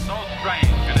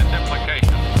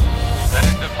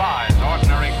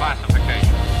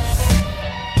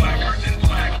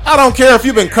I don't care if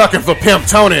you've been cucking for Pimp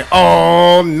Tony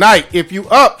all night. If you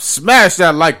up, smash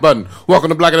that like button. Welcome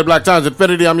to Black and the Black Times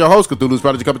Infinity. I'm your host, Cthulhu's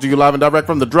Prodigy, coming to you live and direct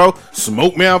from the Dro.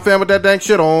 Smoke me out, fam, with that dang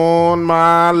shit on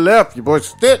my left. Your boy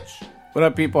Stitch. What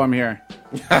up, people? I'm here.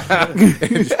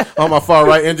 On my far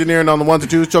right, engineering on the ones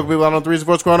and twos, choking people out on threes and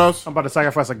fours, Chronos. I'm about to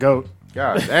sacrifice a goat.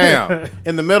 God damn.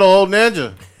 In the middle, old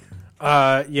ninja.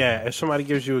 Yeah, if somebody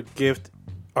gives you a gift,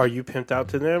 are you pimped out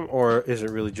to them, or is it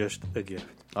really just a gift?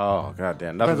 Oh,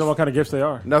 goddamn. Depends on what kind of gifts they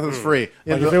are. Nothing's free.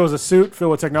 Like if it was a suit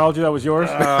filled with technology, that was yours.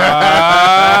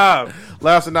 Last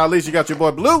but not least, you got your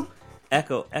boy Blue.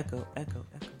 Echo. I'm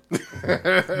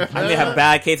gonna have a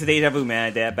bad case of deja vu,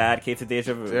 man. Bad case of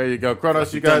deja vu. There you go.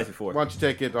 Chronos, you got. Why don't you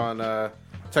take it on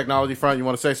technology front? You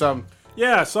want to say something?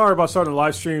 Yeah, sorry about starting the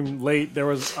live stream late.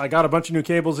 I got a bunch of new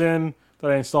cables in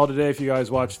that I installed today. If you guys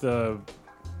watched our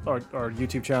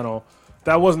YouTube channel,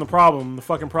 that wasn't the problem. The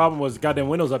fucking problem was the goddamn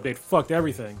Windows update fucked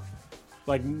everything.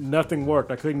 Like nothing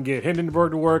worked. I couldn't get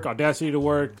Hindenburg to work, Audacity to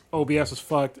work, OBS was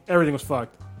fucked, everything was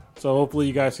fucked. So hopefully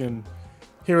you guys can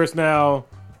hear us now.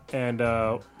 And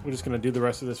we're just going to do the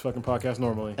rest of this fucking podcast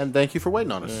normally. And thank you for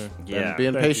waiting on us. Yeah. And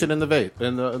being patient in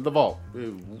the vault.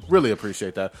 We really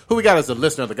appreciate that. Who we got as a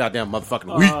listener of the goddamn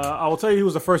motherfucking week? I will tell you who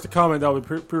was the first to comment. That will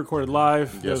be pre-recorded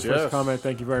live. Yes, first to comment.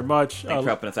 Thank you very much. Thanks for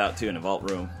helping us out, too, in the vault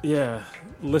room. Yeah.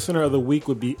 Listener of the week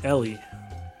would be Ellie.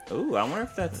 Ooh, I wonder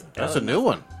if that's... That's a new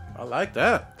one. I like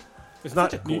that. It's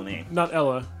Such a cool name. Not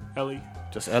Ella. Ellie.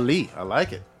 Just Ellie. I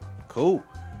like it. Cool.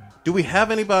 Do we have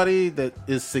anybody that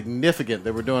is significant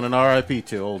that we're doing an RIP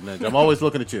to, old ninja? I'm always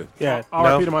looking at you. Yeah,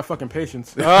 RIP to my fucking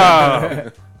patience.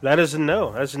 That is a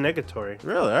no. That's a negatory.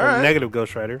 Really? All right. Negative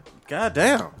Ghost Rider. God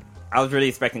damn. I was really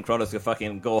expecting Kronos to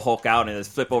fucking go Hulk out and just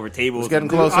flip over tables. It's getting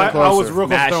and closer and closer. I was real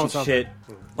close to throwing smash something. shit.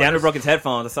 Down to broke his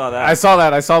headphones. I saw that. I saw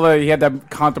that. I saw that he had that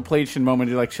contemplation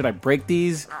moment. He's like, should I break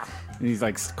these? And he's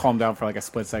like, calmed down for like a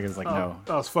split second. He's like, no.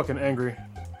 I was fucking angry.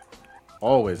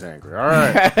 Always angry. All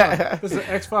right. This is an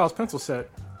X-Files pencil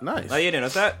set. Nice. Oh, you didn't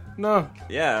notice that? No.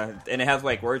 Yeah, and it has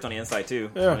like words on the inside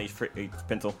too. Yeah. On each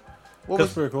pencil.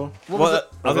 That's pretty cool. What was it?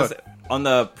 I was gonna say, on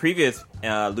the previous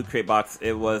Loot Crate box,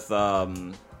 it was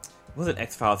it wasn't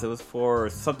X-Files. It was for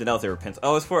something else. They were pencils.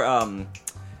 Oh, it was for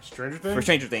Stranger Things? For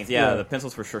Stranger Things, yeah. Yeah. The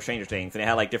pencils were for Stranger Things, and it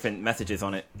had like different messages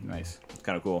on it. Nice. It's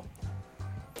kind of cool.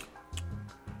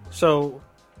 So,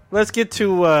 let's get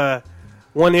to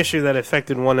one issue that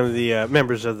affected one of the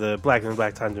members of the Black and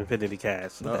Black Times Infinity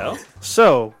cast. What the hell?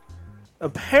 So,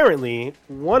 apparently,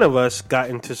 one of us got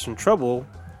into some trouble,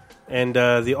 and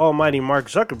the almighty Mark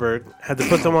Zuckerberg had to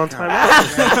put them on timeout.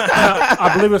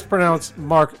 I believe it's pronounced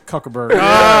Mark Zuckerberg.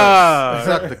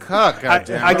 Zuck the cuck,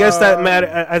 goddamn. I guess that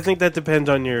matter. I think that depends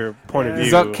on your point of view.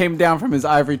 Zuck came down from his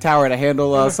ivory tower to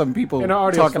handle some people And our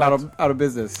audio talking out sucks. of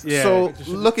business. Yeah. So,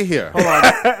 look at here. Hold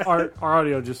on. Our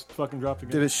audio just fucking dropped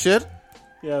again. Did it shit?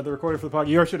 Yeah, the recording for the podcast.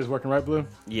 Your shit is working, right, Blue?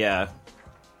 Yeah.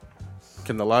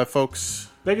 Can the live folks...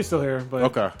 They can still hear, but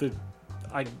Okay.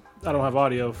 I don't have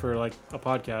audio for like a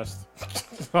podcast.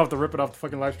 I'll have to rip it off the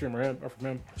fucking live stream or from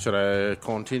him. Should I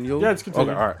continue? Yeah, just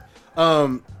continue. Okay, all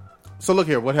right. So look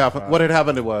here. What happened? What had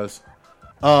happened was,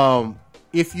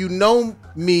 if you know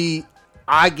me,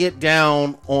 I get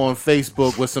down on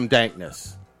Facebook with some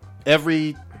dankness.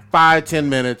 Every 5-10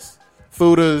 minutes,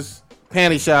 fooders,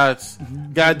 panty shots,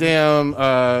 goddamn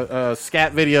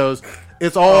scat videos.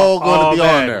 It's all going to be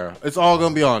on there. It's all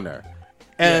going to be on there.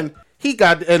 And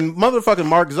and motherfucking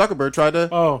Mark Zuckerberg tried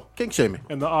to kink shame me.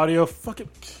 And the audio, fuck it.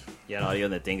 Yeah, the audio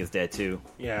and the thing is dead too.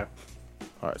 Yeah.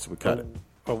 All right, so we cut it.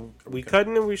 Oh, we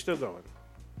cutting and we still going.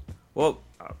 Well,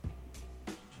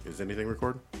 Is anything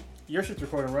recording? Your shit's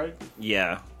recording, right?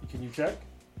 yeah. Can you check?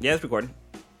 Yeah, it's recording.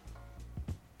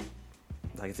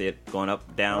 I can see it going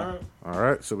up, down. All right. All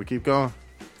right, so we keep going.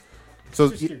 So,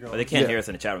 Just keep But going. they can't Yeah. hear us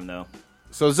in the chat room though.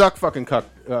 so Zuck fucking cuck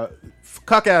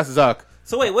ass Zuck.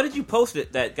 So wait, what did you post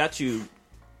it that got you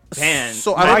banned?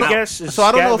 So My I don't know. guess is So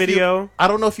I don't scat know if video. I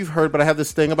don't know if you've heard, but I have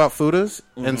this thing about fooders,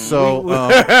 and so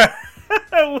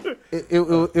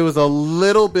it was a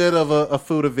little bit of a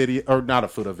Fuda video, or not a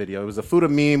Fuda video. It was a Fuda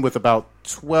meme with about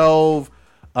 12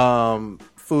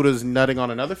 Fudas nutting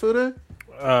on another Fuda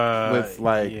with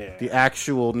like the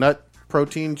actual nut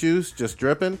protein juice just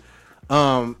dripping.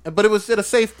 But it was in a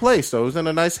safe place, so it was in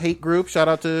a nice hate group. Shout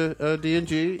out to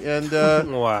D&G, and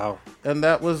Wow. and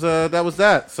that was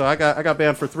that. So I got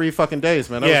banned for 3 fucking days,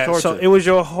 man. That Yeah, was so torture. it was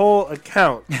your whole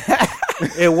account.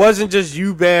 It wasn't just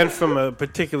you banned from a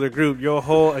particular group. Your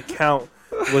whole account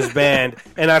was banned.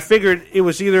 And I figured it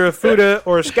was either a Fuda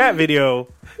or a scat video,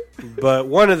 but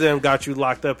one of them got you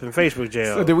locked up in Facebook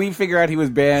jail. So did we figure out he was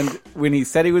banned when he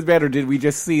said he was banned, or did we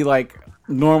just see like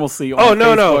normalcy on Oh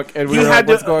no, no! Facebook, and we He were had like,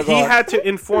 what's to. going He on? had to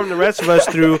inform the rest of us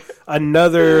through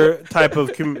another type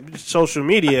of social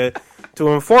media to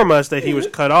inform us that he was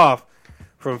cut off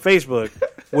from Facebook,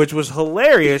 which was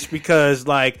hilarious because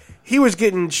like he was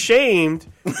getting shamed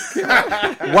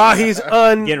while he's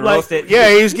Getting roasted. Yeah,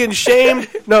 he's getting shamed.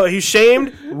 No, he's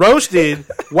shamed, roasted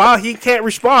while he can't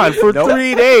respond for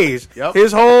 3 days. Yep.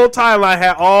 His whole time, I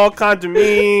had all kinds of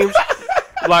memes.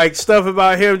 Like stuff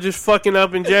about him just fucking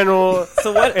up in general.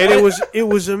 So what? And it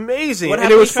was amazing. What And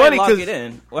happened it was when you funny tried to log because it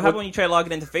in? What happened when you tried to log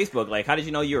it into Facebook? Like, how did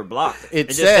you know you were blocked? It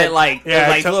just said- said like, Yeah,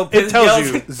 like little it tells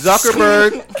pixels. you.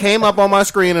 Zuckerberg came up on my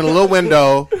screen in a little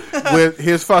window with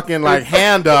his fucking like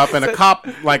hand up and a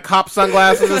cop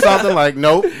sunglasses or something. Like,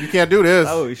 nope, you can't do this.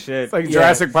 Oh shit! It's like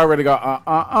Jurassic Park where they go, All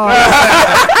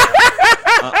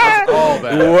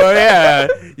bad. well, yeah,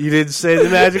 you didn't say the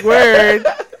magic word.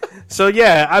 So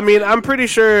yeah, I mean, I'm pretty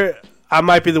sure I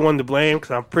might be the one to blame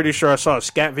because I'm pretty sure I saw a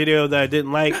scat video that I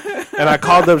didn't like, and I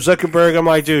called up Zuckerberg. I'm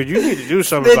like, dude, you need to do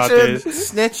something about this.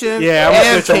 Snitching. Yeah, I'm and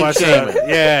gonna snitch on kink myself. shaming.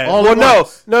 Yeah. All Well, at no.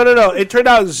 once. It turned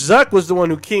out Zuck was the one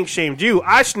who kink shamed you.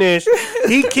 I snitched.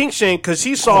 He kink shamed because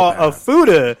he saw a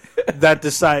Fuda that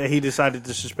he decided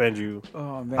to suspend you.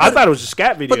 oh man. I thought it was a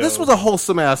scat video. But this was a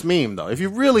wholesome ass meme, though. If you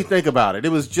really think about it, it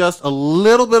was just a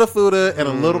little bit of Fuda and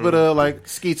a little bit of like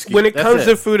skeet. when it That's comes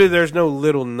to Fuda, there's no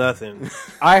little nothing.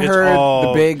 I It's heard the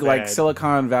all big like bad.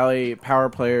 Silicon Valley power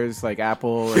players like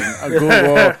Apple and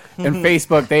Google and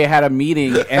Facebook. They had a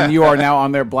meeting, and you are now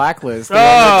on their blacklist. They're on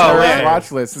their terrorist man.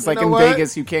 watch list. It's like know in what?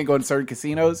 Vegas, you can't go in certain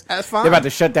casinos. That's fine. They're about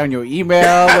to shut down your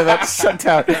email. They're about to shut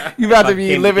down. You're about to be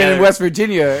came living in together. West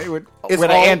Virginia with It's an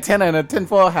all- antenna and a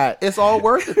tinfoil hat. It's all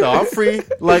worth it, though. I'm free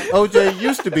like OJ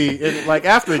used to be, like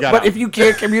after he got But out. if you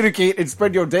can't communicate and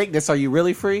spread your dankness, are you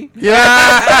really free?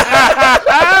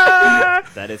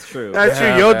 That is true. That's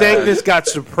Yeah, true. Your man. dankness got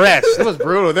suppressed. It was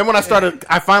brutal. Then when I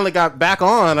finally got back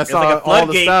on, I saw like a all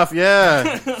the floodgate. stuff.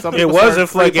 Yeah, Some It people was started a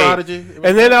Free floodgate. Prodigy. It was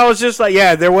And then I was just like,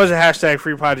 yeah, there was a hashtag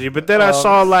Free Prodigy. But then I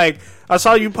saw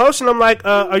you post, and I'm like,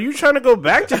 are you trying to go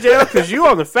back to jail? Because you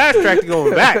on the fast track to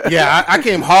going back. yeah, I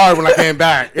came hard when I came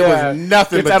back. It was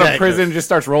nothing Gets but out of dankness. prison, just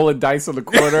starts rolling dice on the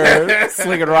corner,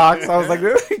 slinging rocks. I was like,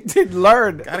 he didn't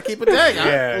learn. Gotta keep it dank.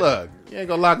 Yeah. Look, you ain't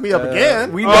gonna lock me up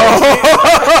again. We know.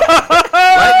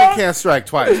 Lightning can't strike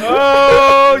twice.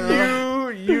 Oh,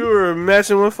 you were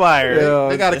messing with fire.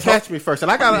 They gotta catch me first,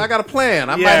 and I got a plan.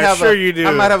 I Yeah, might have sure you do.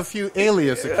 I might have a few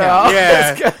alias accounts.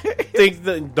 Yeah.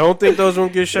 Don't think those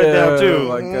won't get shut down too.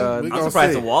 Oh my god. We I'm gonna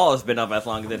surprised see. the wall has been up as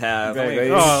long as it has. I mean,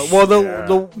 Yeah, Well,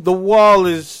 the wall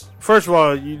is. First of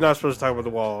all, you're not supposed to talk about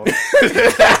the wall.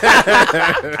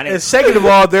 And second of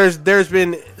all, there's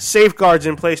been safeguards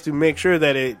in place to make sure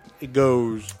that it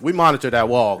goes. We monitor that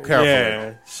wall carefully. Yeah.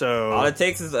 all So it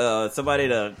takes is somebody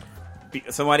at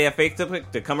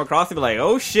Facebook to come across and be like,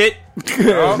 "Oh shit,"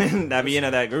 that be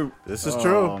into that group. This is Oh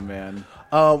true. man.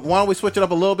 Why don't we switch it up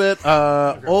a little bit?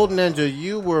 Old Ninja,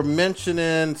 you were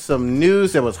mentioning some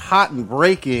news that was hot and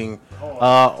breaking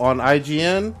on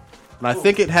IGN. And I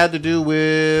think it had to do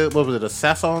with, what was it,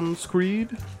 Assassin's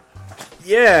Creed?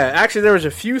 yeah, actually, there was a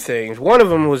few things. One of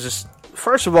them was just,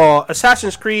 first of all,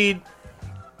 Assassin's Creed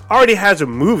already has a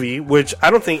movie, which I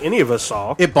don't think any of us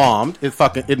saw. It bombed.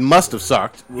 It must have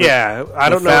sucked. Yeah, I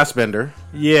With don't know. Fassbender.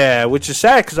 Yeah, which is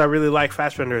sad because I really like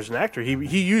Fassbender as an actor. He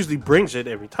usually brings it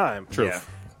every time. True. Yeah.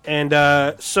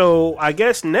 And so I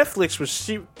guess Netflix was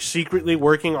secretly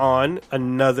working on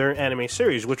another anime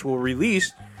series, which will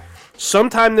release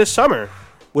sometime this summer.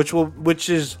 Which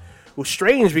was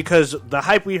strange because the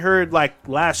hype we heard like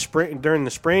last spring, during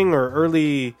the spring or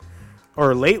early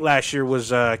or late last year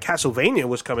was Castlevania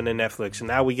was coming to Netflix, and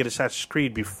now we get Assassin's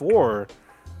Creed before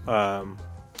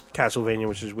Castlevania,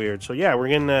 which is weird. So yeah, we're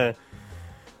getting the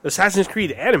Assassin's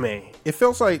Creed anime. It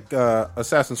feels like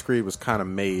Assassin's Creed was kind of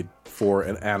made for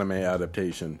an anime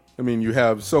adaptation. I mean, you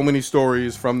have so many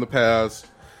stories from the past.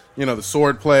 You know, the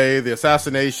swordplay, the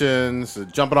assassinations, the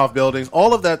jumping off buildings.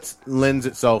 All of that lends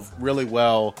itself really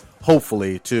well,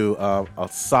 hopefully, to a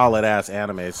solid-ass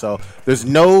anime. So there's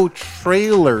no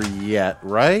trailer yet,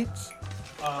 right?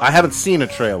 I haven't seen a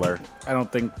trailer. I don't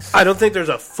think. I don't think there's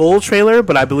a full trailer,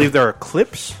 but I believe there are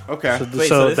clips. Okay. Wait,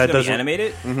 so this is gonna be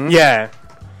animated? Yeah.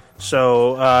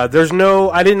 So there's no.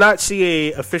 I did not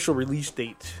see a official release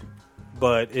date,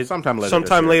 but it's Sometime later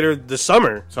Sometime this year. later this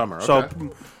summer. Summer, So okay.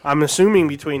 I'm assuming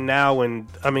between now and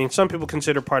some people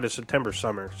consider part of September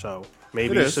summer. So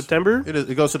maybe It is. September. It is.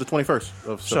 It goes to the 21st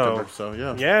of September. So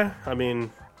yeah. Yeah. I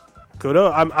mean, good.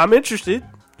 I'm interested,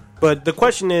 but the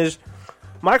question is.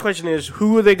 My question is,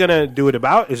 who are they going to do it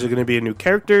about? Is it going to be a new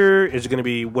character? Is it going to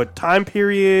be what time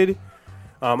period?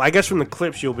 I guess from the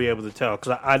clips you'll be able to tell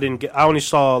because I only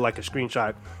saw like a screenshot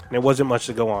and there wasn't much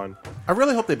to go on. I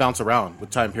really hope they bounce around with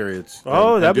time periods.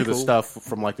 Oh, and that'd do be the cool. stuff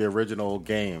from like the original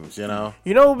games. You know,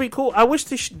 You know what would be cool? I wish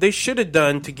they should have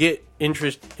done to get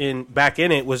interest back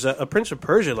in it was a Prince of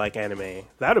Persia like anime.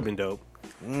 That would have been dope.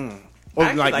 or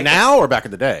actually like like now or back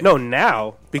in the day. No,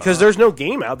 now because there's no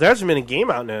game out. There hasn't been a game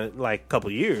out in a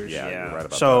couple years. yeah, Yeah. you're right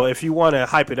about So that. if you want to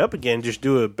hype it up again, just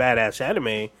do a badass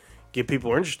anime, get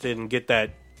people interested, and get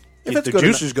If the it's good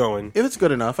juices going. If it's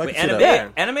good enough, I Wait, can see anime,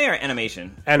 that. Yeah. anime or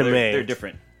animation? Anime. They're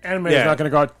different. Anime Yeah. is not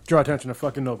going to draw attention to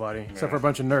fucking nobody except for a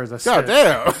bunch of nerds. That's God it.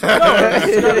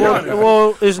 damn.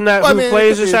 Well, isn't that Well, I who mean, it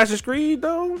plays could be- Assassin's Creed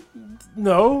though?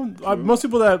 No, most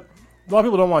people a lot of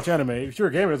people don't watch anime. If you're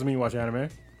a gamer, it doesn't mean you watch anime.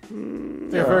 I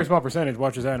think a very small percentage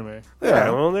watches anime. Yeah,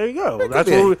 well, there you go. That's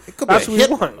be a- what it could be that's a what hit,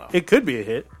 we want. though. It could be a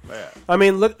hit. I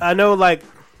mean, look, I know like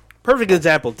perfect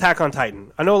example, Attack on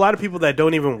Titan. I know a lot of people that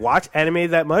don't even watch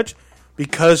anime that much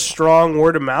because strong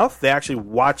word of mouth. They actually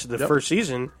watched the first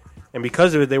season, and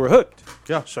because of it, they were hooked.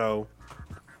 Yeah. So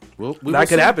We that will could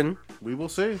see. happen. We will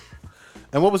see.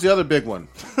 And what was the other big one?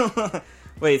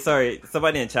 Wait, sorry.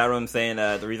 Somebody in the chat room saying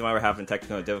the reason why we're having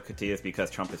technical difficulty is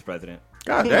because Trump is president.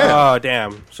 God damn. Oh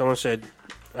damn! Someone said,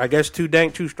 "I guess too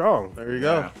dank, too strong." There you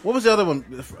go. Yeah. What was the other one?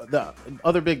 The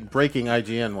other big breaking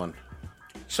IGN one.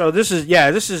 So this is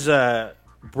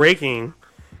breaking.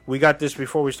 We got this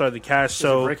before we started the cast. Is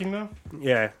So it breaking now?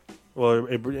 yeah, well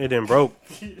it didn't broke.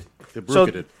 It So- broke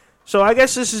it. So I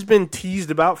guess this has been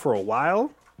teased about for a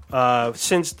while,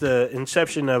 since the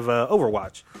inception of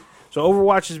Overwatch. So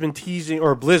Overwatch has been teasing,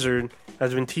 or Blizzard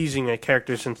has been teasing a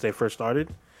character since they first started,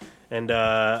 and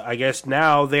I guess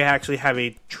now they actually have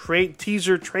a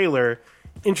teaser trailer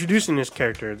introducing this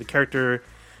character, the character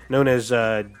known as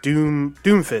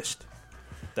Doomfist.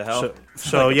 The hell?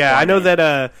 So Like a yeah, I porn know name.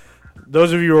 that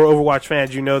those of you who are Overwatch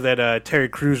fans, you know that Terry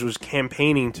Crews was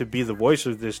campaigning to be the voice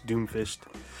of this Doomfist.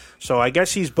 So I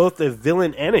guess he's both a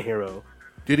villain and a hero.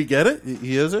 Did he get it?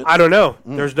 He is it? I don't know.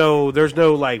 There's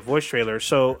no like voice trailer.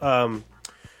 So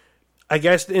I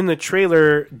guess in the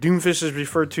trailer, Doomfist is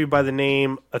referred to by the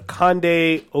name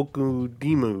Akande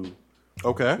Okudimu.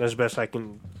 Okay. That's the best I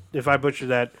can. If I butcher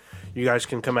that, you guys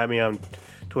can come at me on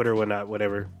Twitter, whatnot,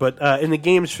 whatever. But in the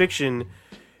game's fiction,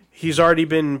 he's already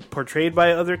been portrayed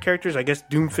by other characters. I guess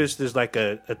Doomfist is like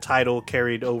a title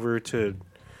carried over to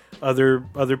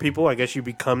other people. I guess you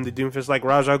become the Doomfist, like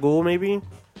Ra's al Ghul, maybe.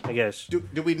 I guess.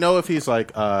 Do we know if he's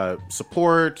like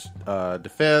support,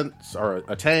 defense, or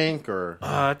a tank, or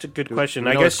That's a good do question.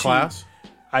 we I know guess his class?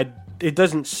 It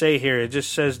doesn't say here. It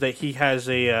just says that he has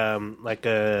a like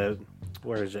a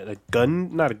where is it? A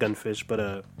gun? Not a gunfish, but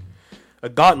a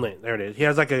gauntlet. There it is. He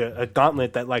has like a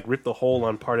gauntlet that like ripped a hole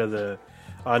on part of the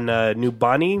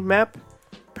Nubani map.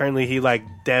 Apparently, he like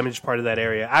damaged part of that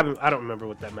area. I don't remember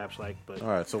what that map's like, but All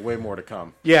right, so way more to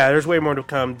come. yeah, there's way more to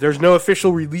come. There's no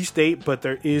official release date, but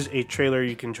there is a trailer.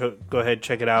 You can go ahead,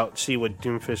 check it out, see what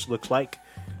Doomfist looks like,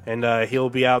 and he'll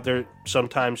be out there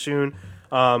sometime soon.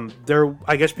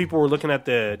 I guess people were looking at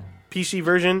the PC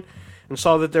version and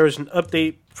saw that there was an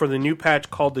update for the new patch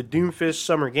called the Doomfist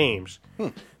Summer Games.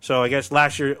 So I guess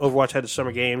last year Overwatch had the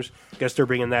Summer Games. I guess they're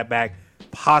bringing that back.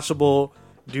 Possible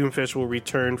Doomfist will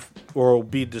return or will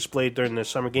be displayed during the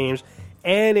Summer Games,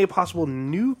 and a possible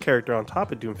new character on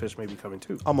top of Doomfist may be coming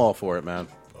too. I'm all for it, man.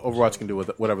 Overwatch can do with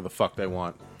whatever the fuck they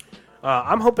want.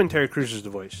 I'm hoping Terry Crews is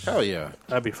the voice. Hell yeah.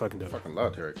 That'd be fucking dope. Fucking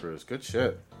love Terry Crews. Good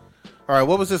shit. All right,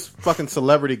 what was this fucking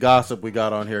celebrity gossip we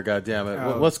got on here? God damn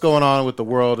it! What's going on with the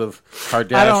world of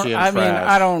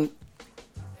Kardashian?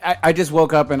 I just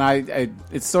woke up and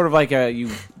it's sort of like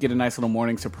you get a nice little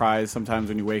morning surprise sometimes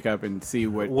when you wake up and see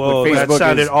what Whoa, Facebook that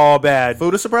sounded is. all bad.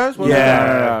 Food of surprise? What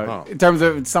Yeah. was that? In terms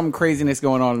of some craziness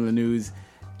going on in the news,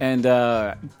 and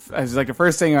I was like the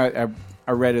first thing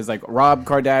I read is like Rob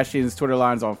Kardashian's Twitter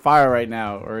line's on fire right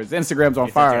now, or his Instagram's on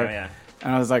fire. Yeah.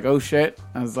 And I was like, oh shit.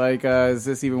 I was like, is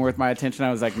this even worth my attention?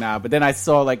 I was like, nah. But then I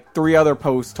saw like 3 other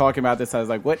posts talking about this. I was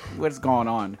like, what's going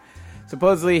on?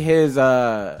 Supposedly his,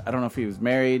 I don't know if he was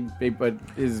married, but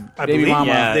his I baby believe mama.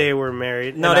 Yeah. they were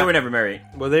married. No, And they were never married.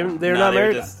 Well, they're No, not they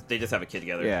were married. they just have a kid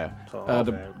together. Yeah. Oh,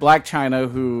 The okay. Black China,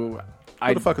 who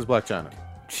Who the fuck is Black China?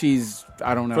 she's,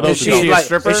 I don't know. For those Is who don't- she a like?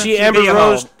 stripper? Is she She's Amber being a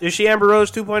Rose? hoe. Is she Amber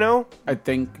Rose 2.0? I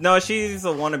think. No, she's a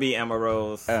wannabe Emma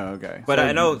Rose. Oh, okay. But So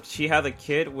I know she has a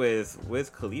kid with Wiz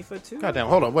Khalifa too. God damn,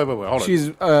 hold on, wait, hold on.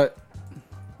 she's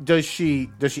Does she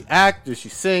act? Does she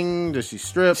sing? Does she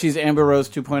strip? she's Amber Rose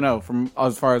 2.0 from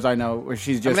as far as I know, where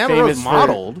she's just Amber Rose famous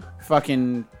modeled. for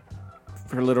fucking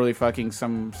for literally fucking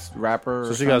some rapper.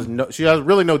 So she has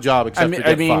really no job except to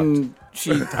get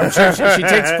fucked. I'm sure she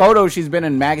takes photos. She's been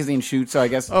in magazine shoots, so I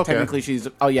guess Okay. technically she's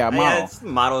a model. Yeah, it's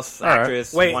models,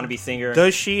 actress, Wait, wannabe singer.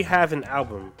 Does she have an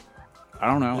album? I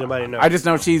don't know. Does anybody know? I just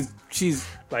know she's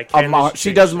Like a Candace she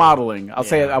Jackson. does modeling. I'll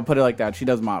say it. Yeah. I'll put it like that. She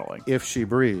does modeling. If she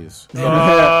breathes.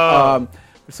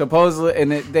 Supposedly,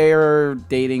 and they're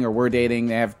dating or were dating.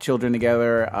 They have children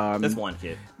together. This one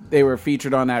kid They were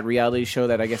featured on that reality show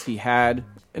that I guess he had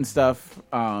and stuff.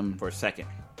 for a second.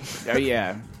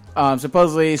 Yeah.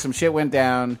 Supposedly, some shit went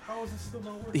down.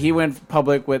 He went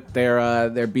public with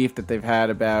their beef that they've had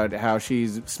about how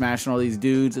she's smashing all these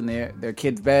dudes in their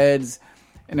kids' beds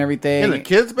and everything. In the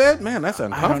kid's bed? Man, that's I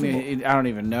don't, uncomfortable. I don't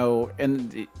even know.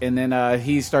 And then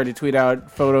he started to tweet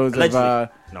out photos Allegedly. of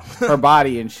No. her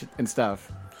body and stuff.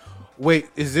 Wait,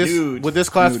 is this Nudes. would this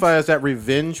classify as that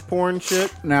revenge porn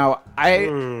shit? Now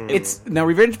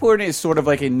revenge porn is sort of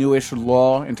like a newish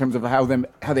law in terms of how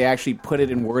they actually put it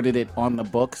and worded it on the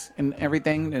books and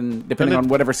everything, and depending on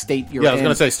whatever state you're in. Yeah, I was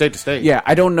gonna say state to state. Yeah,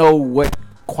 I don't know what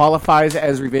qualifies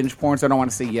as revenge porn, so I don't want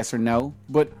to say yes or no,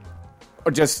 but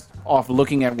or just off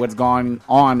looking at what's gone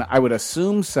on, I would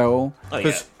assume so. Oh, yeah.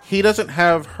 Because he doesn't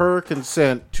have her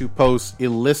consent to post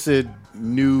illicit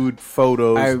nude I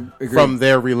photos agree. from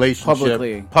their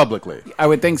relationship publicly. I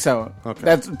would think so. Okay.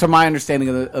 That's to my understanding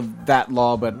of that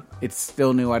law, but it's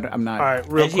still new. I'm not. All right,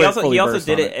 real And quick. fully he also versed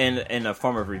did on it in a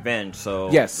form of revenge. So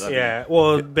Yes. Yeah,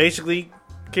 well, basically,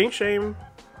 kink shame.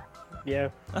 Yeah,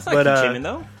 that's not kink shaming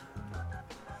though.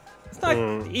 It's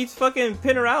not. He's fucking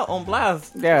pinning her out on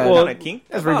blast. Yeah, Well, well, not a kink.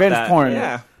 that's Fuck revenge that. porn.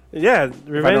 Yeah. yeah.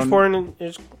 Revenge don't- porn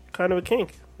is kind of a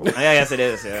kink. Yeah, yes, it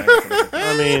is. Yeah.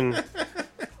 I mean,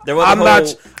 There was a I'm whole,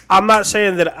 not. I'm not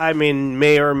saying that I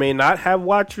may or may not have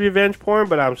watched revenge porn,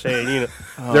 but I'm saying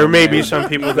there may be some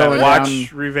people that Going watch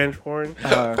down- revenge porn.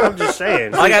 I'm just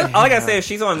saying. All I gotta say, if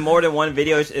she's on more than one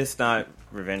video, it's not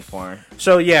revenge porn.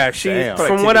 So yeah, she Damn.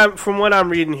 from what I'm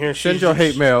reading here, Send she's your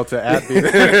hate mail to @. Go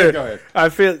ahead. I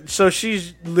feel so.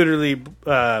 She's literally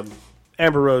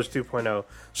Amber Rose 2.0.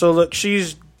 So look,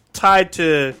 she's tied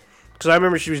to because I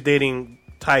remember she was dating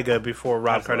Tyga before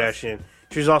Rob Kardashian.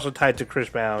 She's also tied to Chris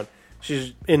Brown.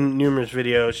 She's in numerous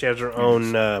videos. She has her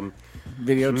own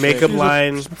Video makeup chick.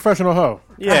 line. She's a professional hoe.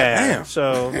 Yeah. damn.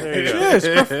 So there you go. Yes,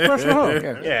 professional hoe.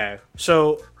 Yeah. Yeah.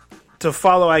 So to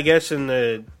follow, I guess in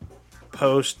the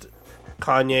post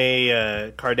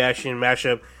Kanye Kardashian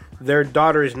mashup, their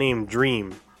daughter is named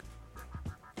Dream.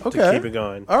 Okay. To keep it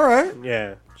going. All right.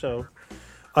 Yeah. So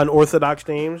unorthodox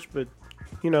names, but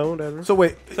whatever. So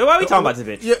wait. So why are we talking about this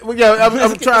bitch? Yeah, well, yeah. I'm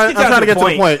trying to get to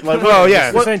the point. Like, Well,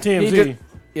 yeah. This ain't TMZ. He did-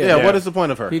 yeah. What is the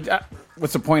point of her?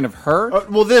 What's the point of her?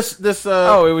 Well, this.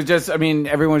 Oh, it was just. I mean,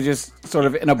 everyone's just sort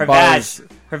of in a Her buzz. badge,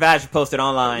 her badge posted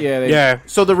online. Yeah, Yeah.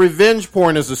 So the revenge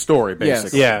porn is the story, Yes.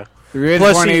 basically. Yeah. The revenge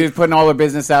Plus porn, he- he was putting all the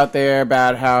business out there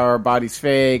about how her body's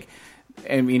fake.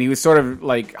 I mean, he was sort of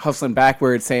like hustling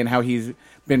backwards, saying how he's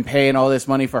been paying all this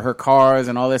money for her cars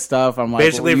and all this stuff. I'm like,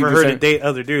 Basically well, for you her just to date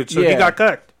other dudes. So he Yeah. got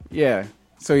cucked. Yeah.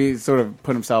 So he sort of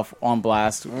put himself on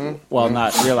blast while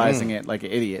not realizing it like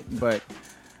an idiot. But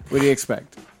what do you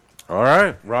expect? All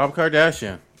right, Rob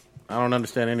Kardashian. I don't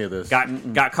understand any of this.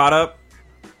 Got caught up.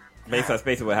 That's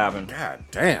basically what happened. God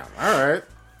damn. All right.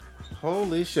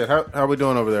 Holy shit. How are we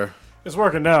doing over there? It's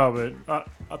working now, but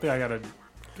I think I gotta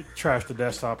trash the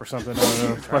desktop or something. I don't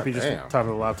know. Might be just damn. top of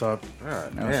the laptop. All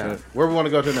right. No damn. shit. Where we want to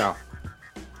go to now?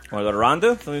 Want to go to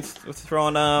Rhonda? Let's throw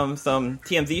on some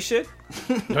TMZ shit.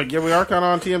 Yeah, we are kind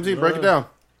of on TMZ. Break it down.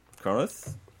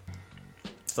 Carlos?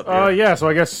 What's up, here? Yeah, so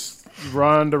I guess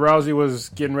Ronda Rousey was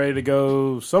getting ready to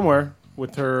go somewhere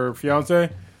with her fiance,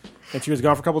 and she was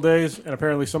gone for a couple days, and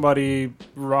apparently somebody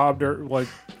robbed her, like,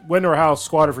 went to her house,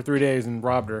 squatted for 3 days, and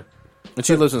robbed her. And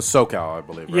she lives in SoCal, I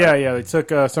believe. Right? Yeah, they took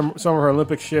some of her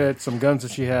Olympic shit, some guns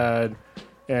that she had,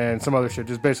 and some other shit.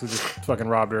 Just basically just fucking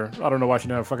robbed her. I don't know why she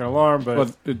didn't have a fucking alarm, but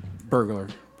Well,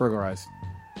 burglarized.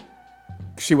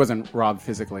 She wasn't robbed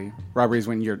physically. Robbery is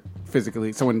when you're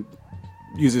physically someone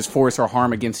uses force or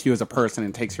harm against you as a person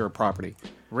and takes your property.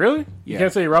 really? You Yeah.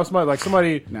 can't say you robbed somebody? Like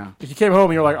somebody, No. if you came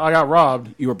home and you're like, I got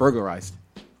robbed. You were burglarized.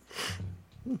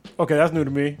 Okay, that's new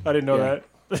to me. I didn't know Yeah.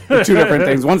 that. They're two different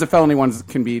things. One's a felony, one's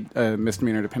can be a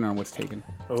misdemeanor depending on what's taken.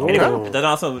 And it doesn't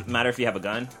also matter if you have a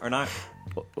gun or not.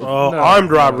 Oh, No.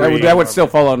 armed robbery. That would still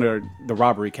fall under the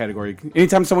robbery category.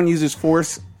 Anytime someone uses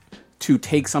force to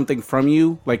take something from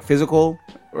you, like physical,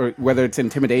 or whether it's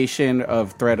intimidation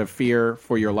of threat of fear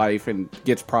for your life and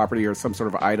gets property or some sort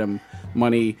of item,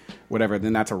 money, whatever,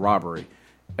 then that's a robbery.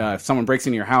 If someone breaks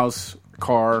into your house,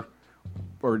 car,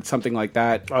 or something like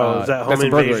that, Oh, is that home that's a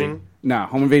burglary. invasion? No,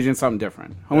 home invasion is something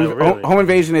different. really? Home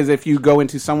invasion is if you go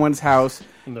into someone's house,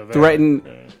 threaten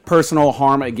personal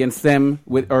harm against them,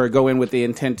 or go in with the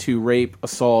intent to rape,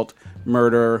 assault,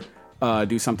 murder,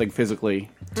 do something physically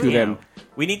to them.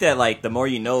 We need that, like, the more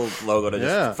you know logo to Yeah.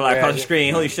 just fly across the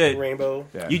screen. Holy shit. Rainbow.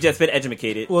 You just been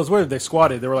educated. Well, it's weird. They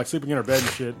squatted. They were like sleeping in her bed and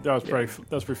shit. That was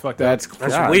pretty fucked That's up.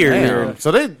 That's weird. Damn.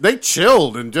 So they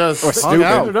chilled and just hung stupid.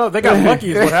 out. No, they got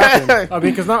lucky is what happened. I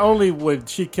mean, because not only would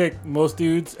she kick most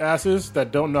dudes' asses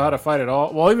that don't know how to fight at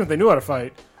all, well, even if they knew how to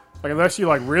fight, like unless you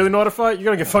like really know how to fight, you're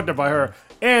gonna get fucked up by her.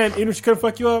 And even if she couldn't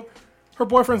fuck you up, her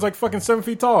boyfriend's like fucking 7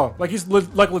 feet tall. Like he's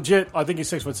like legit. I think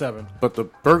he's 6'7", But the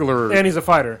burglar and he's a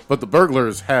fighter. But the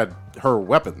burglars had her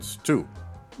weapons too.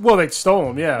 Well, they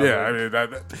stole him. Yeah. Yeah, I mean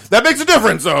that makes a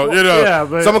difference, though. You know, yeah,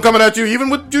 but- someone coming at you,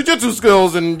 even with jujitsu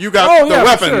skills, and you got Oh the yeah,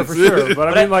 weapons. for sure. But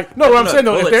I mean, like, no, what I'm saying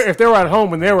though, if they were at home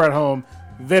when they were at home,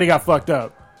 they'd have got fucked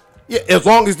up. Yeah, as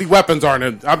long as the weapons aren't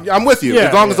in, I'm with you. Yeah,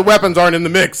 as long as yeah. the weapons aren't in the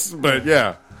mix. But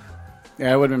yeah,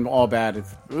 Yeah, it would have been all bad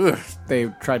if Ugh. they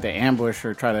tried to ambush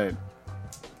or try to.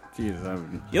 Jesus,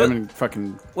 Yo- I mean,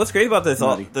 fucking. What's great about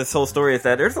Nutty. this whole story is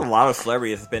that there's a lot of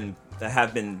celebrities that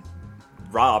have been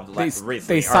robbed recently.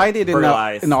 They or cited in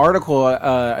brutalized. the article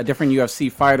a different UFC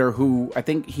fighter who I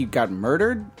think he got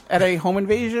murdered at a home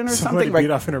invasion or Somebody something. beat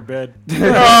Like, off in her bed.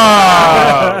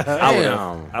 I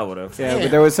would have. yeah,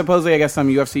 but there was supposedly, I guess, some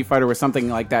UFC fighter where something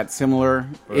like that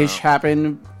similar-ish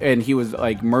happened, and he was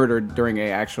like murdered during a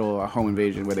actual home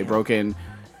invasion where they broke in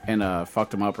and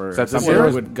fucked him up or that something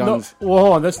serious? with guns. No, well,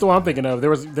 hold on. That's the one I'm thinking of. There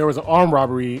was an armed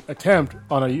robbery attempt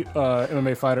on a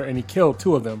MMA fighter, and he killed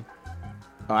 2 of them.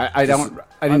 I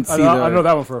didn't see I know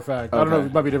that one for a fact. I don't know. Okay.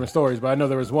 It might be different stories, but I know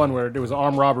there was one where there was an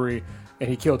armed robbery, and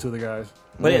he killed 2 of the guys.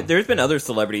 But there's been other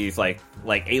celebrities, like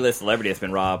A-list celebrity that's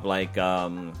been robbed, like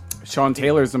Sean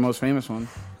Taylor's the most famous one.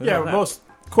 Yeah, but most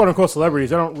quote unquote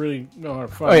celebrities, I don't really know how to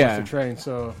fight. Oh, yeah. To train.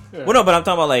 So yeah. Well, no, but I'm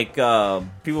talking about like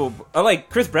people like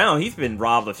Chris Brown. He's been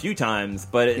robbed a few times,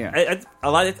 but Yeah.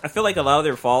 I feel like a lot of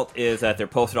their fault is that they're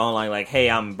posted online like, "Hey,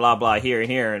 I'm blah blah here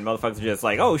and here," and motherfuckers are just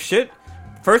like, "Oh shit."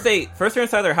 First they're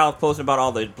inside their house posting about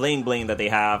all the bling bling that they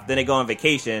have. Then they go on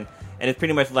vacation, and it's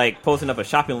pretty much like posting up a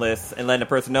shopping list and letting the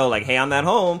person know like, "Hey, I'm not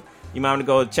home. You might want to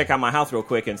go check out my house real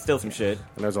quick and steal some shit."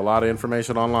 and there's a lot of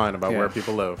information online about Yeah. where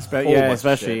people live. But Whole yeah, bunch of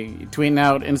especially tweeting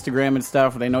out Instagram and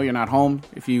stuff. They know you're not home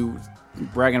if you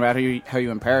bragging about how you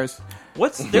in Paris.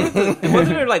 Wasn't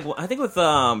there like I think it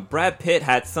was Brad Pitt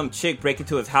had some chick break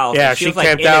into his house. Yeah, and she she was like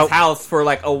camped in out. his house for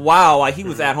like a while he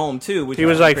was at home too. Which He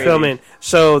was like crazy. filming.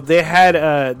 So they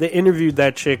had they interviewed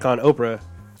that chick on Oprah.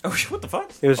 Oh shit! What the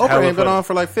fuck? It was Oprah hella ain't been funny. on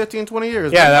for like 15, 20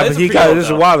 years. Yeah, That's that, a he pretty got old, this a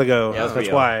though. while ago. Yeah, that's That's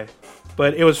pretty why.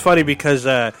 But it was funny because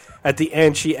at the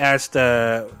end she asked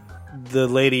the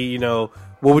lady, you know,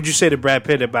 what would you say to Brad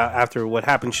Pitt about after what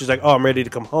happened? She's like, "Oh, I'm ready to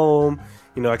come home.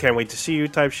 You know, I can't wait to see you,"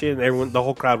 type shit. And everyone, the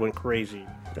whole crowd went crazy.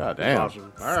 God damn.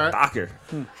 Awesome. All right. Stalker.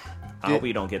 I hope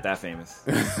we don't get that famous.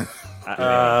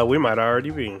 We might already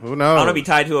be. Who I knows? want to be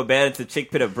tied to a bed to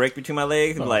chick put a brick between my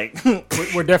legs and be like,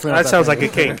 We're definitely not That sounds like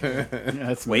famous. a cake.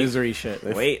 That's Wait. misery shit.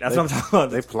 wait, that's what I'm talking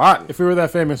about. They plotting. If we were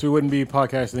that famous, we wouldn't be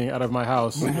podcasting out of my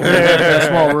house in a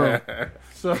small room.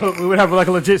 So we would have like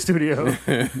a legit studio.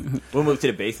 We'll move to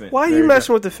the basement. Why are you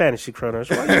messing with the fantasy Kronos?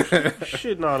 Why are you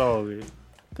shitting on all of it?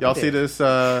 Y'all see this?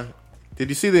 Did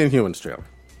you see the Inhumans trailer?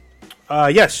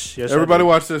 Yes. I Everybody did.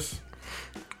 watch this.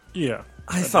 Yeah.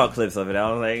 I saw clips of it. I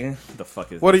was like, what the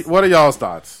fuck is What this? are y'all's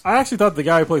thoughts? I actually thought the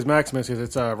guy who plays Maximus, because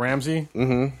it's Ramsey.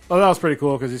 Mm-hmm. Oh, that was pretty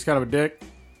cool because he's kind of a dick.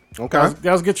 Okay.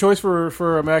 That was a good choice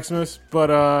for Maximus,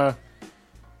 but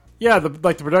yeah, the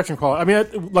production quality. I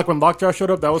mean, like when Lockjaw showed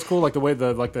up, that was cool. Like the way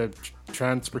the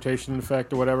transportation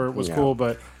effect or whatever was Yeah. cool.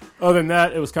 But other than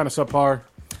that, it was kind of subpar,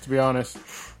 to be honest.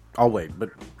 I'll wait, but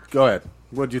go ahead.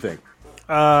 What do you think?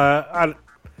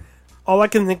 All I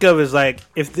can think of is like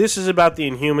if this is about the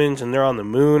Inhumans and they're on the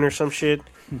moon or some shit.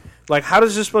 Like, how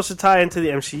is this supposed to tie into the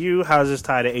MCU? How does this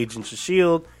tie to Agents of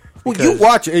Shield? Well,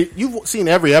 you've seen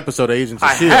every episode of Agents of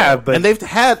I S.H.I.E.L.D. have, but- and they've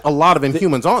had a lot of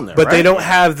Inhumans on there, But they right? don't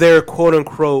have their quote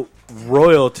unquote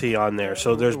royalty on there.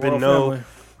 So there's been Royal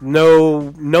family.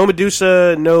 no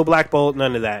Medusa, no Black Bolt,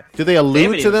 none of that. Do they allude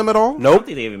haven't to them at all? I don't Nope,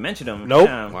 think they even mentioned him. Nope.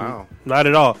 Yeah. Wow. not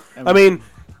at all. I mean,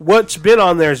 what's been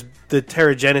on there is the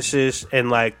Terrigenesis and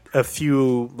like a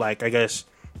few like I guess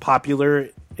popular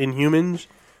Inhumans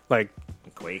like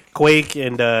Quake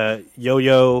and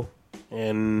Yo-Yo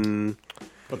and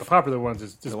But the popular ones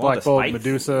is just The one Black with the Bolt, spikes?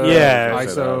 Medusa, Yeah.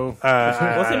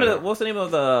 ISO. What's the name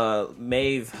of the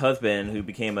May's husband who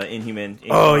became an Inhuman?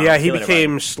 Oh yeah, he killing became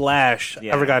everybody? Slash.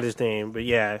 Yeah. I forgot his name, but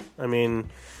yeah, I mean,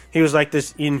 he was like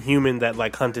this Inhuman that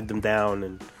like hunted them down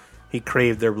and he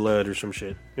craved their blood or some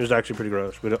shit. It was actually pretty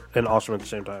gross, but and awesome at the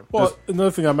same time. Well,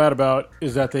 another thing I'm mad about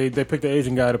is that they picked the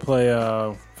Asian guy to play.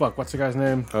 What's the guy's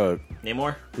name?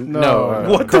 Namor? No.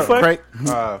 What the fuck?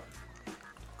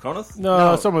 Kronos?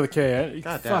 No, someone with a K.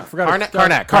 God Fuck, damn.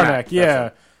 forgot. Karnak. Yeah,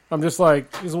 I'm just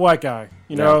like, he's a white guy.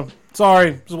 You know,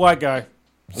 sorry, he's a white guy.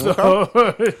 So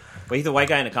Wait, he's a white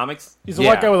guy in the comics? he's a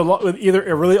white guy with either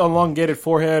a really elongated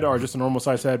forehead or just a normal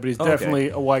sized head, but he's Okay. definitely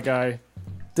a white guy.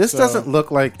 This doesn't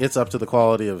look like it's up to the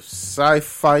quality of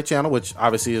Sci-Fi Channel, which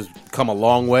obviously has come a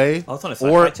long way. Oh, it's on a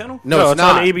Sci-Fi Channel? No, No, it's it's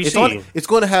on not. ABC. It's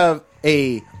going to have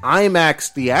a IMAX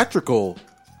theatrical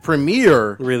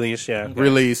premiere Release, yeah.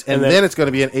 release, and then it's going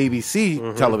to be an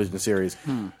ABC television series.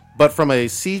 But from a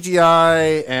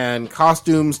CGI and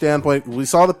costume standpoint, we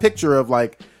saw the picture of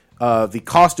like the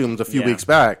costumes a few Yeah. weeks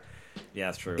back. Yeah,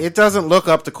 that's true. It doesn't look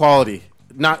up to quality.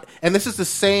 And this is the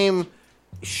same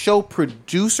show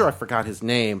producer, I forgot his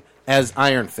name, as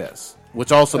Iron Fist,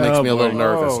 which also makes me a little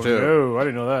nervous too. No, I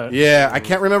didn't know that. Yeah, I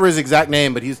can't remember his exact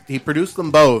name, but he produced them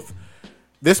both.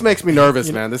 This makes me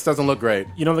nervous, man. This doesn't look great.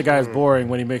 You know the guy is boring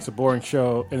when he makes a boring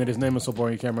show, and then his name is so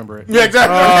boring you can't remember it. Yeah,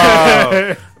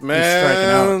 exactly. striking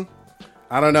Man,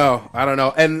 I don't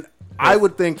know. And I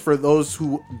would think for those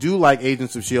who do like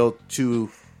Agents of Shield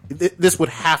this would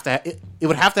have to it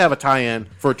would have to have a tie-in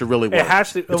for it to really work. It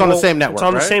has to. It's on the same network. It's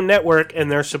on right? the same network,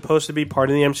 and they're supposed to be part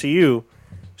of the MCU.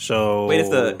 So Wait,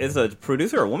 is the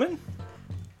producer a woman?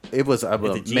 It was a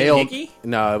it Gene male. Hickey?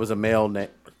 No, it was a male name.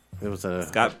 It was a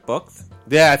Scott Books?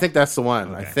 Yeah, I think that's the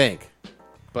one. I Okay. think.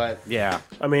 But yeah,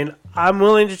 I mean, I'm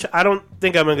willing to. I don't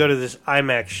think I'm gonna go to this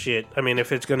IMAX shit. I mean,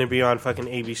 if it's gonna be on fucking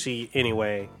ABC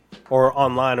anyway, or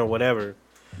online or whatever.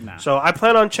 Nah. So I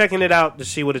plan on checking it out to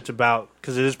see what it's about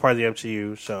because it is part of the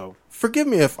MCU. So forgive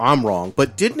me if I'm wrong,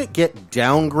 but didn't it get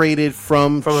downgraded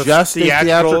from a just the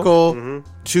theatrical? theatrical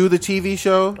to the TV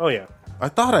show? oh yeah, I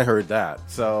thought I heard that.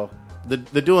 So the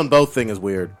doing both thing is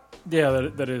weird. Yeah,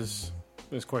 that is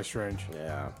quite strange.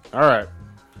 Yeah. All right.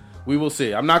 We will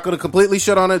see. I'm not going to completely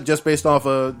shit on it just based off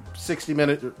a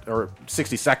 60-minute or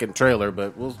 60-second trailer,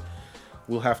 but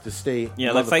we'll have to stay.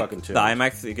 Yeah, it looks like motherfucking the tuned.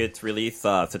 IMAX it gets released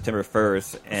September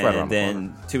 1st, right around and the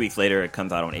then 2 weeks later it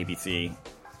comes out on ABC.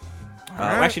 right.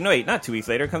 Actually, no, wait, not 2 weeks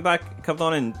later. It comes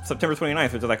on in September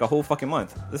 29th, which is like a whole fucking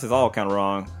month. This is all kind of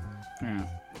wrong. Yeah.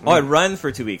 Oh, it runs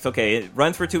for 2 weeks. Okay, it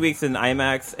runs for 2 weeks in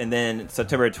IMAX, and then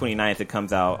September 29th it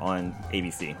comes out on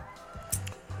ABC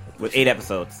with 8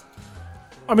 episodes.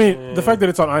 I mean, the fact that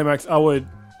it's on IMAX, I would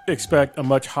expect a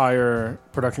much higher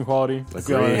production quality. to be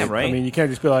Agreed. honest. Yeah, right. I mean, you can't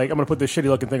just be like, I'm going to put this shitty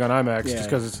looking thing on IMAX Yeah. just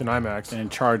because it's in IMAX.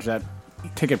 And charge that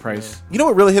ticket price. You know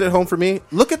what really hit it home for me?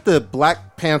 Look at the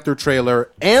Black Panther trailer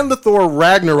and the Thor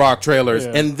Ragnarok trailers,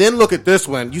 Yeah. and then look at this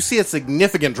one. You see a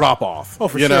significant drop off. Oh,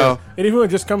 for you sure. know? And even when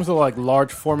it just comes to like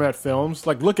large format films,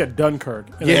 like look at Dunkirk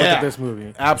and then look Yeah. at this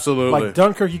movie. Absolutely. Like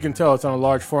Dunkirk, you can tell it's on a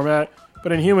large format,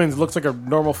 but Inhumans looks like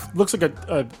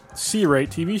a C-rate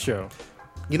TV show.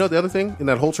 You know the other thing in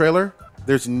that whole trailer?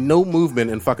 There's no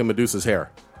movement in fucking Medusa's hair.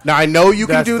 Now I know you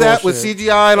can That's do that with bullshit.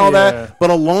 CGI and all Yeah. that,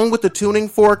 but along with the tuning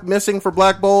fork missing for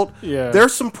Black Bolt, Yeah.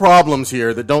 there's some problems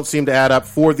here that don't seem to add up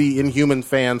for the Inhuman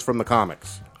fans from the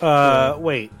comics.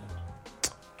 wait.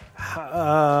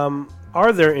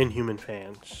 Are there Inhuman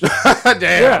fans? Damn.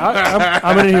 Yeah,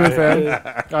 I'm an Inhuman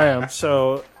fan. I am.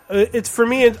 So it's for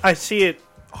me. I see it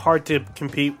hard to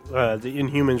compete the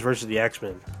Inhumans versus the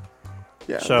X-Men.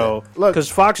 Yeah, So man. Look, because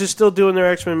Fox is still doing their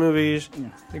X-Men movies.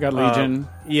 They got Legion.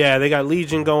 Yeah, they got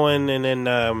Legion going, and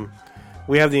then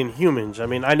we have the Inhumans. I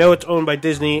mean, I know it's owned by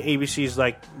Disney. ABC is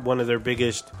like one of their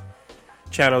biggest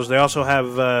channels. They also have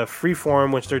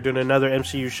Freeform, which they're doing another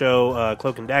MCU show,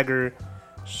 Cloak and Dagger.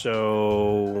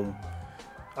 So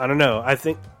I don't know. I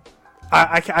think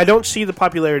I don't see the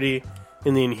popularity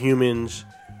in the Inhumans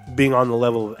being on the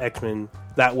level of X-Men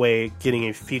that way, getting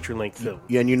a feature-length film.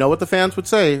 yeah, and you know what the fans would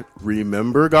say?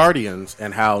 Remember Guardians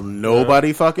and how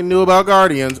nobody fucking knew about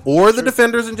Guardians or the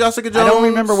Defenders and Jessica Jones. I don't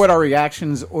remember what our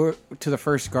reactions to the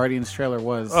first Guardians trailer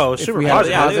was. Oh, If super we had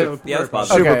positive. Yeah, positive. yeah, it's Okay,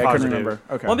 positive. Super I couldn't positive. remember.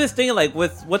 Okay. Well, I'm just thinking, like,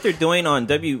 with what they're doing on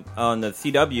the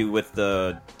CW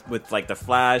with like the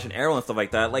Flash and Arrow and stuff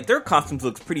like that, like their costumes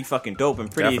looks pretty fucking dope and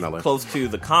pretty Definitely. close to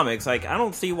the comics. Like, I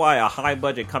don't see why a high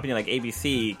budget company like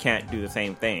ABC can't do the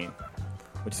same thing,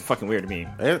 which is fucking weird to me.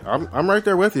 Hey, I'm right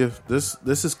there with you. This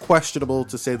is questionable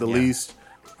to say the Yeah. least.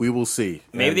 We will see.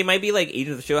 Maybe And they might be like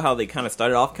Agents of the Show, how they kind of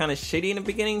started off kind of shitty in the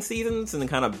beginning seasons and then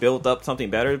kind of built up something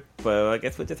better. But I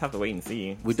guess we'll just have to wait and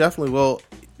see. we definitely will.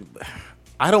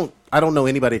 I don't know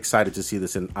anybody excited to see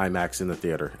this in IMAX in the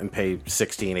theater and pay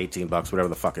 $16, $18, whatever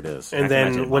the fuck it is. And I can then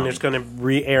imagine when why. it's going to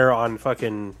re-air on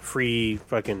fucking free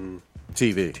fucking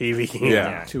TV. TV,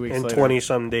 Yeah. 2 weeks in later. 20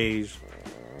 some days.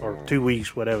 or 2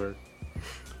 weeks, whatever.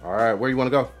 All right, where you want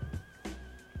to go?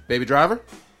 Baby Driver?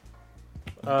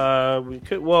 We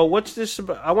could. Well, what's this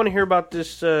about? I want to hear about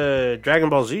this Dragon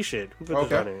Ball Z shit. Who put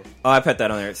this on here? Oh, I put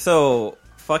that on there. So,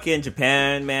 fucking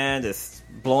Japan, man, just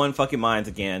blowing fucking minds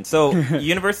again. So,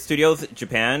 Universal Studios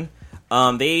Japan,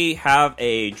 they have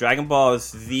a Dragon Ball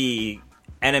Z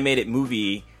animated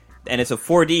movie, and it's a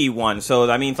 4D one. So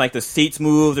that means like the seats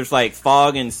move. There's like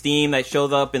fog and steam that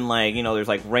shows up, and like there's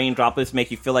like rain droplets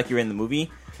make you feel like you're in the movie.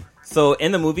 So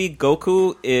in the movie,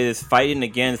 Goku is fighting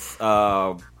against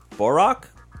Borak,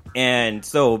 and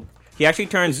so he actually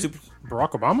turns super.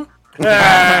 Barack Obama?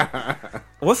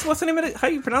 What's the name of it? How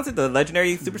do you pronounce it? The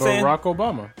legendary Super Saiyan? Barack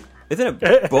Obama. Isn't it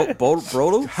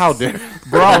Brolu? How dare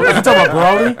Brawley. You talking about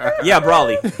Brawley? Yeah,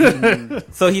 Brawly.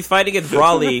 So he's fighting against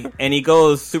Brawly, and he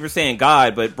goes Super Saiyan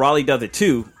God, but Brawly does it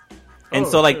too. And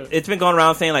so, like, it's been going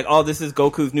around saying, like, oh, this is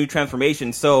Goku's new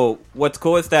transformation. So what's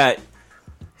cool is that,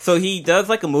 so he does,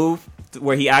 like, a move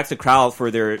where he asks the crowd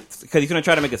for their, because he's going to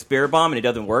try to make a spirit bomb, and it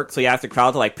doesn't work. So he asks the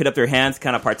crowd to, like, put up their hands,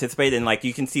 kind of participate, and, like,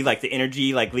 you can see, like, the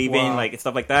energy, like, leaving, like,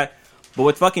 stuff like that. But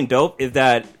what's fucking dope is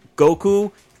that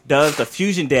Goku does the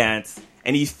fusion dance,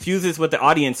 and he fuses with the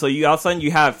audience, so you all of a sudden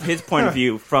you have his point of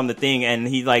view from the thing, and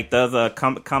he like does a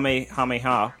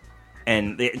kamehameha,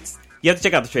 and you have to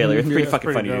check out the trailer. It's pretty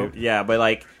fucking funny, dope. dude. Yeah, but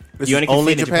like This you is only can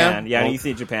only see it in Japan? Japan. Yeah, Oh. you see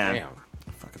it in Japan. Damn.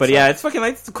 But yeah, it's fucking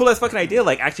like it's the coolest fucking idea.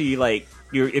 Like actually, like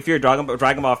if you're a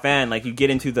Dragon Ball fan, like you get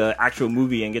into the actual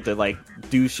movie and get to like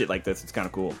do shit like this. It's kind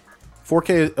of cool.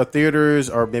 4K theaters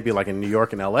are maybe like in New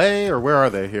York and LA, or where are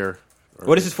they here?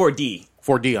 Well, this is 4D.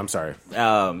 4D, I'm sorry.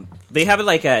 They have it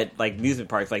like at like amusement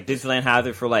parks, like Disneyland has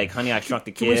it for like Honey I Shrunk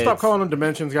the Kids. Can we stop calling them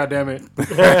dimensions, goddammit?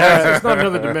 It's not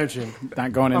another dimension.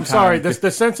 Not going in I'm time. sorry.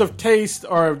 The sense of taste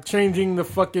are changing the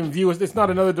fucking view. It's not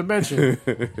another dimension.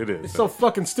 It is. It's so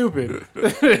fucking stupid.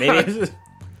 Maybe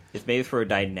it's made for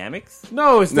dynamics.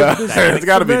 No, it's it's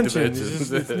gotta be dimension.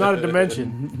 dimensions. It's not a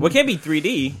dimension. Well, it can't be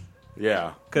 3D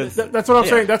Yeah. because That's what I'm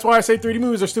saying. That's why I say 3D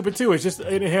movies are stupid too. It's just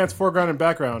an enhanced foreground and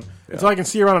background. It's like I can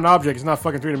see around an object. It's not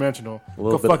fucking three dimensional.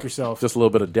 Go fuck yourself. Just a little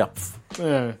bit of depth.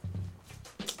 Yeah.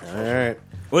 All right.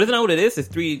 Well, isn't that what it is? It's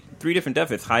three different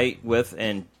depths. It's height, width,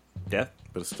 and depth.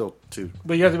 But it's still two.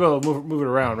 But you have to be able to move it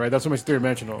around, right? That's what makes it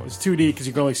three-dimensional. It's 2D because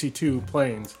you can only see two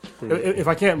planes. If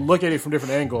I can't look at it from a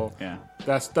different angle, Yeah,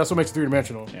 that's what makes it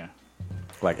three-dimensional. yeah.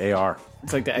 Like AR.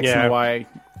 It's like the X Yeah. and Y.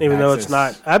 Even though it's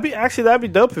axis. not. That'd be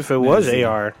dope if it was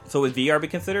AR. So would VR be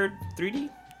considered 3D?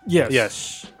 Yes.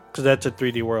 Yes, because that's a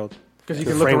 3D world. Because you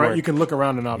The can look around. framework. You can look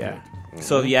around an object. Yeah.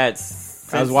 So yeah, it's.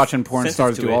 I was watching porn senses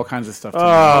stars to do it. all kinds of stuff. To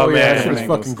Oh, me. Yeah, man. that shit is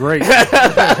Angles. fucking great.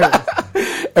 I'm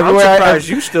Everywhere I- surprised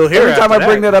you still here. Every time after I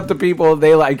bring that. that up to people,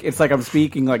 they like it's like I'm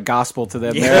speaking like gospel to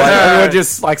them. They're Yeah. like, everyone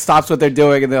just like stops what they're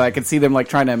doing, and I can see them like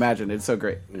trying to imagine. It's so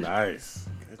great. Nice.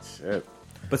 Good shit.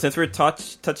 But since we're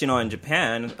touching on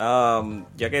Japan, y'all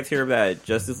guys hear that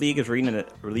Justice League is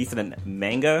releasing a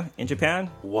manga in Japan?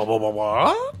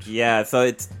 What? Yeah,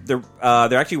 so they're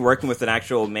actually working with an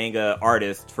actual manga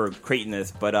artist for creating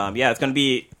this. But yeah, it's gonna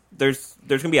be there's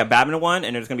gonna be a Batman one,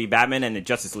 and there's gonna be Batman and the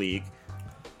Justice League.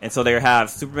 And so they have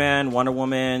Superman, Wonder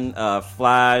Woman,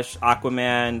 Flash,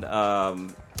 Aquaman,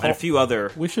 and a few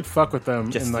other. We should fuck with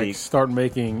them Just and like League. start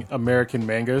making American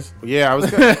mangas. Yeah, I was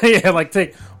gonna, Yeah, like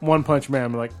take One Punch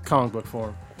Man like comic book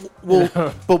form.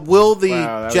 but will the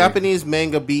Wow, that Japanese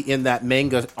manga be in that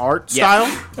manga art Yeah.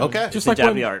 style? Okay. Just The like when,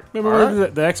 Japanese art. remember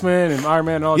Alright. the X-Men and Iron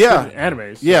Man and all Yeah. that shit,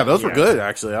 animes. Yeah, those were Yeah. good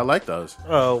actually. I like those.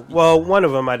 Oh well, one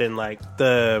of them I didn't like.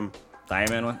 The Iron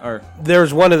Man one? Or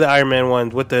There's one of the Iron Man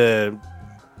ones with the.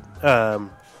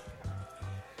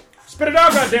 Spit it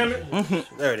out,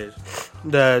 goddammit! There it is.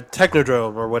 The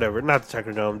Technodrome or whatever. Not the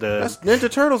Technodrome. That's Ninja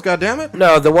Turtles, goddammit.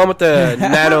 No, the one with the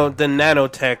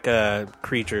nanotech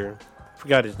creature.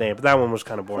 Forgot his name, but that one was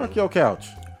kind of boring. Fuck your couch.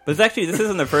 But this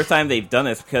isn't the first time they've done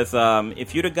this, because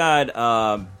if you'd have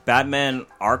got Batman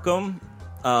Arkham,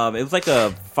 it was like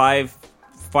a five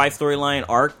storyline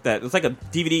arc that it was like a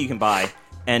DVD you can buy,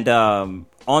 and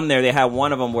on there they had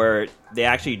one of them where they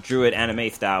actually drew it anime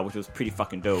style, which was pretty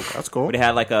fucking dope. That's cool. But it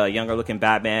had like a younger looking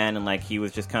Batman, and like he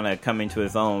was just kind of coming to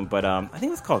his own. But I think it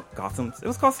was called Gotham. It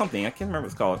was called something. I can't remember what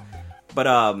it's called. But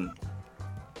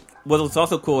what was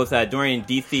also cool is that during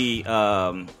DC.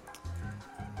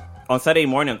 On Saturday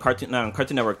morning on Cartoon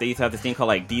Network, they used to have this thing called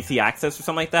like DC Access or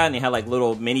something like that, and they had like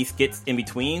little mini skits in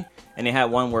between. And they had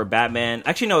one where Batman,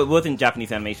 actually no, it wasn't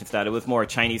Japanese animation style; it was more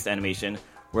Chinese animation,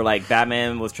 where like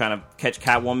Batman was trying to catch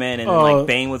Catwoman, and like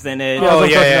Bane was in it. I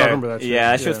yeah. remember that shit.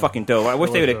 Yeah, that shit was fucking dope. I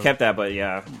wish they would have dope. kept that, but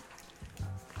yeah.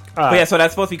 But yeah, so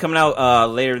that's supposed to be coming out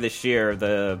later this year.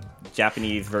 The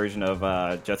Japanese version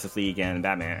of Justice League and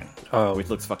Batman, Oh. which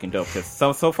looks fucking dope. Because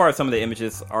so far, some of the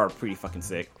images are pretty fucking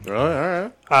sick. All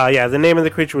right. Yeah, the name of the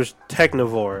creature was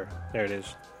Technivore. There it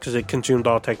is. Because it consumed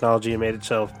all technology and made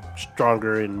itself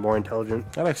stronger and more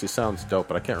intelligent. That actually sounds dope,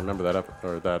 but I can't remember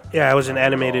that. Yeah, it was an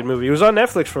animated movie. It was on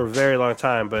Netflix for a very long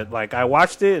time, but like I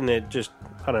watched it and it just,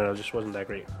 I don't know, just wasn't that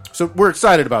great. So we're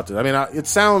excited about this. I mean, it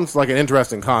sounds like an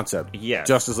interesting concept. Yeah.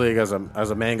 Justice League as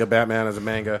a manga, Batman as a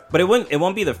manga. But it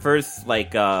won't be the first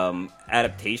like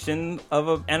adaptation of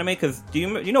an anime. Because do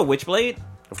you know Witchblade?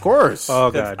 Of course.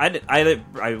 Oh 'Cause god.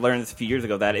 I learned this a few years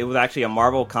ago that it was actually a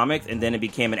Marvel comics and then it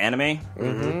became an anime,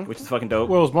 which is fucking dope.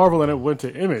 Well, it was Marvel and it went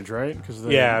to Image, right? Because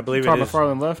Yeah, I believe it Todd is.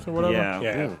 McFarlane left or whatever. Yeah.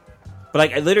 Yeah. But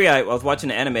like, I was watching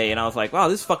the anime and I was like, wow,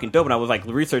 this is fucking dope. And I was like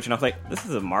researching. I was like, this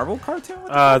is a Marvel cartoon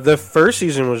The first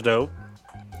season was dope.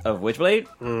 of Witchblade.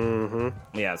 Mm-hmm.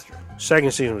 Yeah, that's true.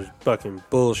 Second season was fucking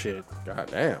bullshit. God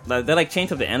damn. They like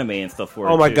changed up the anime and stuff for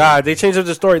it. Oh my too. god, they changed up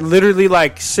the story. Literally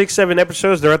like 6-7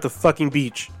 episodes, they're at the fucking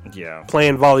beach Yeah.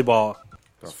 playing volleyball.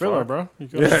 It's filler, bro. You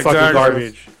go- Yeah, It's fucking exactly.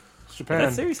 garbage. It's Japan.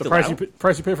 That series the still price out?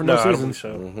 price you pay for No, no I don't think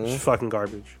seasons. so. It's fucking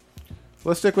garbage.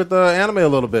 Let's stick with the anime a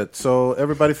little bit. So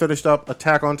everybody finished up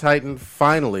Attack on Titan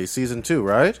finally, season 2,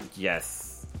 right?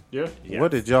 Yes. Yeah. Yeah.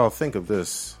 What did y'all think of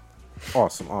this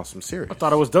awesome series? I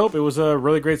thought it was dope. It was a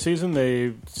really great season.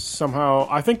 They somehow,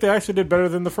 I think they actually did better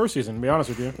than the first season, to be honest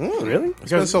with you. Really? It's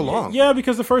been so long. Yeah,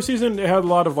 because the first season, it had a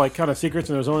lot of like kind of secrets,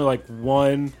 and there was only like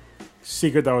one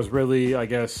secret that was really, I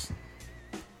guess,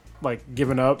 like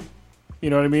given up. You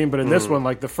know what I mean? But in this one,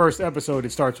 like the first episode,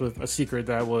 it starts with a secret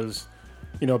that was,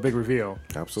 a big reveal.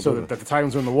 Absolutely. So that the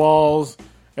Titans were in the walls,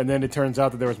 and then it turns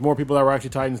out that there was more people that were actually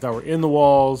Titans that were in the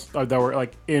walls, that were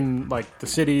like in like the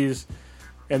cities.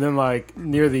 And then, like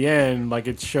near the end, like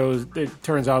it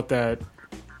turns out that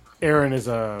Aaron is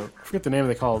I forget the name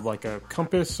they call it, like a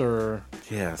compass or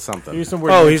Yeah, something. he's some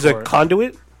weird Oh, name he's for a it.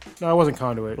 conduit? No, it wasn't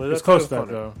conduit. Well, It's that's close to kind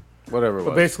that of though. Whatever it But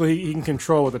was. basically, he can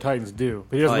control what the Titans do,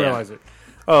 but he doesn't Oh, yeah. realize it.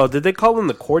 Oh, did they call him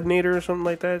the coordinator or something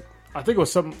like that? I think it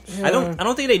was something. I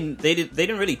don't think they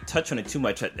didn't really touch on it too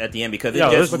much at the end because Yeah,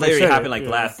 it that's just what they literally said, happened like yeah.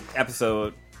 the last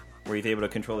episode where he's able to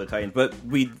control the Titans. But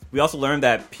we also learned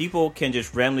that people can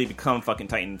just randomly become fucking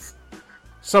Titans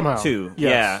somehow too.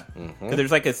 Yes. Yeah, because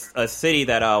there's like a city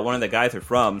that one of the guys are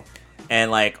from, and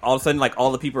like all of a sudden like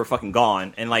all the people are fucking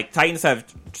gone, and like Titans have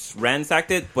just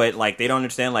ransacked it, but like they don't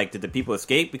understand like did the people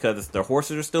escape because their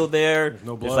horses are still there? There's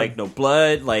no blood. like no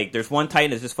blood. Like there's one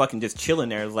Titan that's just fucking just chilling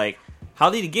there. It's like how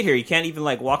did he get here? He can't even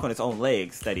like walk on his own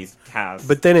legs that he has.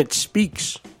 But then it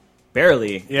speaks.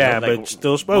 barely. Yeah, like, but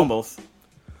still spoke. almost.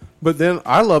 But then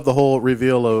I love the whole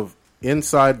reveal of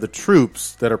inside the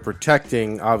troops that are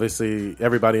protecting, obviously,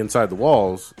 everybody inside the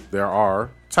walls, there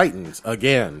are Titans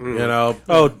again. You know?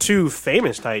 Oh, two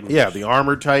famous Titans. Yeah, the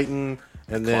armored Titan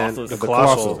and then Colossus. the The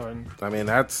Colossal. Colossal. I mean,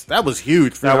 that was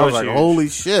huge. For That me. I was was like, huge. holy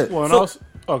shit. Well, and So- also,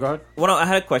 oh god. Well, I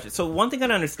had a question. So one thing I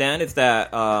don't understand is that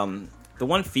the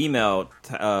one female,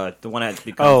 the one that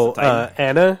becomes Oh, the Titan.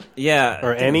 Anna? Yeah,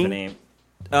 or I think Annie?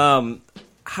 that's her name.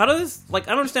 How does I don't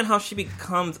understand how she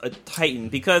becomes a Titan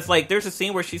because like there's a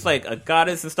scene where she's like a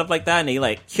goddess and stuff like that, and they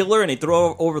like kill her and they throw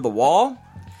her over the wall.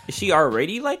 Is she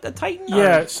already like a Titan?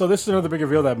 Yeah, so this is another big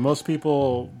reveal that most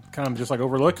people kind of just like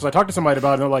overlook. Because I talked to somebody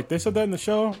about it, and they're like, they said that in the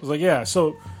show? I was like, yeah.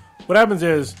 So what happens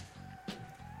is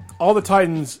all the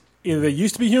Titans, either they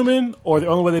used to be human, or the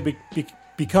only way they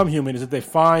become human is that they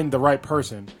find the right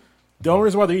person. The only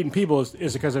reason why they're eating people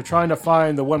is because they're trying to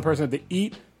find the one person that they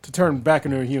eat to turn back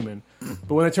into a human.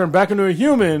 But when they turn back into a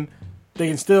human, they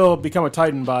can still become a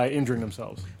Titan by injuring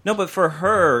themselves. No, but for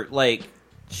her, like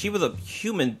she was a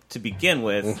human to begin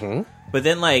with, but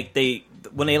then like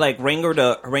when they like wrangled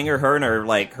her and her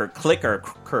like her clique or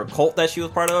her cult that she was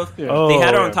part of, Yeah. they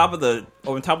had her Oh, on top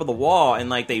of the wall and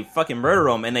like they fucking murder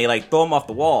them and they like throw them off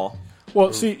the wall.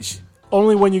 Well, see,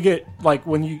 only when you get like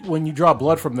when you draw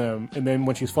blood from them, and then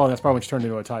when she's falling, that's probably when she turned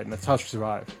into a Titan. That's how she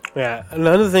survived. Yeah.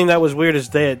 Another thing that was weird is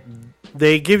that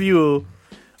they give you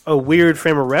a weird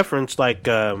frame of reference, like,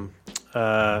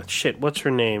 what's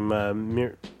her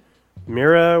name?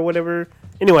 Mira or whatever.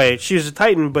 Anyway, she was a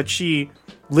Titan, but she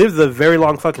lived a very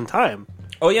long fucking time.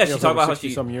 Oh yeah, she It was talked like about how 60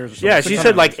 she some years. Or something. Yeah, she 600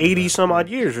 said like years. 80 some odd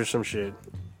years or some shit.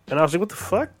 And I was like, what the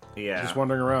fuck? yeah. Just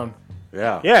wandering around.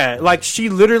 Yeah. Yeah, like she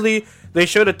literally, they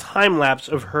showed a time lapse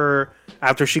of her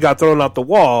after she got thrown out the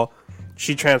wall.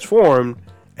 She transformed,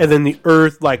 and then the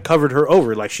earth like covered her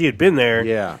over, like she had been there.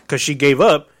 Yeah. because she gave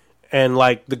up, and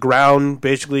like the ground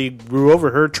basically grew over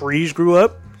her. Trees grew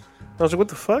up. I was like, what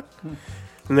the fuck?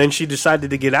 And then she decided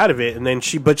to get out of it, and then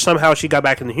but somehow she got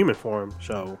back in the human form.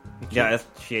 So, Yeah,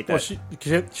 she ate that. Well, she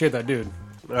hit that dude.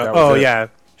 was oh it. yeah,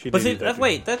 she but did see, do that.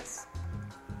 wait, that's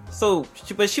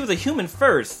but she was a human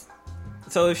first.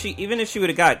 So even if she would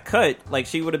have got cut, like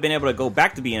she would have been able to go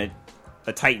back to being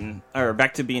a Titan or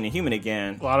back to being a human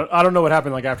again. Well, I don't know what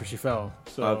happened like after she fell.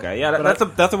 So, Okay, yeah,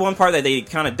 that's the one part that they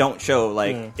kind of don't show.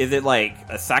 Like, is it like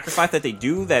a sacrifice that they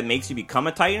do that makes you become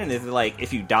a Titan? Is it like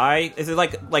if you die? Is it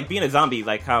like being a zombie?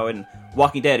 Like how in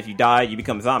Walking Dead, if you die, you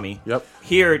become a zombie. Yep.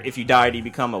 Here, if you died, you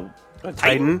become a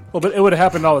Titan. Well, but it would have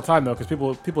happened all the time though, because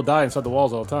people die inside the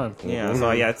walls all the time. Yeah.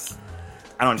 So yeah,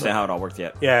 I don't understand how it all works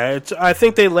yet. Yeah, I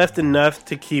think they left enough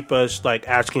to keep us like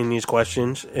asking these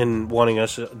questions and wanting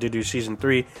us to do season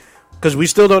 3, because we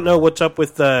still don't know what's up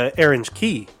with Aaron's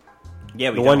key. Yeah,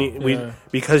 we The don't. one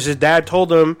because his dad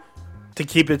told him to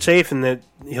keep it safe and that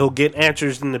he'll get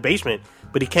answers in the basement,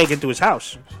 but he can't get to his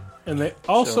house. And they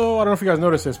also, I don't know if you guys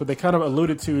noticed this, but they kind of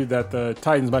alluded to that the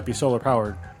Titans might be solar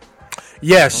powered.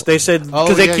 Yes, they said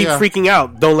because they keep freaking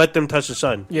out. Don't let them touch the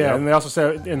sun. Yeah, and they also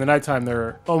said in the nighttime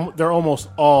they're almost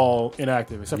all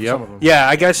inactive except for some of them. Yeah,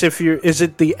 I guess is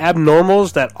it the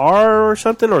abnormals that are or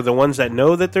something, or the ones that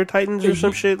know that they're Titans or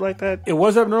some shit like that? It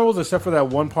was abnormals except for that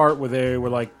one part where they were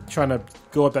like trying to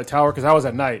go up that tower because I was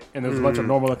at night and there was a bunch of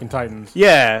normal looking Titans.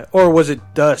 Yeah, or was it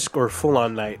dusk or full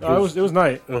on night? It was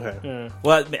night. Okay. Yeah.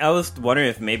 Well, I was wondering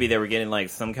if maybe they were getting like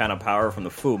some kind of power from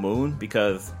the full moon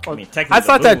because I mean, technically, I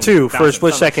thought the that moon too for a bounces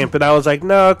split sun. second, but I was like,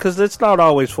 no, because it's not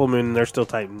always full moon and they're still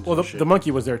Titans. Well, and shit. the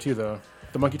monkey was there too, though.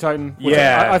 The monkey Titan. Which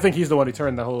Yeah. I think he's the one who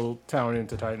turned the whole town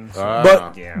into Titans.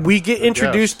 But Yeah. we get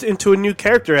introduced into a new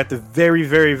character at the very,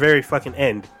 very, very fucking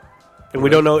end, and we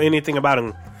don't know anything about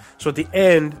him. So at the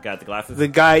end, Got the glasses. the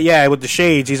guy, with the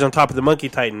shades, he's on top of the monkey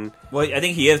Titan, Well, I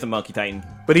think he is the Monkey Titan.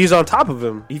 but he's on top of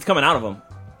him. He's coming out of him.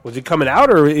 Was he coming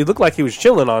out, or it looked like he was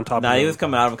chilling on top Nah, of him? he was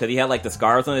coming out of him because he had like the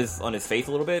scars on his face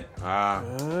a little bit.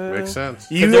 Makes sense.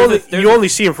 You There's a- only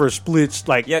see him for a split,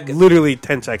 like Yeah, 'cause literally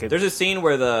 10 seconds. There's a scene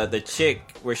where the chick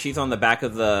where she's on the back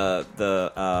of the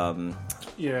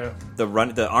Yeah.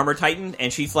 armor Titan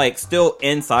and she's like still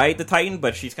inside the Titan,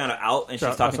 but she's kind of out and she's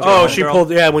Yeah, talking to that's- her Oh, she homegirl.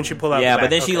 pulled. When she pulled out. Yeah, the but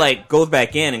then back. she Okay. like goes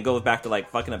back in and goes back to like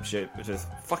fucking up shit, which is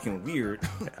fucking weird.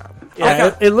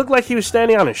 Yeah, it looked like he was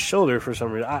standing on his shoulder for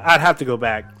some reason. I'd have to go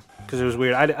back because it was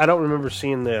weird. I don't remember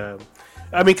seeing the.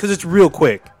 I mean, because it's real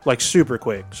quick, like super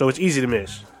quick, so it's easy to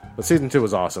miss. But season 2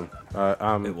 was awesome.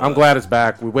 I'm was. glad it's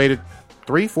back. We waited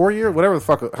 3-4 years, whatever the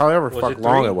fuck, however fuck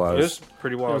long it was. It was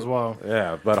pretty long. That was wild.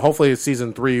 Yeah, but hopefully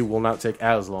season 3 will not take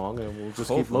as long, and we'll just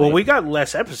keep Well, loading. we got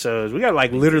less episodes. We got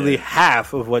like literally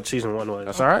half of what season 1 was.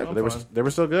 That's all right. I'm They were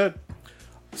fine. still good.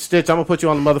 Stitch, I'm gonna put you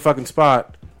on the motherfucking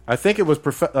spot. I think it was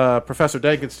Professor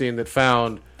Dankenstein that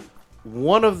found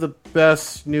one of the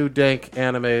best new dank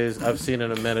animes I've seen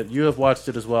in a minute. You have watched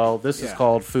it as well. This is Yeah.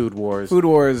 called Food Wars. Food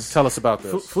Wars. Tell us about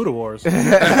this. Food Wars.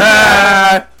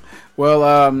 Well,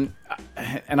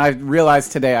 and I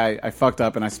realized today I fucked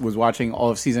up and I was watching all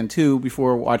of season 2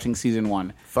 before watching season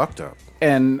 1. Fucked up.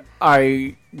 And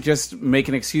I just make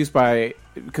an excuse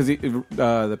because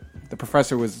the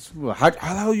professor was, well, how the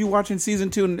hell are you watching season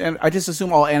 2? And I just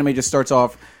assume all anime just starts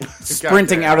off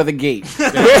sprinting out of the gate.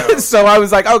 So I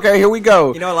was like, okay, here we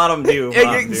go. You know, a lot of them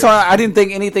do. So I didn't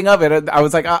think anything of it. I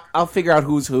was like, I'll figure out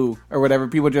who's who or whatever.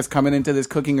 People just coming into this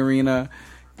cooking arena,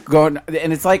 going,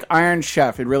 and it's like Iron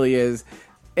Chef. It really is.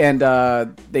 And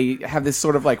they have this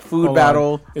sort of like food Hold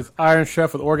battle. on. It's Iron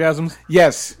Chef with orgasms.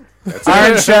 Yes,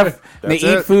 Iron Chef. They That's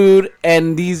eat it. food,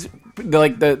 and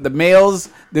the males.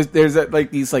 There's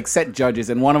like these like set judges,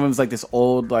 and one of them's like this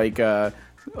old like.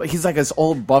 He's like this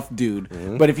old buff dude,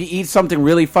 but if he eats something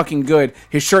really fucking good,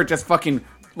 his shirt just fucking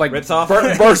like Rips off?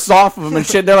 bursts off of him and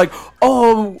shit. They're like,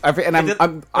 oh,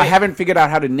 I haven't figured out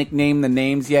how to nickname the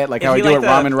names yet, like If how I you do like at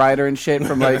the- Ramen Rider and shit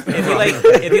from like.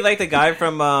 if you like the guy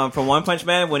from One Punch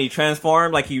Man when he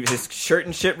transformed, like his shirt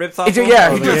and shit rips off. It's, him?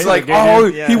 yeah, he just like,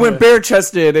 yeah. he went bare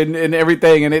chested and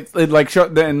everything, and it like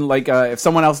then like if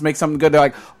someone else makes something good, they're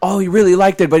like, oh, he really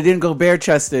liked it, but he didn't go bare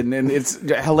chested, and it's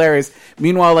hilarious.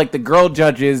 Meanwhile, like the girl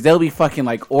judges, they'll be fucking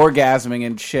like orgasming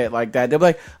and shit like that. They'll be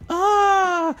like,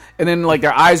 ah, and then like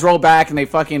their eyes roll back and they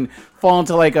fucking fall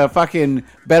into like a fucking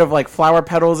bed of like flower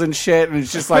petals and shit, and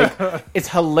it's just like it's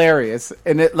hilarious,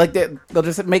 and it like they'll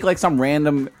just make like some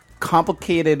random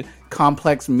complicated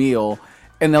complex meal.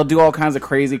 And they'll do all kinds of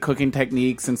crazy cooking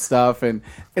techniques and stuff, and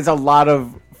it's a lot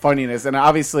of funniness. And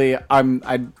obviously, I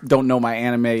don't know my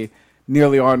anime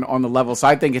nearly on the level, so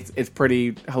I think it's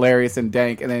pretty hilarious and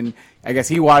dank. And then I guess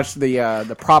he watched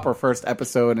the proper first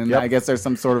episode, and Yep. I guess there's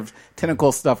some sort of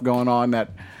tentacle stuff going on that.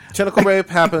 Tentacle rape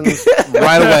happens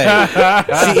right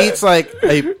away. She eats like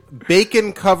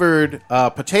bacon covered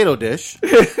potato dish.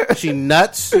 She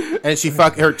nuts and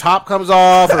her top comes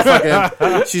off.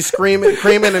 She's screaming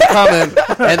and coming,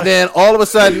 and then all of a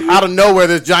sudden, out of nowhere,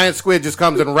 this giant squid just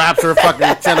comes and wraps her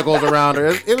fucking tentacles around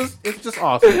her. It's just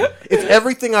awesome. It's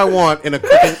everything I want in a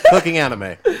cooking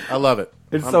anime. I love it.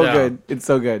 It's I'm so down. good. It's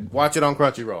so good. Watch it on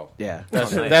Crunchyroll. Yeah.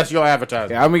 That's your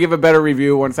advertising. Yeah, I'm gonna give a better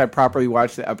review once I properly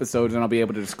watch the episodes, and I'll be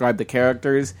able to describe the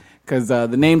characters because the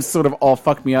names sort of all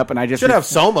fuck me up, and I just Should have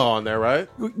Soma on there, right?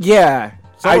 Yeah,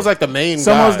 Soma's like the main guy.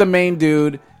 Soma's the main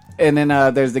dude, and then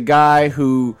there's the guy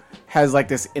who has like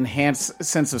this enhanced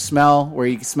sense of smell where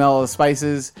you can smell all the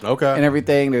spices, and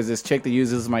everything. There's this chick that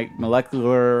uses like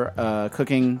molecular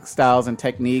cooking styles and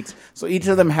techniques. So each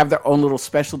of them have their own little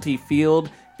specialty field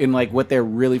in like what they're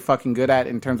really fucking good at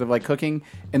in terms of like cooking,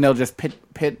 and they'll just pit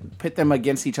them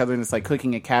against each other, and it's like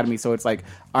Cooking Academy. So it's like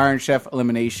Iron Chef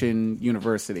Elimination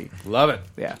University. Love it.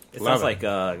 Yeah, It sounds like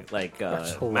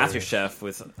Master Chef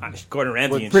with Gordon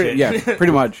Ramsay and pretty, shit. yeah,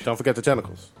 pretty much. Don't forget the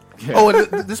tentacles. Yeah. Oh,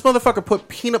 and this motherfucker put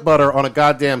peanut butter on a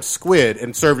goddamn squid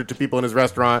and served it to people in his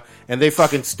restaurant, and they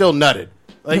fucking still nutted.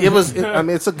 Like I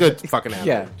mean, it's a good fucking anime.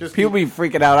 Yeah, Just people be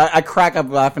freaking out. I crack up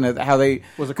laughing at how they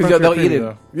Was it because crunchy they'll or eat creamy, it.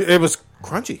 though? It was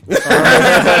crunchy.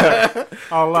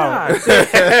 I'll allow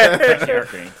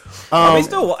it.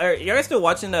 Are you guys still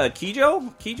watching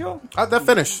Kijo? That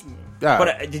finished. Yeah.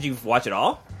 But did you watch it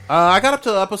all? I got up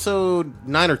to episode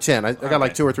 9 or 10. I got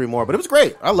like 2 or 3 more, but it was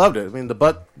great. I loved it. I mean, the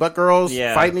butt girls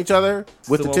fighting each other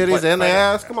with the Sumo titties butt and the fighting.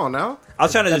 ass. Come on now. I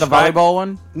was trying to The describe volleyball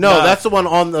one. No, that's the one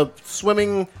on the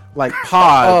swimming like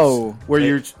pods where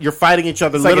you're fighting each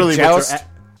other It's like a literally joust?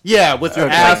 with your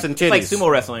Okay. ass and It's titties. like sumo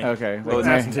wrestling. Okay. Well, it's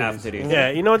Like, ass and titties. Yeah,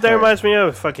 you know what that reminds me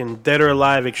of? Fucking Dead or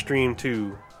Alive Extreme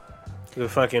 2. The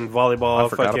fucking volleyball. I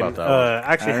forgot fucking, about that one.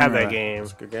 I actually I have remember that game.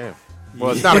 It's a good game.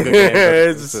 Well, it's not a good game. But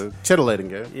it's a titillating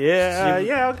game.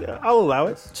 Yeah, I'll allow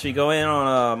it. Should we go in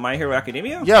on My Hero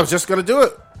Academia? Yeah, I was just gonna do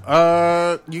it.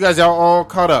 You guys are all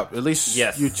caught up. At least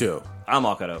Yes. you two. I'm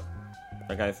all caught up.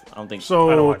 Like I don't think. So,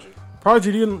 I don't watch it.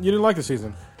 Prodigy, you didn't like the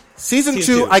season. Season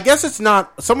Season 2, two. I guess it's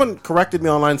not. Someone corrected me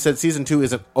online and said season 2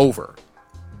 isn't over.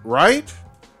 Right?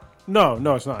 No,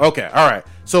 it's not. Okay, all right.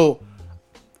 So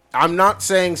I'm not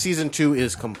saying season 2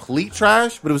 is complete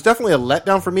trash, but it was definitely a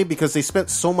letdown for me because they spent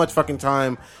so much fucking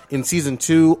time in season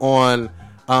 2 on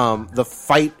the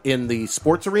fight in the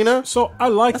sports arena. So I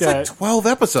like That's that. like 12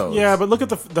 episodes. Yeah, but look at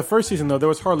the first season though. There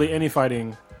was hardly any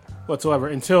fighting whatsoever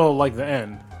until like the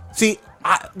end. See,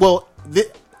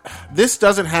 this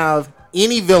doesn't have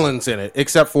any villains in it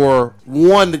except for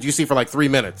one that you see for like 3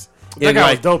 minutes. That And, guy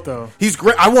like, was dope though. He's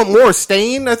great. I want more.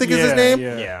 Stain, I think is his Yeah, name.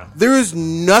 yeah. Yeah. There is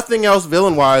nothing else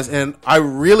villain wise, and I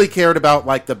really cared about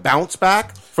like the bounce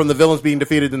back from the villains being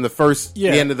defeated in the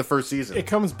end of the first season. It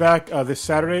comes back this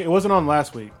Saturday. It wasn't on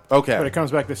last week. Okay. But it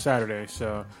comes back this Saturday.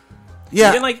 So yeah,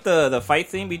 You didn't like the fight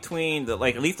scene between at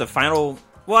least the final.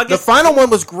 Well, I the guess final one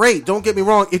was great. Don't get me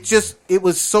wrong. It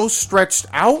was so stretched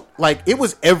out. Like it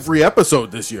was every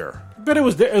episode this year. but it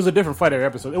was a different fight every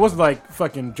episode. It wasn't like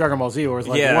fucking Dragon Ball Z where it's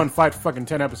like Yeah. one fight for fucking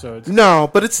 10 episodes. No,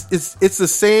 but it's the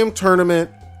same tournament,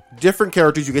 different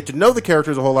characters. You get to know the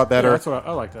characters a whole lot Yeah, better. that's what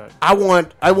I like that. I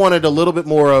wanted a little bit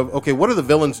more of okay, what are the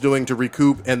villains doing to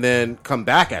recoup and then come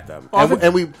back at them, Well, I think-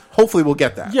 and we hopefully we'll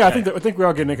get that. Yeah, I think we're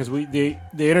all getting it because they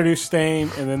introduced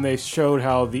Stain and then they showed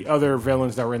how the other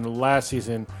villains that were in the last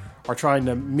season are trying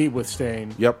to meet with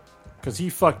Stain. Yep. Because he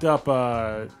fucked up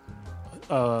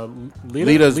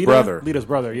Lita's brother. Lita's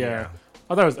brother, yeah.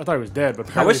 I thought he was dead, but I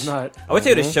apparently wish he's not. I wish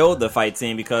they would have showed the fight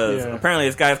scene because Yeah. apparently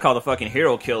this guy's called the fucking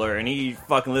hero killer and he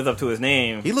fucking lives up to his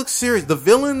name. He looks serious. The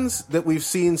villains that we've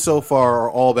seen so far are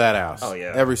all badass. Oh,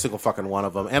 yeah. Every single fucking one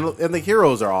of them, and the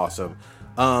heroes are awesome.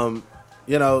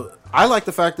 I like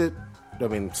the fact that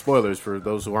spoilers for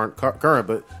those who aren't current,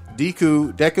 but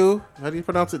Deku, how do you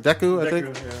pronounce it? Deku, I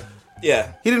think.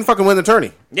 Yeah, He didn't fucking win the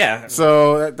tourney. yeah.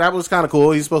 So that was kind of cool.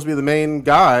 He's supposed to be the main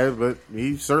guy, but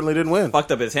he certainly didn't win.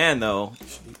 Fucked up his hand though.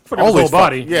 Fucked up his whole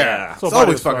body. Yeah, His whole it's body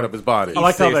always was fucking fucked. up his body. I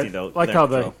like how Seriously, that, though, like how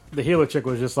never the healer chick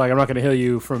was just like, I'm not going to heal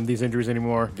you from these injuries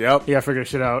anymore. Yep. Yeah, figure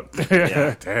shit out.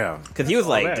 Yeah, Damn. because he was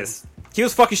like man. he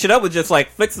was fucking shit up with just like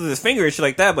flicks with his finger and shit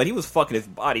like that, but he was fucking his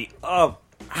body up.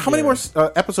 How many more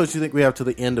episodes do you think we have to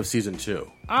the end of season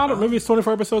 2? I don't. Maybe it's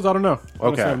 24 episodes. I don't know. Honestly,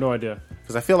 Okay. I have no idea.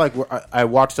 Because I feel like I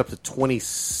watched up to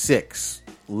 26,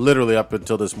 literally up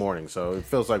until this morning. So it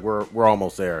feels like we're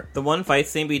almost there. The one fight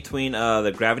scene between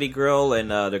the gravity girl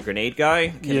and the grenade guy, I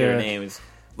can't remember Yeah. her names.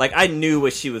 Like I knew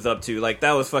what she was up to. Like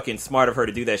that was fucking smart of her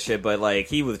to do that shit, but like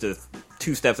he was just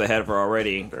 2 steps ahead of her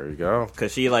already. There you go.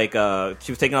 Because she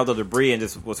was taking out the debris and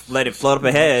just was let it float up She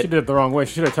ahead. did it the wrong way.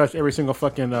 She should have touched every single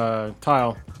fucking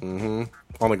tile.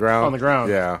 on the ground. On the ground.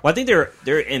 Yeah. Well, I think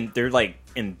they're like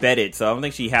embedded, so I don't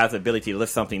think she has the ability to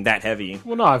lift something that heavy.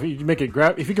 Well, no, if you make it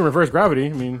if you can reverse gravity,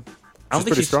 I mean, I don't think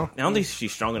pretty she's strong. I don't think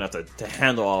she's strong enough to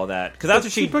handle all that. Because after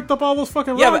she she picked up all those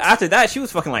fucking rocks. yeah, but after that she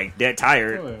was fucking like dead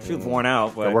tired. Oh, yeah. She was worn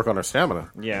out. Gotta But work on her stamina.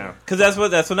 yeah, because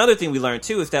that's another thing we learned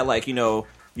too, is that like, you know,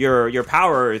 your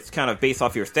power is kind of based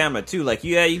off your stamina too. Like,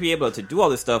 yeah, you'd be able to do all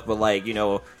this stuff, but like, you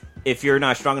know, if you're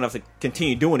not strong enough to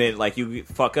continue doing it, like, you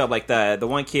fuck up. Like the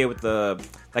one kid with the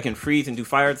that can freeze and do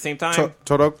fire at the same time.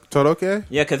 Todoroki?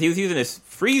 Yeah, because he was using his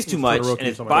freeze too much, Todoroki, and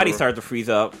his something body like that. started to freeze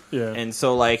up. Yeah. And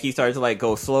so like he started to like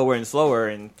go slower and slower,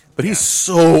 and But he's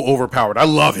so overpowered. I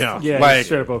love him. Yeah, like, he's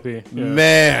straight up OP. Yeah.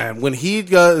 man, when he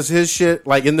does his shit,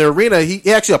 like in the arena, he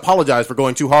actually apologized for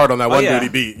going too hard on that one yeah. dude he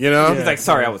beat, you know? he's like,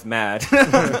 sorry, I was mad.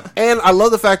 And I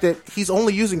love the fact that he's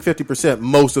only using 50%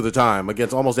 most of the time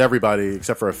against almost everybody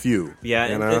except for a few. Yeah,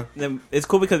 you and know? it's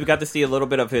cool because we got to see a little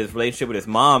bit of his relationship with his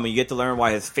mom, and you get to learn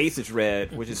why his face is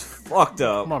red, which is fucked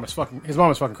up. His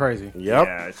mom is fucking crazy. Yep.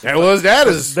 Yeah, it's just and well, his dad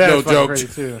is That no is fucking joke. crazy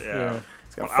too. Yeah.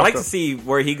 I like to see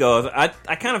where he goes. I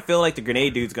kind of feel like the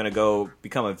grenade dude's gonna go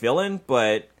become a villain,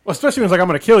 but Well, especially when it's like, I'm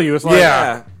going to kill you. It's like,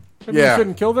 Yeah. maybe Yeah. you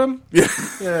shouldn't kill them. Yeah.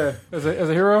 Yeah, as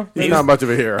a hero. He's not much of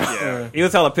a hero. he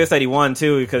was hella pissed that he won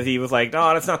too, because he was like,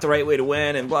 "No, that's not the right way to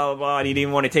win," and blah blah blah. And he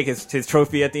didn't want to take his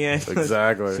trophy at the end.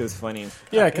 Exactly. It was funny.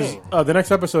 Yeah, because the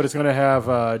next episode is going to have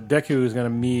Deku is going to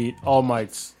meet All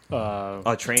Might's.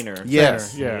 A trainer.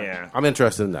 Yes. Yeah. Yeah. I'm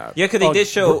interested in that. Yeah, because they Oh, did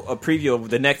show a preview of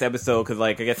the next episode. Because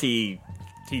like, I guess he's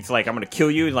like, I'm gonna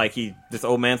kill you. And, like, this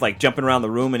old man's like jumping around the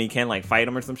room and he can't like fight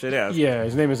him or some shit. Yeah, Yeah,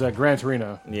 his name is Gran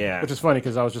Torino. Yeah. Which is funny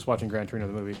because I was just watching Gran Torino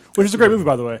the movie, which is a great movie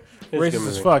by the way. a Racist good as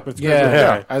movie. fuck, but it's a great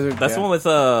Yeah, movie. that's the one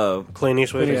with Clint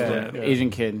Eastwood. Yeah. Asian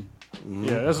kid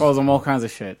Yeah, that's calls him all kinds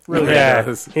of shit. really Yeah,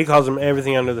 Yes. he calls him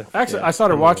everything under the. Actually, I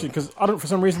started watching because for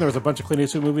some reason there was a bunch of Clint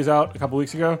Eastwood movies out a couple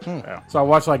weeks ago. So I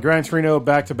watched like Gran Torino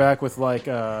back to back with like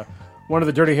one of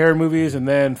the Dirty Harry movies, and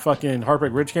then fucking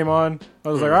Heartbreak Ridge came on. I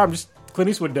was like, I'm just Clint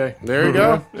Eastwood day. There you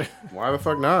go. Why the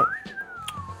fuck not?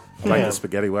 I like the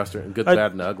spaghetti western. Good,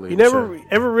 bad, and ugly. You and never shit.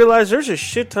 ever realize there's a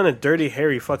shit ton of Dirty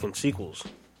Harry fucking sequels.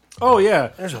 Oh yeah,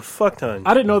 There's a fuck ton.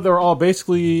 I didn't know they were all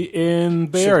basically in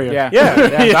Bay Area. Yeah. Yeah,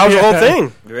 that was the whole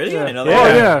thing. really. Yeah. I know Oh,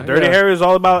 that. yeah. Dirty Harry is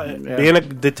all about being a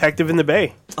detective in the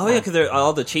Bay. Oh yeah, because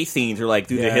all the chase scenes are like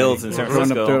through the hills in San Running up,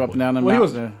 Francisco. up and down the Well,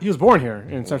 mountain. he was born here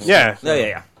in San Francisco. Yeah, Oh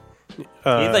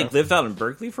yeah. He like lived out in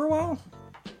Berkeley for a while.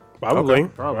 probably.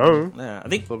 probably. Yeah, I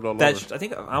think Lived all that. over. I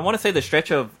think I want to say the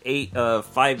stretch of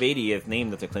 580 is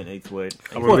named after Clint Eastwood.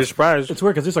 I wouldn't be surprised. It's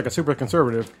weird because he's like a super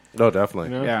conservative. No,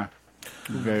 definitely. You know? Yeah,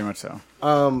 very much so.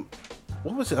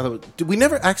 What was the other? We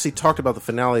never actually talked about the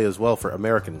finale as well for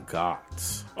American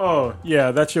Gods. Oh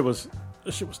yeah, that shit was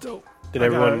dope. Did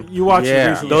everyone? You watched Yeah. it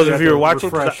recently, Those you of have you who to are watching,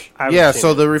 'cause refresh. I haven't Yeah, seen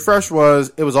so it. the refresh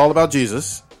it was all about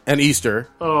Jesus and Easter,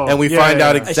 Oh, and we yeah, find yeah,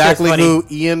 out yeah. exactly That's who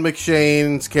Ian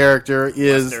McShane's character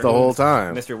is Lester. the whole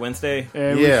time. Mr. Wednesday.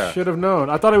 And Yeah. we should have known.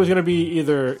 I thought it was going to be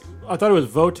I thought it was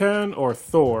Votan or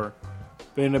Thor.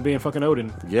 But it ended up being fucking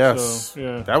Odin. Yes, So,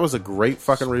 yeah. that was a great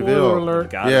fucking Spoiler reveal. alert.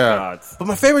 God of Yeah, gods. but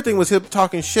my favorite thing was him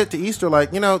talking shit to Easter,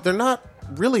 like, you know, they're not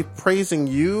really praising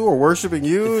you or worshiping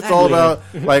you. It's all about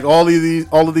like all of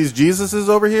these Jesuses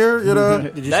over here, you know.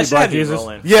 Did you That see should Black have been Jesus?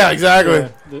 rolling. Yeah, exactly.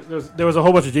 Yeah. There was a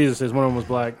whole bunch of Jesuses. One of them was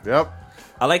black. Yep.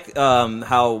 I like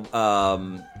how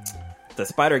the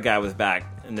Spider guy was back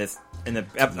in this. I think it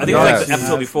was like Yes. the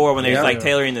episode before when they was Yeah. like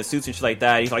tailoring the suits and shit like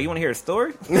that. He's like, "You want to hear a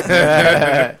story?"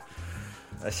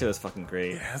 That shit was fucking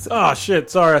great. Oh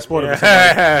shit! Sorry, I spoiled it.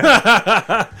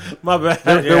 My bad.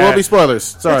 There will be spoilers.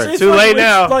 Sorry. It's Too like late weeks-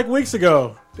 now. Like weeks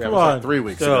ago. Yeah, it Come was on. like 3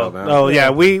 weeks So, ago, man. oh yeah,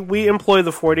 we employ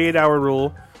the 48-hour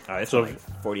rule. It's So- like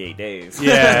 48 days.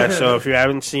 Yeah, so if you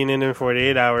haven't seen it in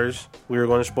 48 hours, we were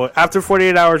going to spoil. After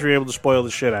 48 hours, we were able to spoil the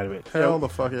shit out of it. Hell the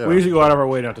fuck yeah. We usually go out of our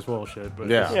way not to spoil shit, but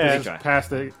Yeah. Yeah. it's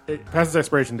past its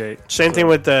expiration date. Same thing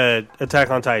with the Attack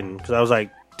on Titan, because that was like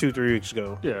 2-3 weeks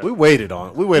ago. Yeah. We waited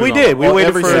on. We waited. We on did. We waited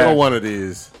every for- single one of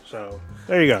these. So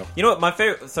there you go. You know what? My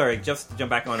favorite. Sorry, just to jump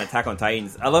back on Attack on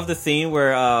Titans. I love the scene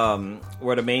where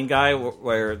the main guy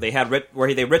where they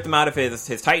ripped him out of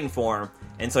his Titan form,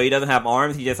 and so he doesn't have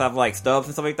arms. He just have like stubs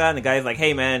and stuff like that. And the guy's like,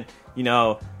 "Hey man, you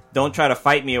know, don't try to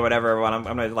fight me or whatever. When I'm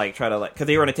gonna like try to like because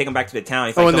they were gonna take him back to the town.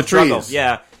 He's like, in "Don't the struggle." trees.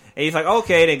 Yeah. And he's like,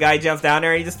 "Okay." And the guy jumps down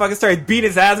there and he just fucking started beating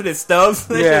his ass with his stubs.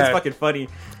 That shit Yeah. was fucking funny.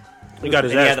 He got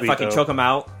his And he ass had to beat, fucking though. choke him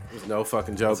out. There's no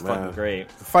fucking joke, It's man. fucking great.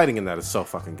 The fighting in that is so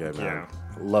fucking good, man. Yeah.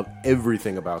 Love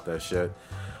everything about that shit.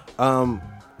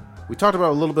 We talked about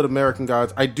a little bit of American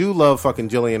Gods. I do love fucking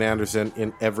Gillian Anderson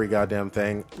in every goddamn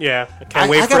thing. Yeah, I I can't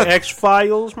wait for got a-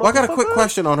 X-Files. Well, I got a quick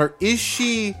question on her. Is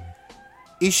she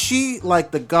is she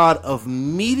like the god of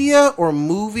media or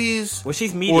movies? Well,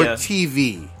 she's or media.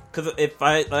 TV. Because if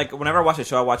I like, whenever I watch a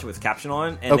show, I watch it with caption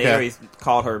on, and Okay. they always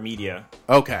called her media.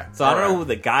 Okay, So I don't know who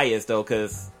the guy is though,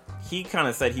 because he kind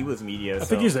of said he was media. I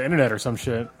think he's the internet or some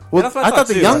shit. Well, That's what I I thought thought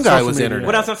the too. young Like guy social was media. internet.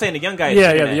 What else I'm saying? The young guy. is Yeah, yeah,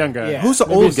 internet. the young guy. Yeah. Who's the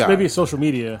Maybe old it's- guy? Maybe it's social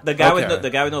media. The guy Okay. with the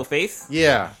guy with no face.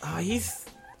 Yeah. He's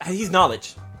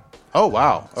knowledge. Oh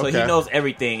wow. So Okay. he knows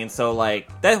everything, and so like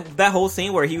that whole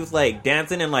scene where he was like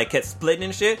dancing and like kept splitting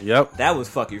and shit. Yep. That was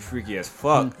fucking freaky as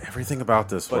fuck. Everything about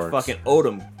this But works. fucking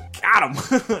Odom got him.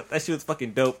 That shit was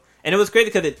fucking dope. And it was crazy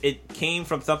because it came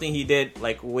from something he did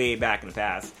like way back in the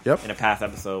past. Yep. In a past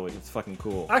episode, which is fucking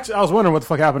cool. Actually, I was wondering what the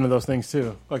fuck happened to those things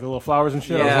too, like the little flowers and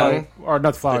shit. Yeah. I was like, or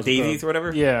not the flowers, The but daisies or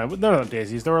whatever? Yeah, but no, not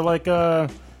daisies. They were like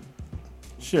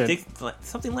shit.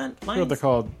 Something What are they lions?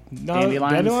 called? No,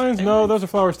 Dandelions? dandelions? No, those are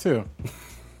flowers too.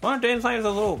 Why aren't dandelions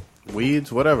those little?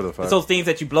 Weeds, whatever the fuck. It's those things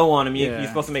that you blow on them. Yeah. You're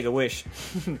supposed to make a wish.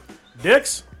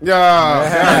 Dicks?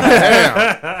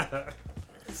 yeah. Damn.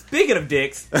 Speaking of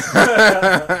dicks,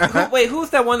 who's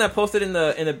that one that posted in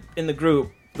the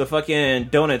group the fucking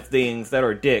donut things that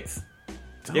are dicks?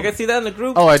 You guys see that in the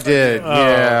group? Oh, I did.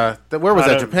 Yeah. Where was I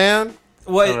that? don't- Japan?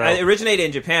 Well, know. it originated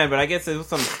in Japan, but I guess it was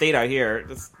some state out here.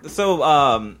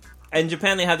 So, in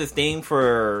Japan, they have this thing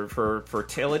for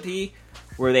fertility,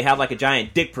 where they have like a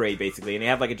giant dick parade, basically, and they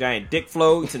have like a giant dick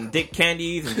floats and dick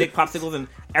candies and dick popsicles and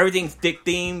everything's dick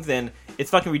themes, and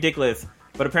it's fucking ridiculous.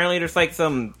 But apparently, there's like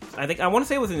some. I want to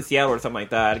say it was in Seattle or something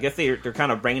like that. I guess they're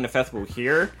kind of bringing the festival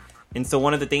here, and so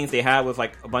one of the things they had was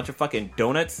like a bunch of fucking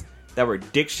donuts that were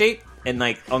dick shaped. And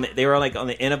like they were like on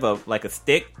the end of a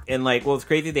stick, and like what was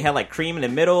crazy, they had like cream in the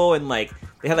middle, and like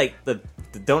they had like the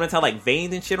donuts had like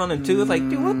veins and shit on them too. It's like,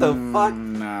 dude, what the fuck?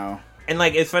 No. And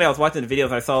like it's funny, I was watching the videos,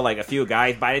 and I saw like a few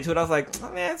guys bite into it. I was like,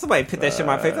 oh, man, somebody put that shit in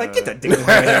my face. Like, get that dick away.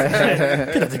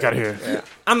 Get that dick out of here.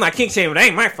 I'm not king shaming. That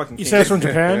ain't my fucking. You king said it's shaming. from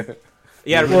Japan?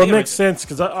 Yeah, Well, it makes sense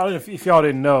because I don't know if y'all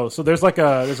didn't know. So there's like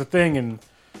there's a thing in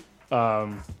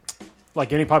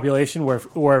like any population where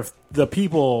if the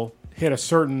people hit a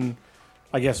certain,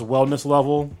 I guess, wellness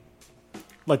level,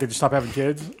 like they just stop having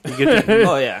kids. You get to,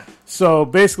 Oh yeah. So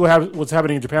basically, what's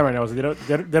happening in Japan right now is they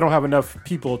don't have enough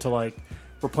people to like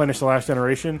replenish the last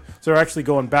generation. So they're actually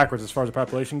going backwards as far as the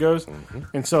population goes.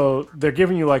 And so they're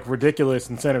giving you like ridiculous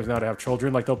incentives now to have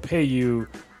children. Like they'll pay you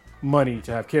money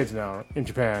to have kids now in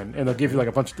Japan, and they'll give you like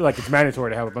a bunch, like it's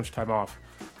mandatory to have a bunch of time off.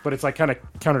 But it's like kind of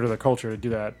counter to their culture to do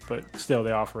that. But still,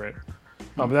 they offer it.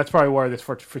 But that's probably why this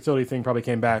fertility thing probably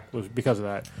came back, was because of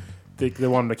that. They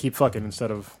wanted to keep fucking instead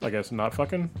of, I guess, not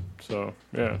fucking. So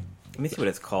yeah. Let me see what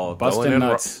it's called. Bustin' Going in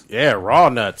nuts. Yeah, raw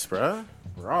nuts, bruh.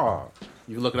 Raw.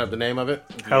 You looking up the name of it?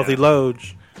 healthy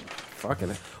loads.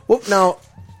 Fucking. Well, now,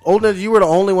 Olden, you were the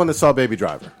only one that saw Baby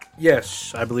Driver.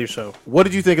 Yes, I believe so. What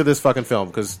did you think of this fucking film?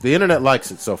 Because the internet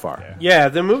likes it so far. Yeah,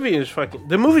 the movie's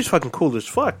fucking cool as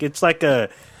fuck. It's like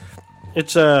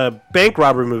it's a bank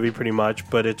robbery movie pretty much,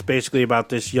 but it's basically about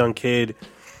this young kid.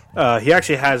 He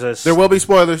actually has a. There will be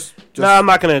spoilers. No, I'm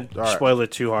not gonna right. spoil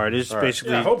it too hard. It's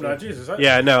basically. Yeah, I hope not. Jesus.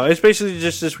 Yeah, no, it's basically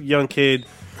just this young kid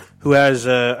who has,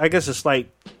 I guess, a slight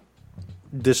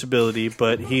disability,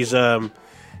 but he's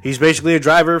basically a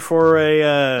driver for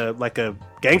a like a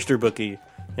gangster bookie,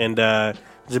 and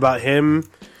it's about him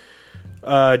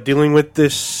dealing with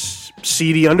this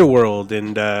seedy underworld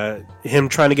and him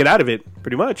trying to get out of it,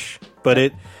 pretty much. But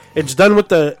it's done with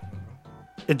the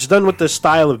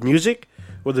style of music,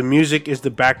 where the music is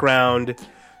the background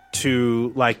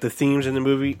to like the themes in the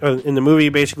movie. In the movie,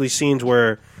 basically scenes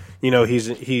where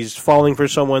he's falling for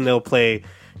someone, they'll play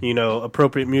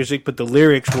appropriate music, but the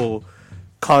lyrics will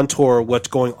contour what's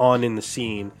going on in the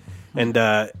scene. And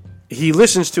he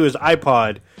listens to his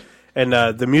iPod, and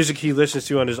the music he listens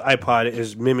to on his iPod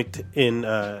is mimicked in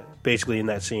basically in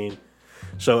that scene.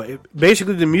 So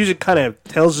basically, the music kind of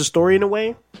tells the story in a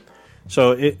way.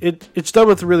 So it's done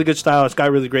with a really good style. It's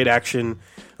got really great action.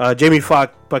 Jamie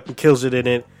Foxx fucking kills it in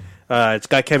it. It's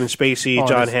got Kevin Spacey,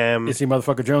 John Hamm, Is he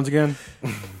motherfucker Jones again?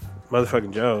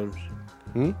 motherfucking Jones.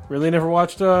 Really never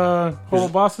watched Horrible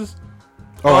Bosses?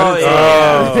 Oh,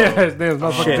 yeah. Yeah, his name is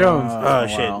motherfucker Shit. Jones. Oh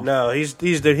shit! No,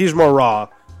 he's more raw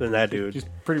than that dude. He's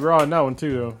pretty raw in that one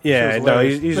too, though. Yeah, Show's no,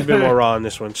 hilarious. he's a bit more raw in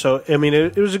this one. So I mean,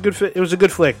 it was a good fit. It was a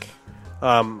good flick.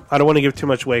 I don't want to give too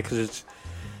much away because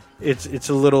it's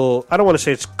a little. I don't want to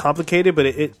say it's complicated, but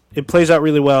it plays out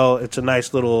really well. It's a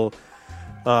nice little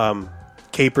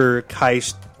caper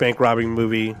heist bank robbing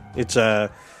movie. It's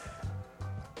got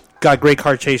great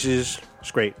car chases.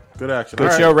 It's great. Good action.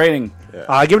 Good All show right. rating.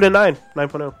 I give it a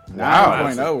 9.0. Wow,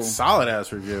 that's a 9.0. solid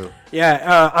ass review.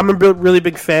 Yeah, I'm a really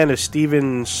big fan of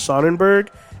Steven Soderbergh,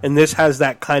 and this has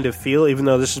that kind of feel, even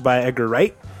though this is by Edgar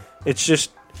Wright. It's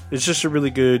just a really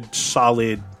good,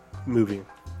 solid movie.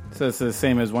 So it's the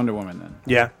same as Wonder Woman then.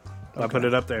 Yeah, I put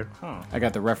it up there. I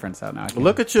got the reference out now. I can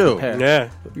Look at you. compare. Yeah,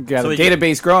 You got So a you-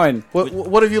 database growing.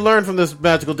 What have you learned from this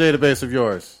magical database of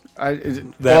yours?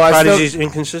 that Prodigy's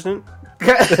inconsistent.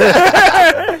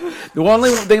 The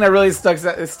only thing that really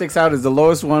sticks out is the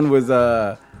lowest one was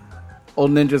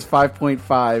Old Ninja's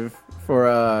 5.5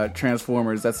 for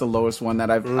Transformers. That's the lowest one that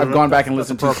I've gone back and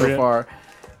listened to so far.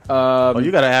 Oh,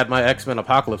 you got to add my X-Men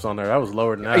Apocalypse on there. That was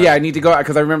lower than that. Yeah, I need to go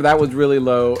because I remember that was really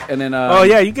low. And then Oh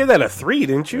yeah, you gave that a 3,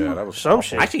 didn't you? Yeah, that was some awful.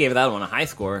 shit. I actually gave that one a high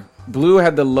score. Blue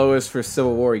had the lowest for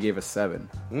Civil War. He gave a 7.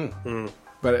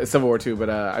 But Civil War 2. But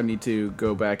I need to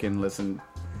go back and listen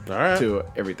All right. to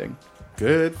everything.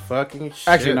 Good fucking shit.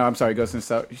 Actually, no, I'm sorry. Ghost in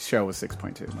the Shell was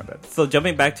 6.2. My bad. So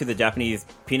jumping back to the Japanese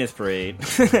penis parade,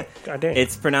 God damn.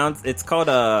 it's called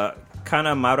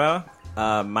Kanamara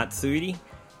Matsuri,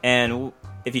 and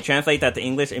if you translate that to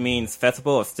English, it means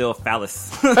Festival of Still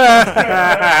Phallus. And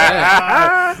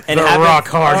The rock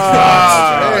hard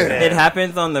thoughts. it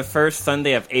happens on the first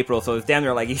Sunday of April, so it's damn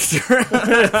near like Easter.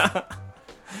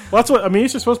 Well, that's what I mean.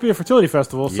 It's just supposed to be a fertility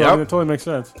festival, so Yep. I mean, it totally makes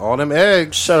sense. All them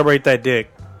eggs. Celebrate that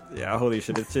dick. Yeah, holy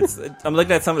shit! It's just I'm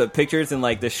looking at some of the pictures and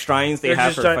like the shrines they They're have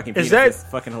just for giant- fucking is penis. that- It's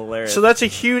fucking hilarious. So that's a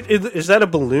huge. Is that a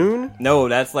balloon? No,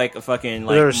 that's like a fucking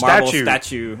like There's a marble statue.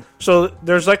 statue. So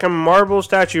there's like a marble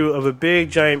statue of a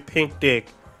big giant pink dick.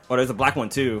 Oh, there's a black one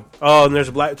too. Oh, and there's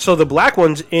a black. So the black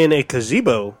one's in a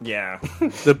gazebo. Yeah.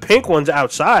 The pink one's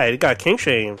outside. It got kink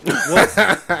shamed.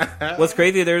 What's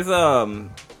crazy? There's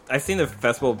I've seen the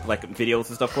festival like videos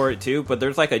and stuff for it too, but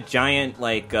there's like a giant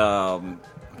like I'm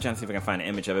trying to see if I can find an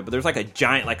image of it, but there's like a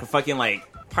giant like a fucking like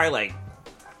probably like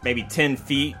maybe 10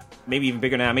 feet, maybe even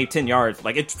bigger than that, maybe 10 yards.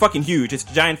 Like it's fucking huge. It's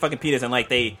a giant fucking penis, and like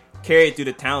they carry it through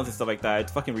the towns and stuff like that.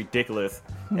 It's fucking ridiculous.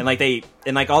 And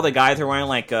like all the guys are wearing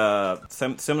like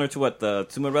similar to what the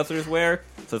sumo wrestlers wear,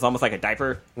 so it's almost like a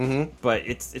diaper. Mm-hmm. But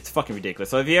it's fucking ridiculous.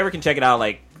 So if you ever can check it out,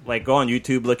 like go on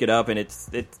YouTube, look it up, and it's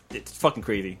fucking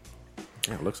crazy.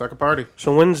 Yeah, looks like a party.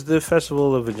 So when's the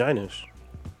Festival of Vaginas?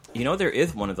 You know, there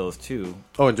is one of those too.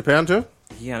 Oh, in Japan too?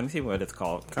 Yeah, let me see what it's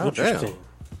called. God damn.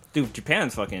 Dude,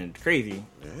 Japan's fucking crazy.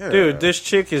 Yeah. Dude, this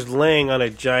chick is laying on a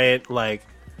giant like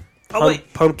Oh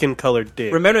wait, pumpkin colored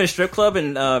dick. remember the strip club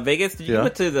in Vegas? You Yeah.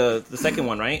 went to the second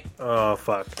one, right? Oh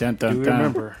fuck. Dun, Do dun, you dun.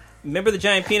 remember? Remember the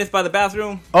giant penis by the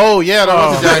bathroom? Oh, yeah, that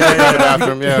was a giant dick in the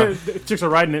bathroom, yeah. Chicks are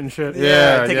riding it and shit.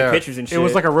 Yeah, taking yeah. pictures and shit. It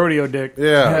was like a rodeo dick.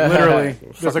 Yeah. Literally.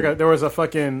 There was a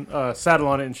fucking saddle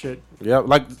on it and shit. Yeah,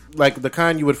 like the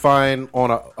kind you would find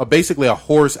on a basically a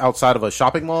horse outside of a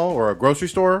shopping mall or a grocery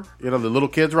store. You know, the little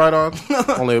kids ride on,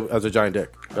 only as a giant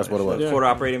dick. That's what it was. Yeah. photo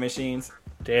operating machines.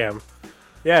 Damn.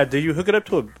 Yeah. Do you hook it up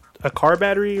to a car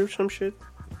battery or some shit?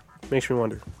 Makes me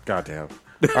wonder. Goddamn.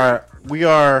 All right, we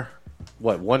are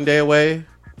one day away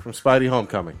from Spidey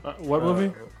Homecoming. What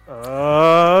movie?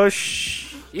 Oh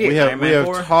shh. we Iron Man have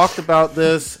 4? talked about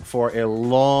this for a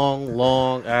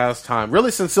long ass time. Really,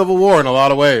 since Civil War, in a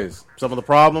lot of ways. Some of the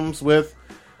problems with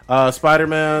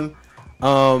Spider-Man.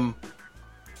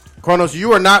 Kronos,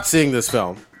 you are not seeing this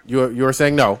film. You are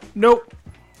saying no, Nope.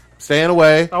 staying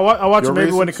away. I'll watch Your it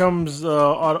maybe when it reasons? comes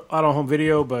out on home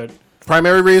video, but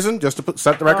Primary reason, just to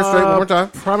set the record straight one more time.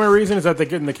 primary reason is that they're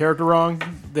getting the character wrong.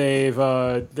 They've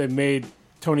made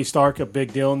Tony Stark a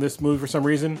big deal in this movie for some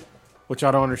reason, which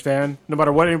I don't understand. No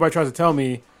matter what anybody tries to tell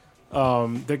me,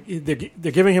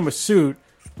 they're giving him a suit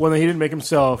when he didn't make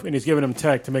himself, and he's giving him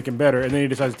tech to make him better, and then he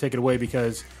decides to take it away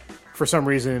because for some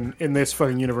reason in this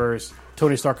fucking universe,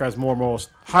 Tony Stark has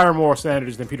higher moral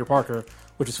standards than Peter Parker,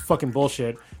 which is fucking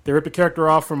bullshit. They ripped the character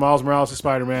off from Miles Morales to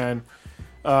Spider-Man.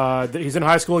 He's in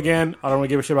high school again. I don't really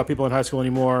give a shit about people in high school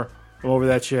anymore. I'm over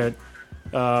that shit.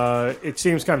 It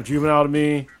seems kind of juvenile to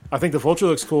me. I think the Vulture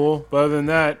looks cool, but other than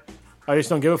that, I just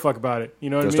don't give a fuck about it. You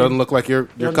know what Just I mean? doesn't look like your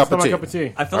It's cup not of my tea. cup of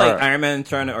tea. I feel All like right. Iron Man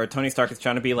or Tony Stark is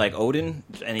trying to be like Odin,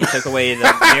 and he took away the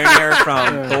Mjolnir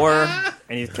from Thor,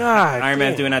 and he's God Iron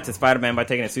Man's damn. doing that to Spider-Man by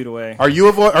taking his suit away. Are you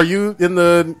in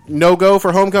the no go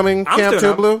for Homecoming camp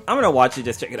too, Blue? I'm gonna watch it,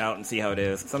 just check it out and see how it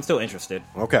is, because I'm still interested.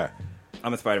 Okay,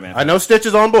 I'm a Spider-Man. I know Stitch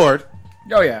is on board.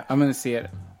 Oh yeah, I'm gonna see it.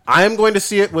 I am going to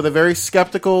see it with a very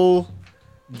skeptical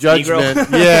judgment.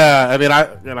 Negro. Yeah, I mean,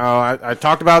 I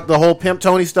talked about the whole Pimp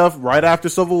Tony stuff right after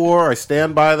Civil War. I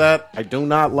stand by that. I do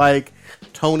not like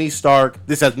Tony Stark.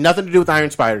 This has nothing to do with Iron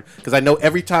Spider, because I know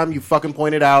every time you fucking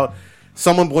point it out,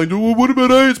 someone points, well, what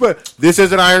about Iron Spider? This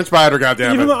isn't Iron Spider,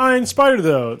 goddammit. Even the Iron Spider,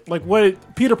 though, like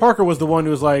Peter Parker was the one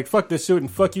who was like, "Fuck this suit and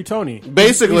fuck you, Tony."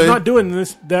 Basically. he's not doing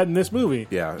that in this movie.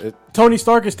 Yeah, Tony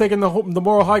Stark is taking the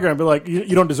moral high ground, but like,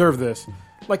 you don't deserve this.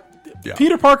 Like, Yeah.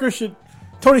 Peter Parker should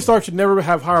Tony Stark should never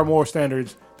have higher moral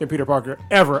standards than Peter Parker,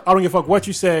 ever. I don't give a fuck what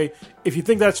you say. If you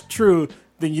think that's true,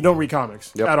 then you don't read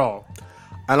comics at all.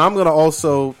 And I'm going to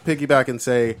also piggyback and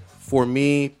say, for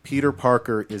me, Peter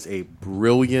Parker is a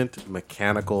brilliant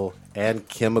mechanical and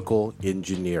chemical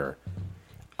engineer.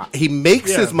 He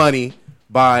makes his money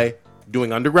by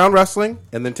doing underground wrestling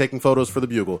and then taking photos for the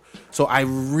Bugle. So I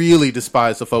really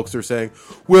despise the folks that are saying,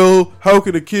 well, how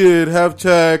could a kid have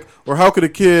tech, or how could a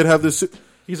kid have this?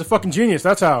 He's a fucking genius.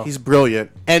 That's how. He's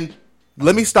brilliant. And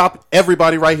let me stop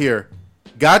everybody right here.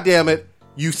 God damn it.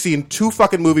 You've seen 2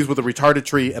 fucking movies with a retarded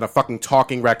tree and a fucking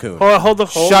talking raccoon. Hold the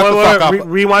Shut the fuck up.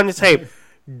 Rewind the tape.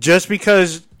 Just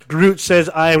because Groot says,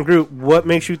 I am Groot, what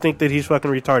makes you think that he's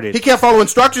fucking retarded? He can't follow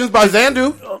instructions by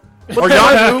Zandu. Or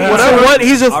Yondu, So whatever. what?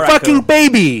 He's a All right, fucking cool.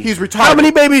 baby. He's retarded. How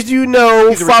many babies do you know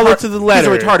He's a follow retard- to the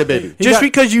letter? He's a retarded baby. Just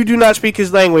because you do not speak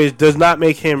his language does not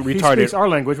make him He retarded. speaks our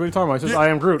language. What are you talking about? He says, I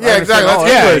am Groot. Yeah, I understand exactly. all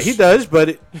That's- that. yeah. Yeah, he does,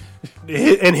 but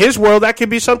in his world, that could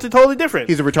be something totally different.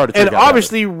 He's a retarded And tree guy.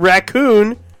 obviously,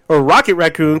 Raccoon or Rocket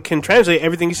Raccoon can translate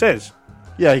everything he says.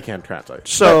 Yeah, he can't translate.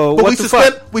 So, but what we the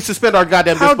suspend fuck? we suspend our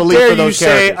goddamn How disbelief dare for those you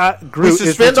say, characters. Groot We is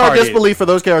suspend our retarded. disbelief for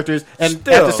those characters, and at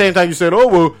Still. the same time, you said, "Oh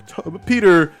well,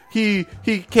 Peter, he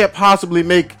can't possibly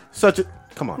make such a."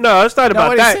 Come on. No, it's not about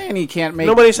Nobody's that. saying he can't make.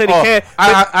 Nobody said he Oh, can't.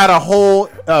 I had a whole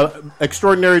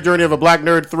extraordinary journey of a black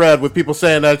nerd thread with people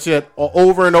saying that shit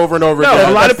over and over and over No, again.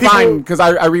 a lot of people- fine because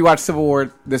I rewatched Civil War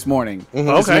this morning just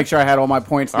to Okay. make sure I had all my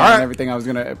points down All right. and everything I was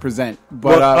going to present.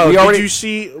 But Well, we already did you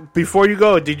see, before you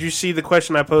go, did you see the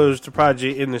question I posed to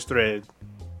Prodigy in this thread?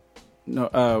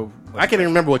 no, I can't even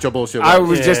remember what your bullshit was. I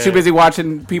was just too busy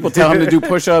watching people tell him to do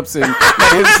push-ups and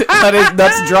let his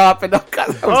nuts drop and all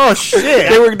kinds of- Oh, shit.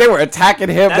 They were attacking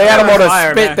him. That They had him guy on was a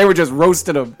fire, spit. man. They were just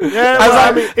roasting him. Yeah, I was well,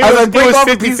 like, I mean, it I was was- like, it break was off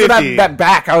a piece of 50-50. that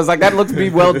back. I was like, that looks to be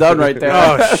well done right there.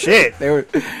 Oh, shit. They were.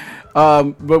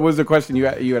 What was the question you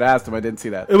had asked him? I didn't see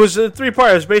that. It was a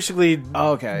 3-part. It was basically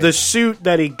Okay. the suit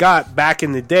that he got back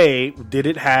in the day.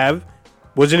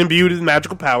 Was it imbued with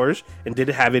magical powers, and did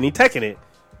it have any tech in it?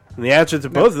 And the answer to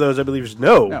both of those, I believe, is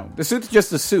no. No, the suit's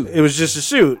just a suit. It was just a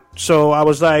suit. So I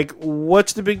was like,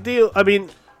 what's the big deal? I mean,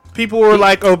 people were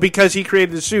like, oh, because he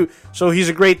created the suit, so he's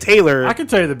a great tailor. I can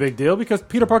tell you the big deal because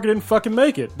Peter Parker didn't fucking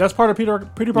make it. That's part of Peter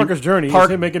Parker's journey. Is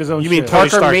him making his own You mean shit. Tony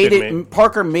Parker Stark made didn't it.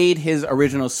 Parker made his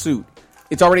original suit.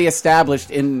 It's already established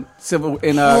in civil.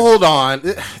 Hold on,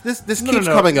 this keeps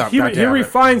coming up. He goddamn it.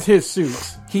 refines his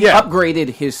suits. He upgraded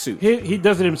his suit. He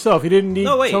does it himself. He didn't need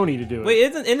No, wait. Tony to do it.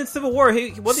 Wait, in Civil War,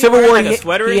 he wasn't Civil he wearing, War, like a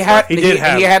sweater he and had stuff? He did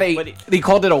have- he had a. but He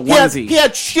called it a He had, onesie. he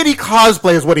had shitty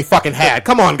cosplay is what he fucking had.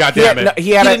 Come on, goddamn it.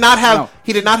 he had he a- did not have no.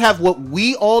 he did not have what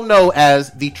we all know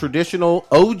as the traditional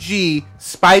OG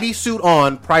Spidey suit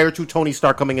on prior to Tony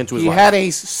Stark coming into his He life. had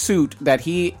a suit that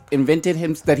he invented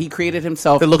that he created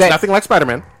himself. It looks that, nothing like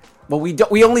Spider-Man. But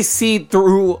we only see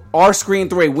through our screen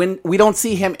we don't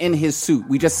see him in his suit.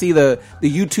 We just see the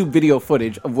YouTube video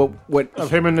footage of what Of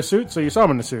him in the suit, so you saw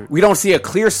him in the suit. we don't see a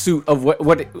clear suit of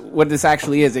what this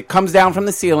actually is. It comes down from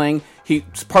the ceiling.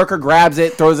 Parker grabs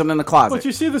it, throws it in the closet. But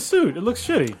you see the suit; it looks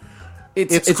shitty.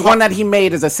 It's one that he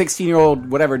made as a 16-year-old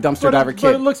whatever dumpster diver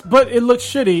kid. But it looks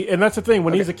shitty, and that's the thing.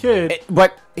 When he's a kid,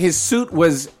 But his suit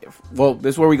was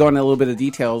this is where we go into a little bit of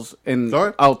details, and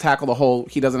Sorry? I'll tackle the whole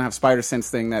he doesn't have spider sense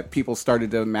thing that people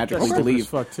started to magically That's stupid believe, as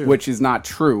fuck, too. which is not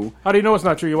true. how do you know it's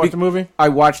not true? You watched the movie, I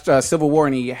watched Civil War,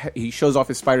 and he shows off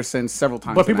his spider sense several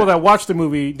times. but people in that watched the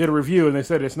movie did a review, and they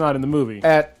said it's not in the movie.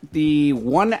 at the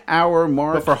 1 hour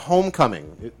mark But for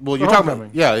Homecoming, you're talking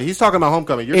Homecoming. about he's talking about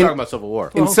Homecoming. You're talking about Civil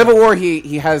War. in Civil War,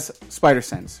 he has spider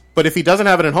sense. But if he doesn't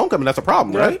have it in Homecoming, that's a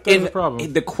problem, right? That's the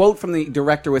problem. The quote from the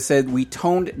director was said, "We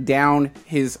toned down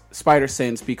his spider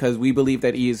sense because we believe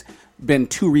that he's been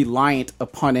too reliant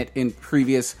upon it in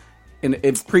previous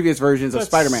versions of That's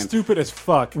Spider-Man." stupid as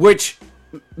fuck. Which,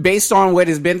 based on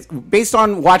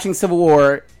watching Civil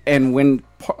War and when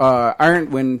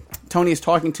Tony is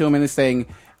talking to him in this thing,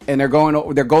 and they're going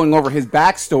over his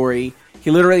backstory,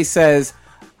 he literally says,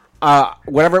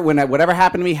 whatever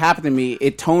happened to me,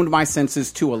 it toned my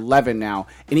senses to 11 now.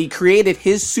 And he created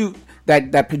his suit,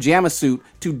 that pajama suit,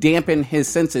 to dampen his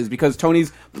senses because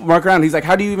Tony's walking around. He's like,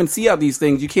 how do you even see out these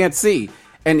things? You can't see.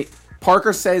 And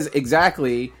Parker says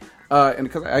exactly, and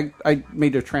because I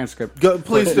made a transcript.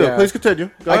 Please do. Yeah. Please continue.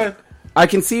 Go ahead. I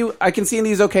can see in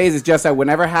these okays. It's just that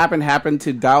whenever happened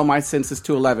to dial my senses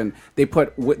to 11. They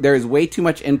put there is way too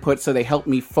much input, so they help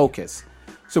me focus.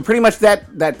 So pretty much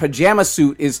that pajama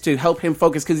suit is to help him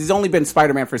focus because he's only been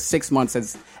Spider-Man for 6 months,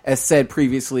 as said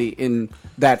previously in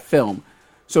that film.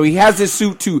 So he has this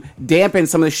suit to dampen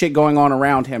some of the shit going on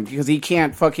around him because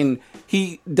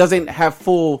he doesn't have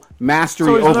full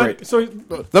mastery over it. So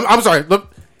I'm sorry.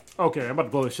 Look, Okay, I'm about to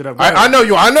blow this shit up. I know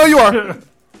you are.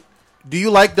 Do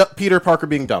you like Peter Parker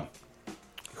being dumb?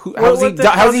 How's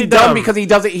he dumb? Because he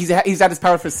does it. He's had his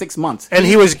power for 6 months. And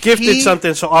he was gifted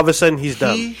something, so all of a sudden he's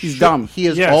dumb. He's dumb. He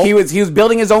is. Yeah. He was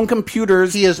building his own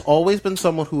computers. He has always been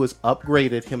someone who has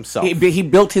upgraded himself. He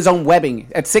built his own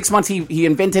webbing. At 6 months, he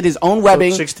invented his own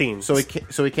webbing. 16. So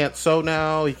he can't sew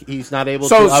now. He's not able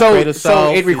to upgrade himself.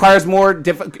 So it requires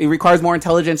more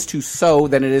intelligence to sew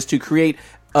than it is to create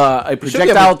a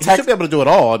projectile. He should be able to do it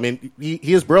all. I mean,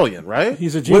 he is brilliant, right?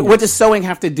 He's a genius. What does sewing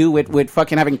have to do with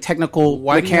fucking having technical?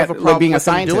 Why do you have a problem being a with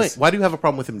him scientist? Why do you have a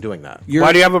problem with him doing that?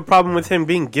 Why do you have a problem with him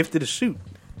being gifted a suit?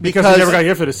 Because he never got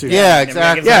gifted a suit. Yeah,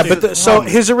 exactly. Yeah, but so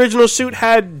his original suit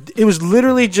it was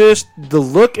literally just the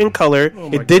look and color.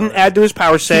 It didn't add to his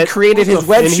power set. He created his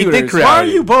web and he shooters. did create. Why are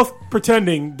you both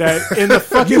pretending that in the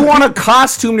fucking... You want a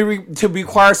costume to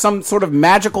require some sort of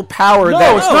magical power?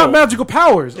 No, it's not magical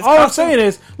powers. All I'm saying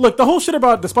is, look, the whole shit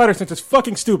about the spider sense is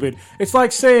fucking stupid. It's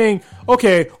like saying,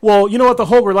 okay, well, you know what? The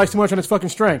Hulk relies too much on his fucking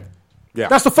strength. Yeah,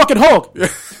 That's the fucking Hulk.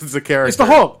 it's a character. It's the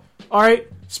Hulk. All right?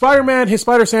 Spider-Man, his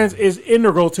spider sense is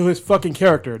integral to his fucking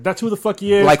character. That's who the fuck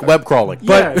he is. Like web crawling.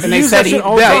 Yeah, And they said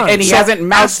he hasn't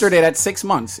mastered it at 6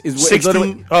 months. Is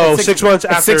 16 6 months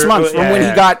after 6 months from when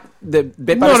he got the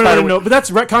bit by the spider. No. But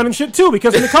that's retconning shit too,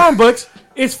 because in the comic books,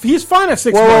 he's fine at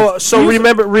 6 months. So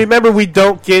remember, we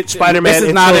don't get Spider-Man. This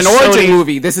is not an until origin Sony-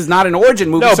 movie. This is not an origin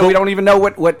movie, No, so but- we don't even know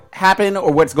what happened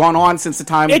or what's gone on since the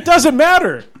time. It doesn't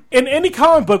matter. In any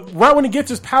comic book, right when he gets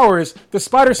his powers, the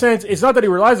spider sense, it's not that he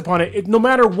relies upon it. No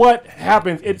matter what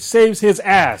happens, it saves his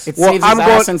ass. It saves his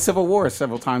ass in Civil War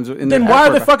several times. Then why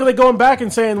the fuck are they going back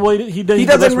and saying, well, he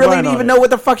doesn't really even know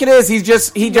what the fuck it is. He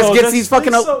just gets these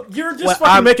fucking... You're just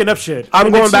fucking making up shit.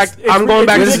 I'm going back to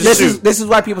the suit. This is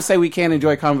why people say we can't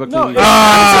enjoy comic book movies. No,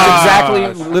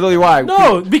 This is exactly literally why.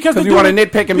 No, because we want to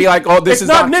nitpick and be like, oh, this is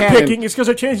not canon. nitpicking. It's because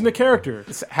they're changing the character.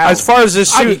 As far as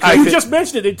this suit, You just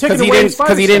mentioned it. They take it away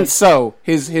because he didn't sew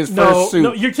his first suit.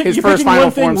 No, you're his picking first final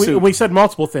one thing. form suit. We said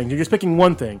multiple things. You're just picking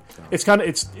one thing. It's kind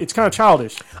of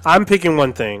childish. I'm picking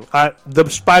one thing. The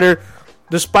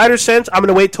spider sense. I'm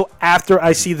gonna wait till after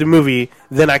I see the movie,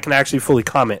 then I can actually fully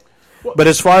comment. But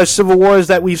as far as Civil Wars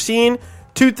that we've seen,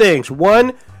 two things.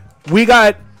 One, we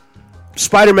got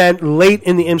Spider-Man late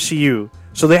in the MCU,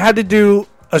 so they had to do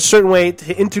a certain way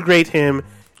to integrate him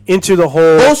into the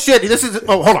whole. Bullshit.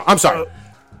 Hold on. I'm sorry.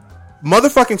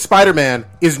 Motherfucking Spider-Man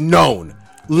is known.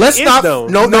 Let's not.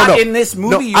 Known. No. Not in this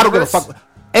movie I don't give a universe. fuck.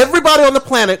 Everybody on the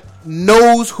planet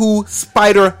knows who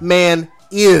Spider-Man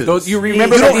is. You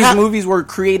remember that these movies were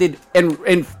created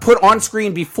and put on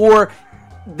screen before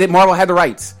that Marvel had the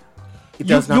rights.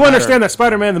 You understand that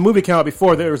Spider-Man the movie came out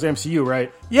before there was MCU,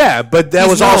 right? Yeah, but that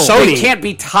was all It Sony. can't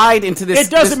be tied into this. It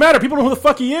doesn't matter. People know who the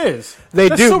fuck he is.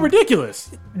 That's so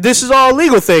ridiculous. This is all a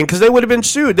legal thing because they would have been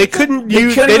sued. They couldn't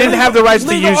use. They didn't have the rights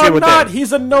to Legal use or it with not, them.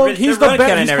 he's a known. He's the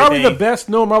best. He's probably the best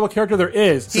known Marvel character there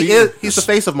is. He's the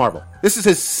face of Marvel. This is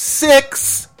his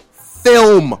 6th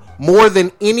film, more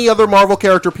than any other Marvel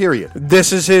character. Period.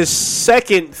 This is his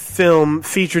 2nd film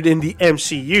featured in the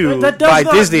MCU That does by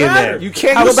not Disney matter. in there. You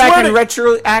can't go back and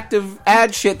retroactive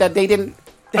add shit that they didn't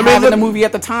have in the movie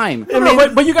at the time.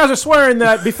 But you guys are swearing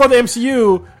that before the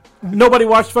MCU, nobody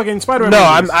watched fucking Spider-Man.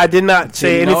 No, movies. I did not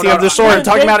say anything of the I'm sort.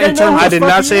 talking about in terms. I did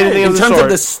not say anything of in the terms sort. of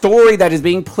the story that is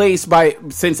being placed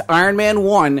since Iron Man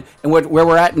 1 and where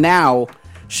we're at now.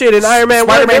 Shit, in Iron Man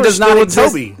 1, Spider-Man does not exist.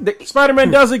 Toby.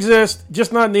 Spider-Man does exist,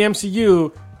 just not in the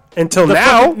MCU. Until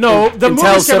now? The movie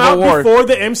came Civil out War. before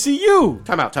the MCU.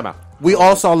 Time out. We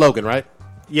all saw Logan, right?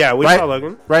 Yeah, we Right? saw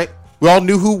Logan. Right? We all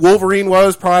knew who Wolverine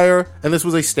was prior, and this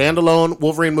was a standalone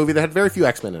Wolverine movie that had very few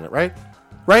X-Men in it, right?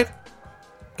 Right?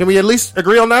 Can we at least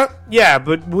agree on that? Yeah,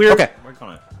 but we're... Okay.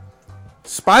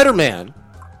 Spider-Man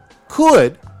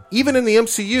could, even in the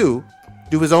MCU,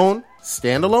 do his own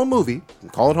standalone movie, you can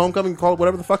call it Homecoming, you can call it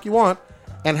whatever the fuck you want,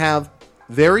 and have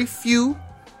very few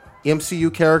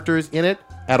MCU characters in it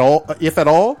at all, if at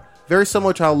all, very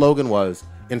similar to how Logan was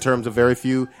in terms of very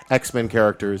few X-Men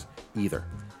characters either.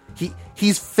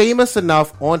 He's famous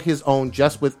enough on his own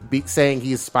just with saying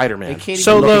he's Spider-Man.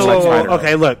 So,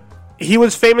 look. He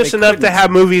was famous enough to have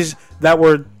movies that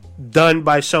were done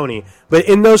by Sony. But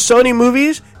in those Sony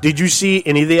movies, did you see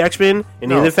any of the X-Men?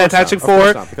 Any of the Fantastic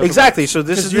Four? Exactly. So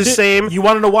this is the same. You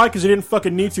want to know why? Because you didn't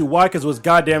fucking need to. Why? Because it was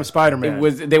goddamn Spider-Man.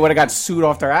 They would have got sued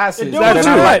off their asses. They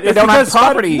don't have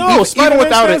property. Spider-Man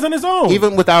stands on his own.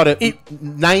 Even without it,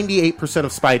 98%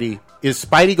 of Spidey is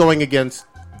Spidey going against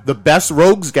the best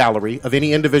rogues gallery of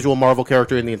any individual Marvel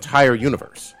character in the entire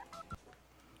universe.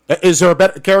 Is there a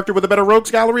better character with a better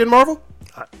rogues gallery in Marvel?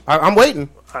 I'm waiting.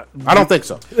 I don't think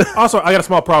so. Also, I got a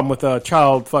small problem with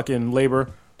child fucking labor.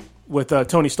 with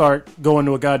Tony Stark going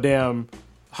to a goddamn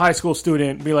high school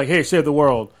student and be like, hey, save the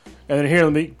world. And then here,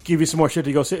 let me give you some more shit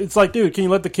to go say. It's like, dude, can you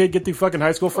let the kid get through fucking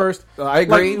high school first? I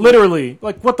agree. Like, literally.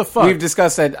 Like, what the fuck? We've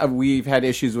discussed that we've had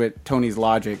issues with Tony's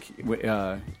logic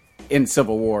in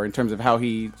Civil War in terms of how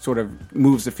he sort of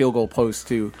moves the field goal post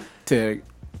to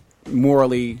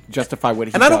morally justify what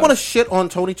he does. And I don't want to shit on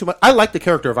Tony too much. I like the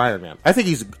character of Iron Man. I think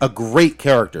he's a great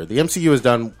character. The MCU has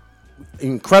done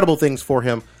incredible things for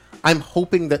him. I'm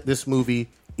hoping that this movie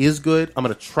is good. I'm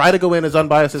going to try to go in as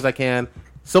unbiased as I can.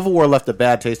 Civil War left a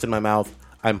bad taste in my mouth.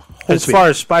 I'm hoping. As far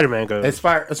as Spider-Man goes. As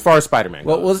far as Spider-Man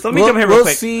goes. Well, So let me come here real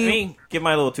quick. See. Let me give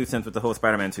my little 2 cents with the whole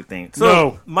Spider-Man suit thing. So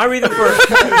No. my reason for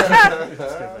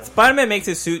Spider-Man makes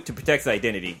his suit to protect his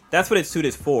identity. That's what his suit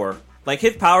is for. Like,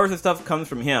 his powers and stuff comes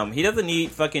from him. He doesn't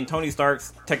need fucking Tony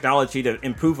Stark's technology to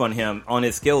improve on him, on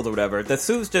his skills or whatever. The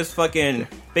suit's just fucking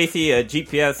basically a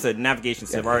GPS, a navigation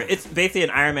system. Or it's basically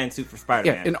an Iron Man suit for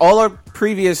Spider-Man. Yeah, in all our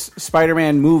previous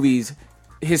Spider-Man movies,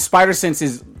 his spider sense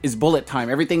is bullet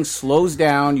time. Everything slows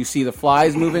down. You see the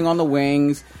flies moving on the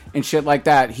wings and shit like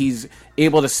that. He's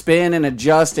able to spin and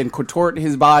adjust and contort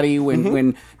his body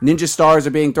when ninja stars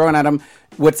are being thrown at him.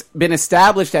 What's been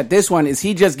established at this one is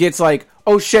he just gets like,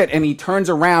 oh shit, and he turns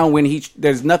around when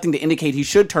there's nothing to indicate he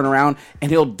should turn around, and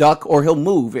he'll duck or he'll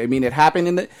move. I mean, it happened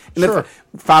in the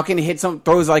Falcon hits him,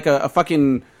 throws like a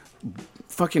fucking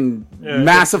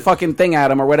massive fucking thing at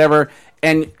him or whatever,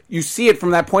 and you see it from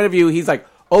that point of view. He's like,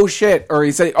 oh shit, or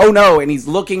he's saying, oh no, and he's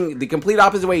looking the complete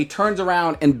opposite way. He turns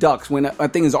around and ducks when a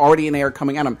thing is already in the air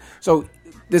coming at him. So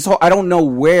this whole, I don't know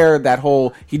where that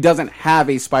whole, he doesn't have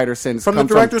a spider sense from the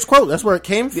director's quote. That's where it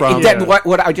came from.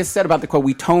 What I just said about the quote,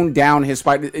 we toned down his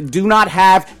spider. Do not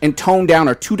have and tone down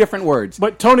are two different words.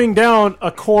 But toning down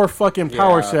a core fucking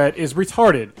power set is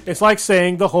retarded. It's like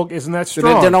saying the Hulk isn't that So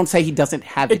strong. then don't say he doesn't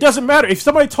have it. It doesn't matter. If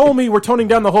somebody told me we're toning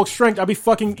down the Hulk's strength, I'd be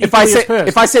fucking If I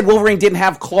pissed. said Wolverine didn't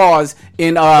have claws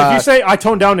in If you say I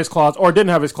toned down his claws or didn't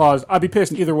have his claws, I'd be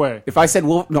pissed either way. If I said,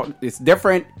 well, no, it's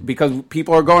different because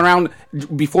people are going around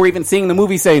before even seeing the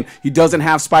movie saying he doesn't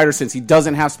have spider sense. He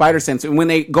doesn't have spider sense. And when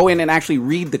they go in and actually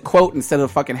read the quote instead of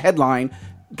the fucking headline,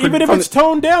 Even if it's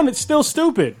toned down, it's still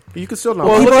stupid. You can still not.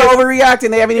 well, people are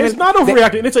overreacting. They haven't even. It's not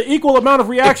overreacting. It's an equal amount of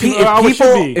reaction.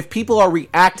 If people are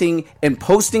reacting and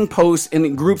posting posts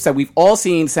in groups that we've all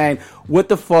seen saying, "What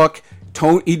the fuck."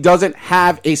 He doesn't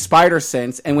have a spider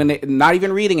sense, and when they're not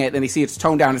even reading it and they see it's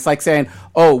toned down, it's like saying,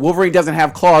 "Oh, Wolverine doesn't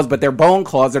have claws, but they're bone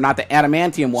claws. They're not the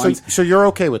adamantium ones." So you're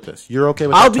okay with this? You're okay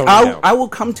with that? I will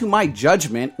come to my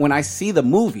judgment when I see the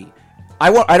movie.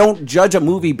 I don't judge a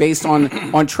movie based on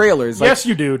trailers. Like, Yes,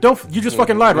 you do. You just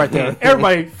fucking lied right there.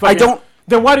 Everybody. I don't.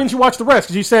 Then why didn't you watch the rest?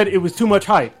 Because you said it was too much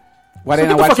hype. Why didn't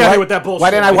I Get the watch fuck out of here with that bullshit. Why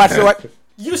didn't I watch the?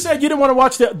 You said you didn't want to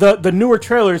watch the newer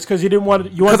trailers because you didn't want to.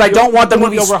 Because I don't want the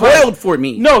movie spoiled for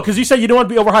me. No, because you said you don't want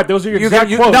to be overhyped. Those are your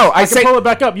exact quotes. No, I can pull it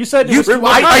back up. You said it was too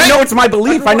much I hype. know it's my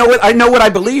belief. I know what I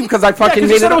believe because I fucking Yeah,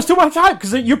 made you said it. it was too much hype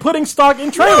because you're putting stock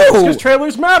in trailers because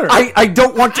trailers matter. I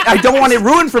don't want it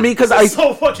ruined for me because I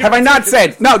so fucking have I not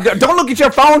said no. Don't look at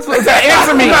your phones.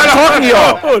 Answer me. I'm talking to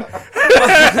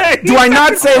y'all. Do I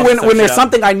not say when there's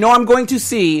something I know I'm going to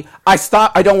see, I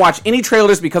stop. I don't watch any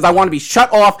trailers because I want to be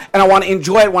shut off and I want to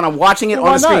enjoy it when I'm watching it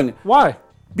on the screen. Why?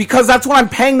 Because that's what I'm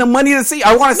paying the money to see.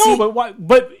 I want to see. But why?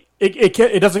 But it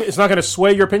can't. It doesn't. It's not going to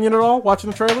sway your opinion at all. Watching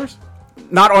the trailers.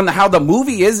 Not on how the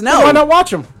movie is. No. Why not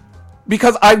watch them?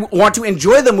 Because I want to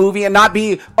enjoy the movie and not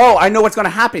be, I know what's going to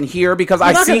happen here because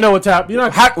You're not going to know what's happening.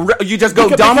 You just go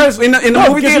dumb in the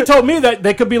movie theater? You told me that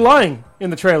they could be lying in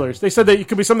the trailers. They said that it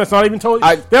could be something that's not even told.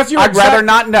 I'd rather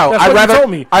not know. That's what you told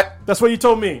me. That's what you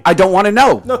told me. I don't want to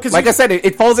know. No, because like I said,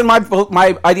 it falls in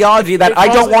my ideology that I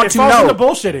don't want to know. It falls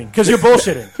into bullshitting because you're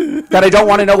bullshitting. That I don't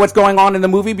want to know what's going on in the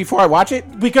movie before I watch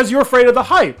it. Because you're afraid of the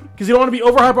hype. Because you don't want to be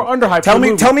overhyped or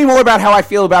underhyped. Tell me more about how I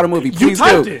feel about a movie. Please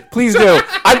do. Please do.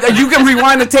 You can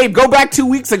rewind the tape. Go back 2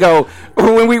 weeks ago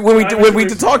when we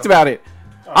talked about it.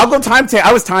 I'll go timestamp.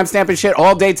 I was timestamping shit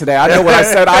all day today. I know what I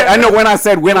said. I know when I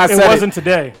said when I said it. It wasn't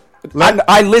today.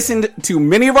 I listened to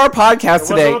many of our podcasts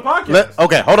today.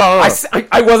 Okay, hold on.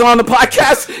 I wasn't on the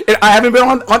podcast. I haven't been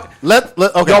on.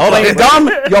 Okay, y'all playing dumb.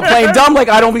 Y'all playing dumb like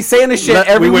I don't be saying this shit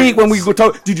every week when we go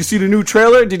talk. Did you see the new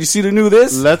trailer? Did you see the new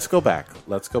this? Let's go back.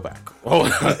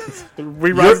 Hold on.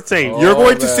 Rewrite the tape. You're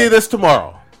going to see this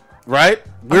tomorrow, right?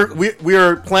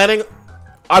 We're planning.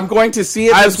 I'm going to see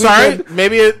it. I'm sorry. Weekend.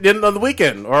 Maybe it didn't on the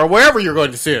weekend or wherever you're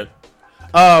going to see it.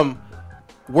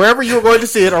 Wherever you're going to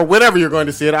see it or whenever you're going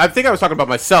to see it. I think I was talking about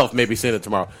myself maybe seeing it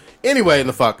tomorrow. Anyway,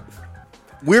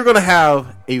 we're going to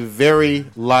have a very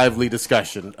lively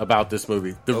discussion about this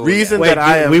movie. The reason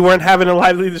that we weren't having a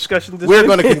lively discussion this we're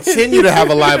going to continue to have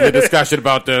a lively discussion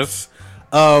about this.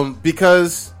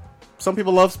 Because some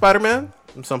people love Spider-Man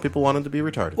and some people want him to be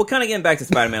retarded. Well, kind of getting back to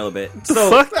Spider-Man a little bit.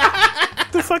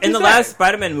 So, in the last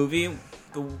Spider-Man movie,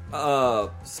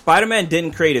 Spider-Man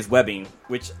didn't create his webbing,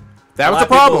 which That a was lot the of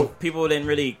problem. People didn't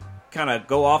really kind of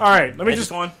go off. All right, let me and just.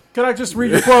 go on. Can I just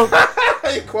read your quote?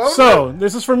 So,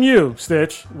 this is from you,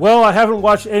 Stitch. Well, I haven't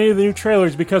watched any of the new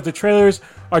trailers because the trailers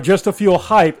are just to fuel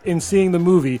hype in seeing the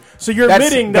movie. So you're That's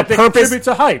admitting the that they purpose- contribute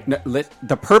to hype.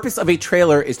 The purpose of a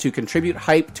trailer is to contribute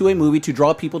hype to a movie to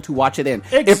draw people to watch it in.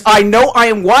 Ex- If I know I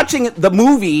am watching the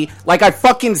movie, like I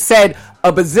fucking said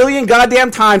a bazillion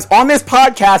goddamn times on this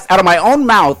podcast out of my own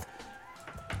mouth,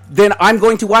 then I'm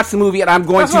going to watch the movie and I'm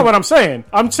going That's to. not what I'm saying.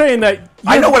 I'm saying that...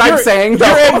 I know what I'm saying,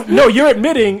 though. You're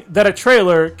admitting that a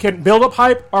trailer can build up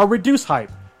hype or reduce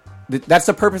hype. That's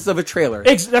the purpose of a trailer.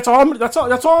 That's all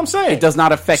I'm saying. It does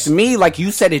not affect me like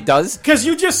you said it does. Because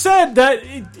you just said that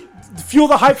it fuel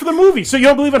the hype for the movie, so you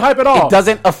don't believe in hype at all. It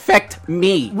doesn't affect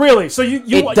me. Really? So It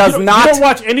you does don't, not- You don't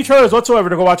watch any trailers whatsoever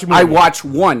to go watch a movie. I watch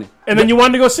one. and then you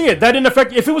wanted to go see it. That didn't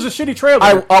affect. If it was a shitty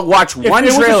trailer, I'll watch if one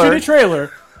it trailer. was a shitty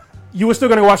trailer, you were still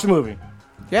going to watch the movie.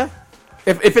 Yeah.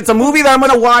 If it's a movie that I'm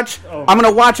going to watch, I'm going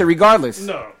to watch it regardless.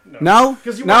 No. No?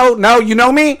 'Cause you No? You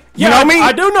know me? You Yeah, know me?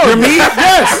 I do know You're you. me?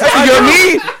 Yes. You're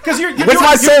me? Because you're What's doing,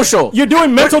 my social? You're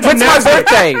doing mental What's my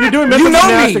gymnastics. birthday? You're doing mental You know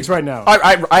gymnastics me. right now.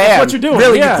 I am. what you're doing,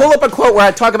 Really, yeah. you pull up a quote where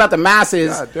I talk about the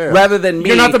masses damn. rather than me.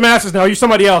 You're not the masses now. You're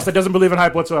somebody else that doesn't believe in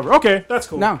hype whatsoever. Okay, that's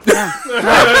cool. No.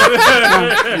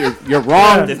 You're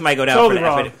wrong. This might go down Totally for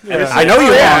wrong. the episode. Yeah. I know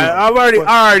you're Yeah, wrong.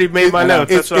 I already made my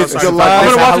notes. It's That's what I'm July. I'm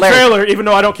going to That's watch the hilarious. trailer even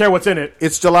though I don't care what's in it.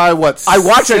 It's July what? I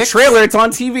watch a 6th? trailer. It's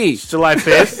on TV. July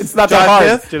 5th. It's not July that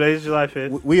hard. 5th? Today's July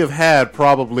 5th. We have had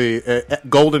probably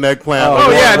golden eggplant. Oh, Oh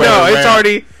award yeah, no, winner, it's man.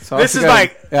 already. So This is good.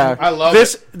 like Yeah. I love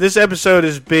this episode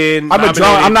has been. I'm a drone.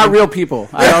 nominated I'm not for- real people.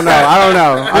 I don't know.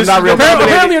 I'm not real people.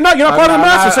 Apparently you're not part of the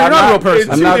masses, so you're not a real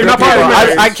person. I'm not You're real not part of the people.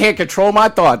 masses. I can't control my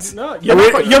thoughts. No, you're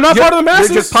not part of the masses.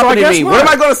 You're just so I puppeting guess me. not. What am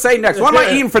I going to say next? What am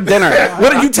I eating for dinner?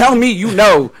 What did you tell me? You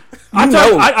know.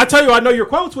 I tell you, I know your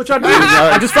quotes, which I do.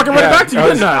 I just fucking read it back to you,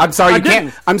 didn't I? I'm sorry. I You can't.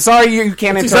 didn't. I'm sorry. You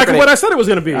can't That's interpret exactly it. what I said it was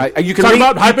going to be. You can Talking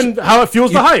read- about hype and how it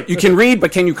fuels the hype. You can read,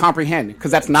 but can you comprehend?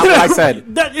 Because that's not what I said.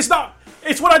 It's not.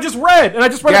 It's what I just read, and I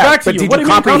just read it Yeah, back to but you. did What you do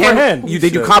you mean comprehend? comprehend?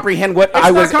 Did you comprehend what It's I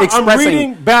was not expressing? I'm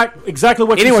reading back exactly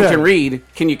what Anyone you said. can read.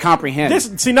 Can you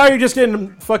comprehend? See, now you're just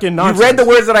getting fucking You nonsense. read the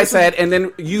words that I said, and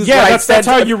then used Yeah, what I that's- said that's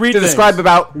how you read to things. describe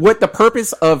about what the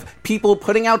purpose of people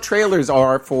putting out trailers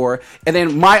are for, and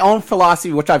then my own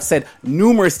philosophy, which I've said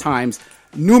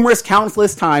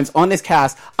countless times on this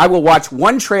cast. I will watch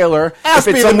one trailer. Ask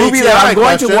If me it's a the movie BTI that I'm going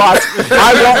question. to watch,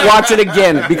 I won't watch it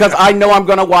again because I know I'm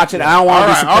going to watch it. And I don't want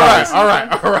to be surprised.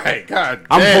 all right. God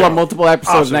I'm damn. full of multiple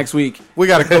episodes Awesome. next week. We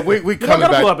got to. We I coming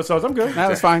got a full back. episodes. I'm good.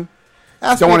 That's fine.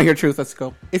 Ask Don't me- want to hear truth. Let's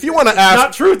go. If you want to ask,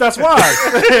 Not truth. That's why.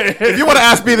 if you want to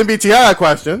ask me the BTI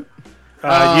question,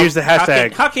 Use the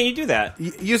hashtag. How can you do that?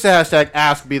 use the hashtag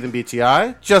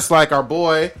AskBeThenBTI, just like our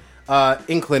boy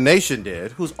Inclination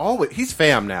did. He's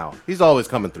fam now. He's always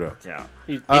coming through. Yeah.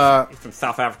 He's from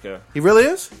South Africa. He really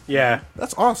is. Yeah.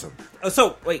 That's awesome.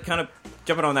 So, wait, kind of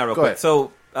jumping on that real Go quick. ahead.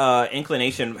 So,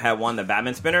 Inclination had won the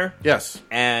Batman spinner. Yes.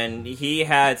 And he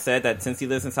had said that since he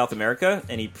lives in South America,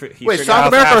 and he Wait, figured South out-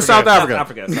 America or South South Africa?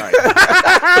 Africa,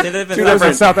 sorry. They live in He lives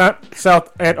in South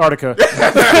South Antarctica.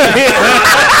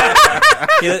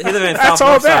 He lives in That's South all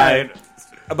North bad.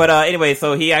 side. But anyway,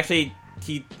 so he actually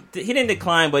he didn't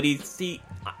decline, but he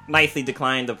nicely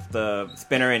declined the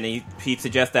spinner, and he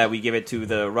suggests that we give it to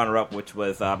the runner-up, which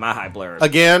was Mahai Blur.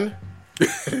 Again.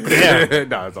 Yeah.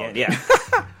 No, it's all. Yeah.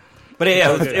 But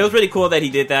yeah, it was really cool that he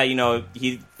did that. You know,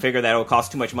 he figured that it would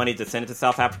cost too much money to send it to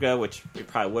South Africa, which we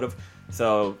probably would have.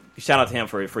 So shout out to him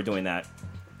for doing that.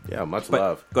 Yeah, much But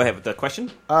love. go ahead with the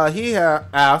question. He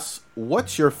asks,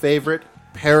 "What's your favorite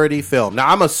parody film?" Now,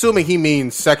 I'm assuming he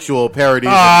means sexual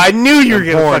parodies. I knew you were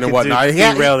and going porn to and whatnot.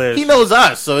 derail this. He knows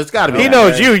us, so it's got to be. He that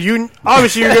knows way. you. You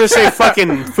obviously you're gonna say fucking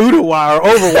Fudawa or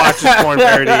Overwatch's porn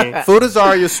parody.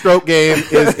 Fudazaria's stroke game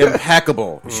is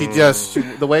impeccable. She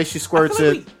the way she squirts I feel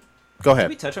like it. Go Did we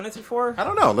ahead. touch on this before? I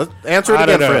don't know. Let's answer it I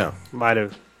again don't for know. him. Might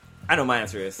have. I know my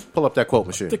answer is. Pull up that quote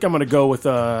machine. I think I'm going to go with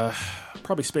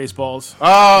probably Spaceballs.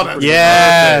 Oh, that's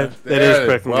Yeah, good. that is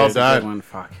quick. Well Good done. one.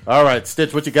 Fuck. All right,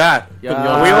 Stitch, what you got? Yeah. Putting you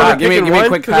on We the only spot. give me picking a one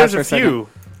quick 'cause pass there's for a a few.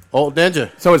 Old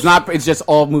Ninja. So it's just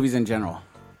all movies in general.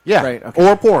 Yeah. Right, okay.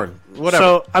 Or porn. Whatever.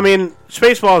 So I mean,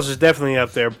 Spaceballs is definitely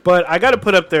up there, but I got to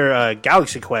put up their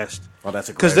Galaxy Quest oh, that's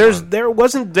a great because one. there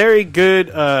wasn't very good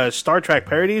Star Trek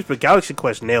parodies, but Galaxy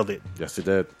Quest nailed it. Yes, it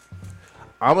did.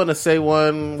 I'm gonna say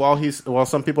one while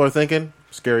some people are thinking.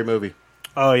 Scary Movie.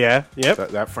 Oh yeah, yep.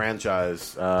 That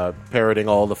franchise parroting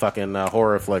all the fucking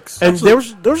horror flicks. And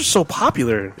those are so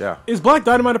popular. Yeah, Is Black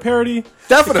Dynamite a parody?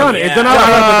 definitely. Yeah. Then I don't have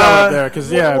that up there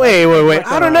because Wait.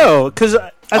 I don't know because I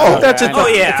think that's a Oh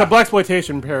yeah. it's a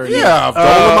blaxploitation parody. Yeah,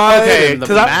 Dolomite okay. and the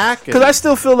Because Mac. I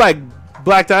still feel like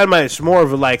Black Dynamite is more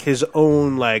of like his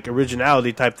own like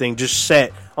originality type thing, just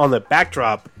set on the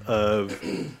backdrop of.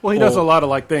 Well, he does a lot of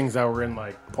like things that were in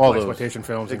like All those. exploitation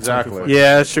films. and Exactly. stuff.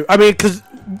 Yeah, that's true. I mean, because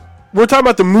we're talking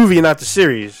about the movie, not the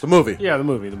series. the movie. Yeah, the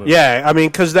movie. Yeah, I mean,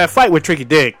 because that fight with Tricky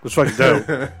Dick was fucking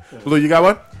dope. Blue, you got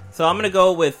one? So I'm gonna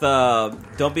go with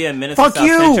 "Don't Be a Menace Fuck to South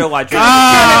you! Central" while drinking.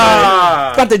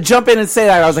 Got to jump in and say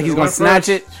that. I was like, he's going to snatch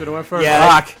it. Should have went first.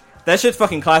 Yeah, Fuck. that shit's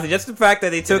fucking classic. Just the fact that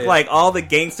they took is. like all the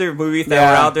gangster movies that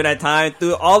Yeah. were out during that time,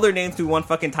 threw all their names through one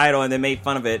fucking title, and then made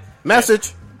fun of it.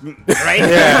 Message.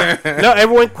 Right? No,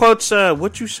 everyone quotes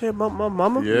what you say about my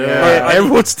mama. Yeah.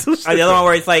 Everyone's still. Or the other one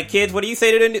where it's like, kids, what do you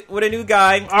say to with a new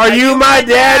guy? Are you my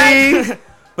daddy?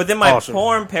 But then my Awesome.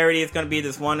 porn parody is going to be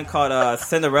this one called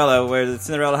Cinderella, where the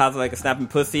Cinderella has like a snapping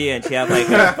pussy, and she has like.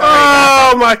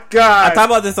 Oh my god! I talked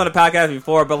about this on the podcast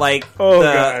before, but like Oh,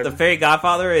 God. the fairy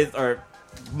godfather is or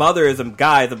mother is a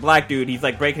guy, is a black dude. He's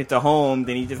like breaking into home,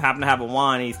 then he just happened to have a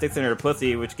wand, and he sticks in her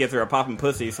pussy, which gives her a popping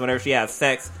pussy. So whenever she has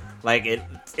sex, like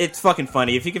it's fucking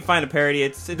funny. If you can find a parody,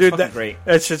 it's Dude, fucking great.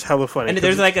 That's just hella funny. And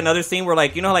there's like another scene where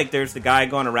like like there's the guy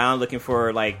going around looking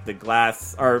for like the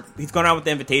glass, or he's going around with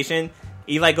the invitation.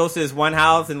 He like goes to this one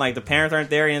house and like the parents aren't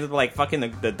there. He ends up like fucking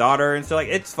the daughter and so like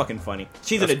it's fucking funny.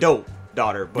 She's an adult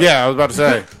daughter. But Yeah, I was about to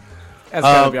say. That's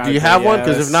gotta be Do honest you with have you. one? Yeah,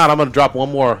 Because if that's- not, I'm going to drop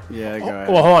one more. Yeah, go ahead.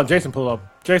 Well, hold on. Jason, pull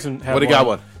up. Jason had What do you got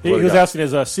one? He What do you was got? asking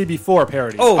his CB4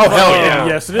 parody. oh Oh, fuck hell yeah. yeah.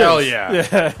 yes, it is. Hell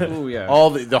yeah. Yeah. Ooh, yeah. All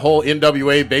the whole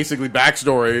NWA basically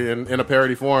backstory in a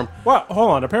parody form. Well, hold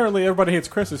on. Apparently, Everybody Hates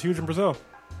Chris is huge in Brazil.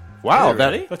 Wow.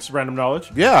 Really? That, That's random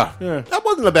knowledge. yeah. Yeah. That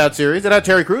wasn't a bad series. It had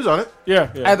Terry Crews on it. Yeah.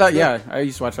 I thought, I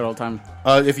used to watch it all the time.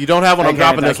 If you don't have one, I'm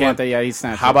dropping this one. Yeah, he's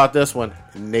snatched. How about this one?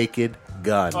 Naked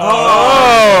Gun.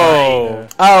 Oh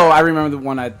I remember the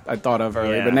one I thought of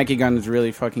earlier, Yeah. but Naked Gun is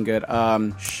really fucking good.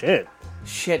 shit!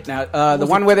 Shit, now the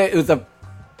one with it was the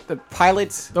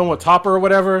pilots. The one with Topper or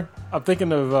whatever. I'm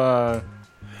thinking of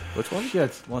Which one?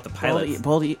 shit. What the pilot?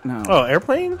 Baldy, no. Oh,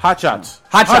 airplane. Hot Shots.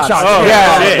 Hot Shots. Shots. Oh,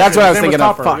 yeah, shit. that's what I was His name thinking was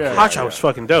of. Topper, Fuck. yeah. Hot Shot was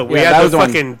fucking dope. We Yeah, that had was the the one.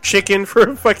 fucking chicken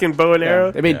for fucking bow and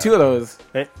arrow. They made two of those.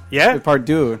 Yeah, Part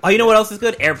two. Oh, you know what else is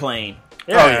good? Airplane.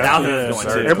 yeah. That was a good one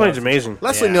sir. too. Airplane's amazing.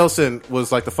 Leslie Yeah. Nielsen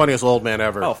was like the funniest old man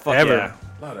ever. Oh fuck Ever. yeah.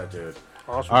 Love that dude.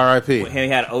 Awesome. R.I.P. He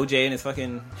had OJ in his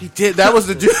fucking. He did. That was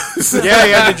the juice. Yeah,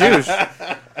 he had the juice.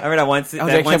 I remember that one. Oh, that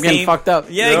they one kept getting scene. fucked up.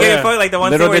 Yeah, he Oh, getting yeah. fucked like the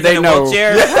one Little scene where did he's in they a know.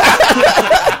 wheelchair.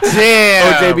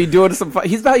 Damn. OJ be doing some.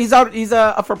 He's out. He's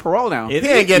up for parole now. Is He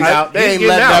ain't getting He's out. They ain't getting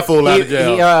letting out. that fool out of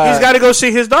jail. He's got to go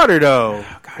see his daughter though.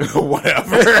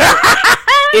 Whatever.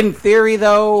 in theory,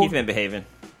 though, He's been behaving.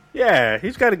 Yeah,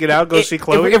 he's got to get out, go see if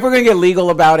Chloe. we're gonna get legal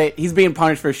about it, he's being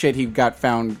punished for shit he got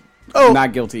found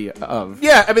not guilty of.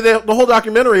 Yeah, I mean, the whole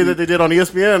documentary that they did on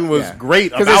ESPN was Yeah.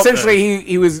 great. Because about essentially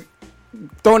he was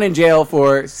thrown in jail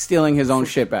for stealing his own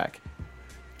shit back.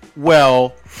 that.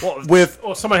 Well, with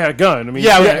Well, somebody had a gun. I mean,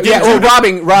 Yeah, Yeah, well,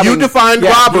 robbing. you defined he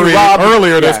robbery robbed-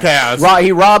 earlier this cast.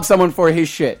 He robbed someone for his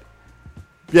shit.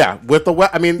 Yeah, with the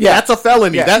I mean, Yeah. that's a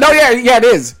felony. Yeah. That, It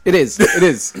is. It is.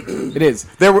 It is.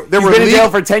 There were He's been in jail legal,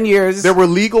 for 10 years. there were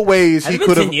legal ways Has he it been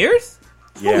could 10 have. years?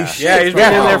 Yeah, yeah, he's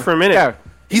been in there for a minute. Yeah.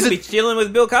 He's be chilling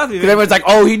with Bill Cosby. Because everyone's like,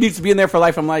 oh, he needs to be in there for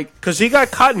life. I'm like, Because he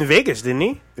got caught in Vegas, didn't he?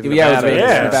 yeah, it was Nevada, Vegas.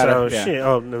 Yeah, Nevada, so yeah. shit.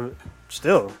 Oh, no,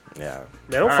 still. yeah.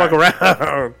 They don't fuck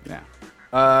around.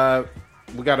 Yeah.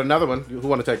 We got another one. Who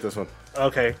want to take this one?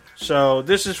 Okay, so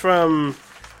this is from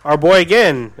our boy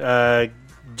again,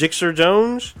 Jixer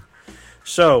Jones.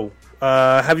 So,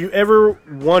 have you ever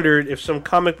wondered if some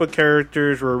comic book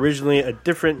characters were originally a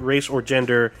different race or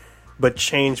gender, but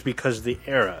changed because of the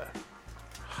era?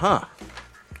 Huh.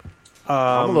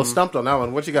 I'm a little stumped on that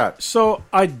one. What you got? So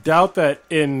I doubt that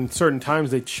in certain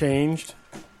times they changed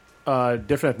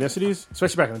different ethnicities,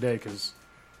 especially back in the day, because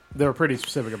they were pretty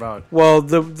specific about it. Well,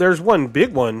 there's one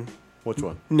big one, Which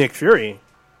one? Nick Fury.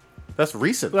 That's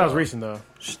recent. That was though. recent, though.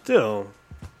 Still,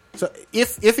 So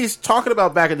if he's talking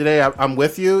about back in the day, I'm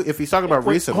with you. If he's talking about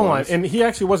recent Hold ones, on, and he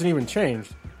actually wasn't even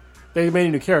changed. They made a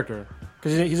new character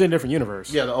because he's in a different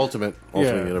universe. yeah, the ultimate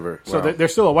universe. So Wow.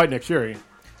 there's still a white Nick Fury.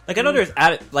 Like I know there's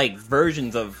like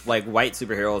versions of like white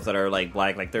superheroes that are like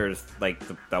black. Like there's like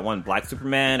that one Black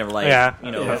Superman, or like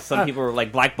Yeah. some people are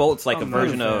like Black Bolt's like a I'm not a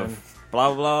version fan. of blah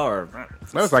blah blah. Or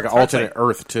that was like an alternate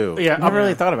Earth too. Yeah, I never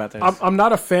really thought about this. I'm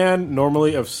not a fan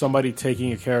normally of somebody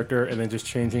taking a character and then just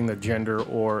changing the gender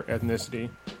or ethnicity.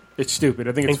 It's stupid.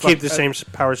 I think and it's keep the same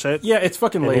power set. Yeah, it's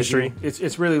fucking And lazy. history.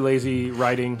 It's really lazy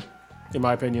writing, in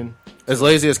my opinion. As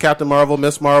lazy as Captain Marvel,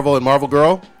 Miss Marvel, and Marvel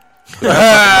Girl.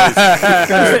 That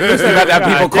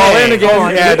people call in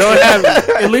again. Yeah, don't have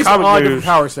At least Comic all news. different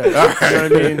power sets. You know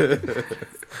what I mean?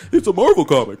 It's a Marvel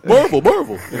comic.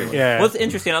 Marvel. yeah. What's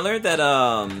interesting, I learned that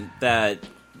that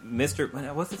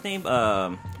Mr. What's his name?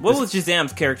 What was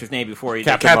Shazam's character's name before he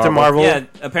Captain Marvel. Yeah,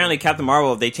 apparently Captain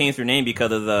Marvel. They changed their name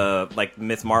because of the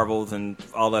Miss Marvels and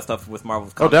all that stuff with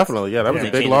Marvel's. Oh, comics. definitely. Yeah, that was They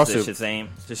a big changed it to lawsuit. Shazam.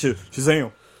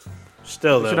 Shazam.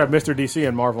 Still They should though. have Mr. DC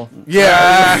and Marvel.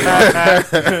 Yeah.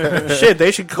 Shit,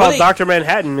 they should call Well, they- Dr.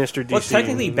 Manhattan Mr. DC. Well,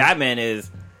 technically, Batman is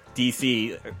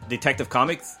DC Detective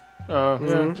Comics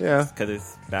Yeah. yeah. because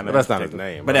it's Batman. But that's not his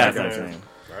Detective. name. But that's I not got his you. name.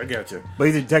 I get you. But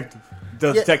he's a detective.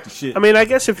 Does detective shit. I mean, I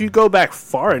guess if you go back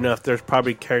far enough, there's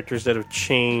probably characters that have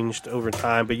changed over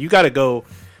time. But you got to go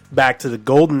back to the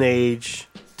Golden Age,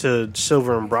 to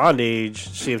Silver and Bronze Age,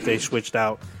 see if they switched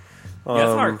out. Yeah, that's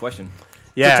a hard question.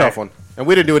 Yeah, It's a tough one. And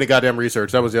we didn't do any goddamn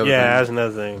research. That was the other Yeah, thing. that's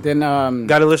another thing. Then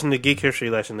Got to listen to Geek History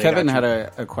Lesson. They Kevin got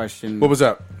had you. a question. What was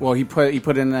that? Well, he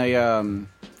put in a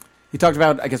he talked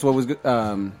about, I guess, what was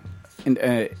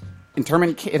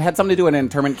internment. It had something to do with an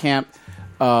internment camp.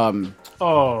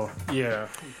 Oh, yeah.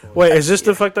 Wait, is this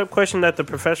the fucked up question that the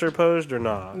professor posed or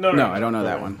not? No, I don't know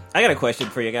that one. I got a question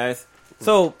for you guys.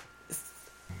 So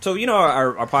you know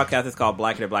our podcast is called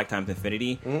Black at Black Times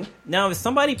Infinity. Mm-hmm. Now, if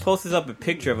somebody posts up a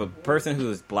picture of a person who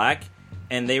is black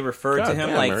and they refer to him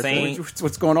damn, like Mercy. saying,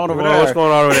 What's going on over Oh, there? what's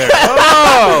going on over there?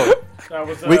 That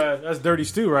was, We- that's Dirty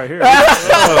Stew right here.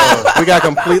 We got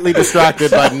completely distracted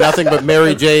by nothing but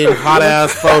Mary Jane hot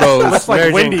ass photos. It's like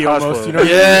Mary Jane Wendy cosplay. almost. You know?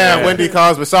 Yeah, Wendy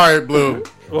Cosby. Sorry, Blue.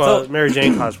 Well, Mary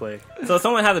Jane cosplay. so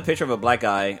someone has a picture of a black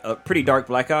guy, a pretty dark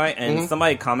black guy, and Mm-hmm.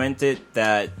 somebody commented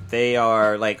that they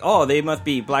are like, oh, they must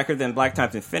be blacker than Black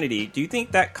Times Infinity. Do you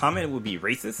think that comment would be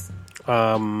racist?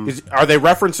 Are they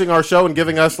referencing our show and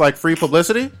giving us like free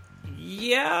publicity?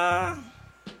 Yeah.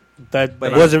 That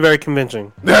But- wasn't very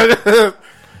convincing.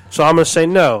 So I'm gonna say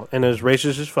no, and as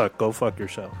racist as fuck, go fuck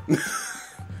yourself.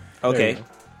 Okay.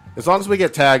 As long as we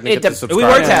get tagged and It get to dep- subscribe. we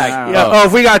were tagged. Yeah. Oh,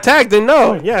 if we got tagged, then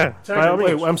no. Yeah. by all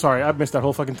Wait, means. I'm sorry. I missed that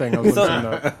whole fucking thing. I was listening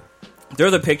to.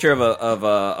 There's a picture of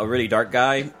a really dark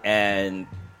guy and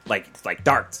it's like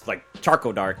dark, it's like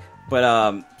charcoal dark.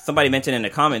 But somebody mentioned in the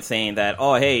comments saying that,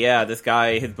 oh hey, yeah, this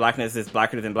guy, his blackness is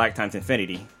blacker than Black Times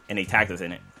Infinity, and they tagged us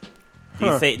in it. Do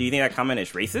you think that comment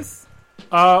is racist?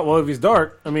 Well, if he's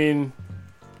dark, I mean,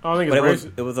 I don't think But it's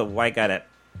racist. it was a white guy that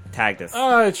tagged us.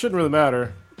 It shouldn't really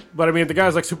matter. But I mean, if the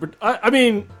guy's like super. I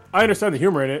mean, I understand the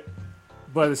humor in it,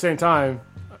 but at the same time,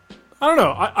 I don't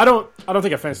know. I don't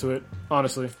take offense to it.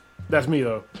 Honestly, that's me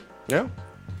though. Yeah.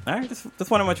 All right, just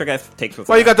wondering what your guys' takes was.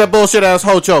 Well, you got that bullshit ass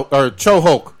ho choke or cho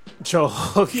hoke. So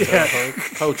yeah.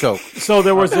 Ho choke. So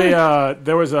there was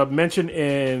a mention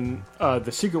in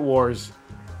the Secret Wars.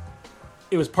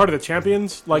 It was part of the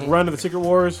Champions run of the Secret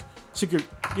Wars.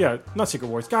 Not Secret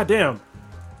Wars. Goddamn.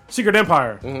 Secret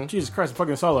Empire. Jesus Christ, I'm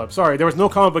fucking this all up. Sorry, there was no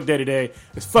comic book day today.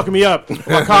 It's fucking me up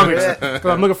on comics. 'Cause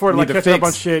I'm looking forward to Need to catching up fix.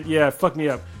 on shit. Yeah, fuck me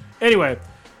up. Anyway,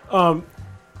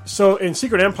 so in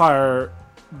Secret Empire,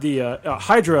 the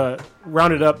Hydra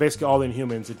rounded up basically all the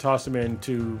Inhumans and tossed them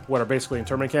into what are basically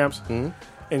internment camps.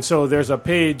 And so there's a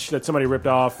page that somebody ripped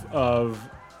off of,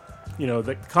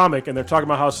 the comic, and they're talking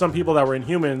about how some people that were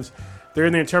Inhumans, they're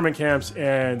in the internment camps,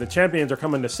 and the Champions are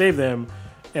coming to save them.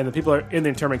 And the people are in the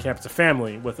internment camp. It's a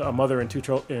family with a mother and two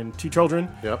children.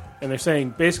 Yep. And they're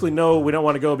saying basically, no, we don't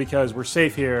want to go because we're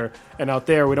safe here, and out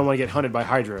there we don't want to get hunted by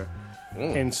Hydra.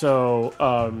 And so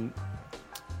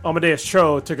Amadeus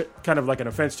Cho took kind of like an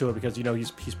offense to it because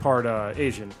he's part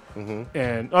Asian,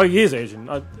 and he is Asian,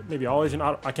 maybe all Asian.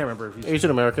 I can't remember if he's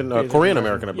Asian American, Asian Korean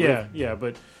American, I believe. Yeah.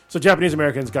 But so Japanese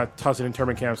Americans got tossed in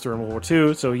internment camps during World War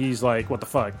II. So he's like, what the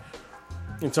fuck?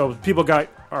 And so people got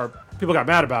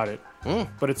mad about it.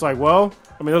 But it's like, well,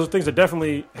 I mean, those are things that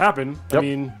definitely happen. Yep. I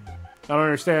mean, I don't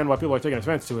understand why people are taking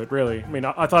offense to it, really. I mean,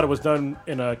 I thought it was done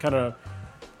in a kind of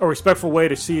a respectful way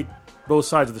to see both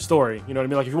sides of the story. You know what I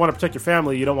mean? Like, if you want to protect your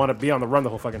family, you don't want to be on the run the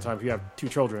whole fucking time if you have two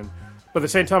children. But at the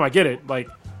same time, I get it. Like,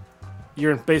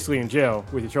 you're basically in jail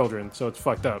with your children, so it's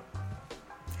fucked up.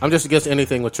 I'm just against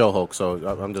anything with cho hoke, so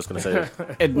I'm just going to say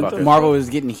it. And Marvel was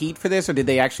getting heat for this, or did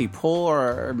they actually pull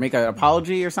or make an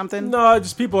apology or something? No,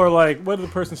 just people are like, what did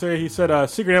the person say? He said,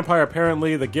 Secret Empire,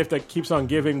 apparently the gift that keeps on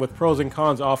giving with pros and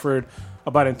cons offered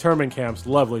about internment camps.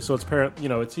 Lovely. So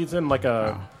it's he's in like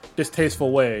a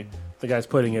distasteful way, the guy's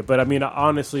putting it. But I mean, I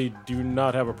honestly do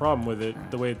not have a problem with it,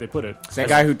 the way they put it. That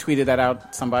guy who tweeted that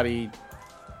out, somebody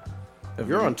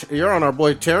You're on our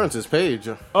boy Terrence's page.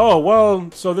 Oh, well,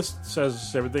 so this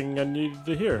says everything I needed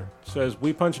to hear. It says,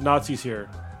 we punch Nazis here.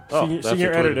 Oh, Senior, that's senior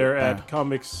your tweet. editor at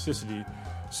Comicsicity.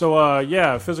 So,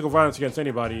 yeah, physical violence against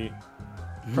anybody,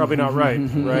 probably not right,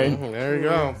 right? There you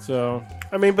go. So,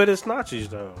 I mean, but it's Nazis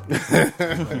though.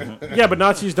 yeah, but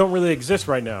Nazis don't really exist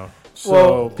right now.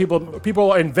 So Well-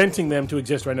 people are inventing them to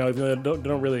exist right now, even though they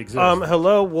don't really exist.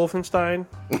 Hello, Wolfenstein.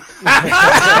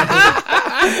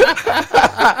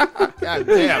 God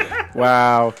damn it.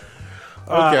 Wow.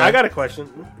 Okay. I got a question.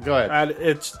 Go ahead.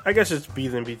 I guess it's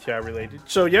Beath and BTI related.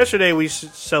 So yesterday we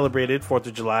celebrated 4th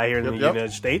of July here in the Yep.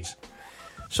 United States.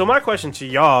 So my question to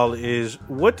y'all is,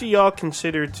 what do y'all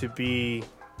consider to be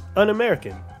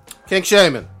un-American? King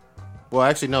Shaman. Well,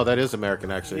 actually, no, that is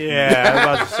American, actually. Yeah,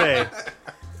 I was about to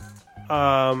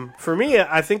say. For me,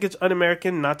 I think it's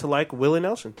un-American not to like Willie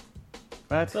Nelson.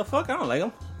 What the fuck? I don't like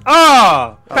him.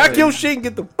 Pack your shit and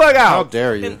get the fuck How out.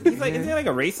 dare you? He's like, is he like a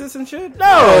racist and shit?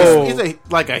 No, He's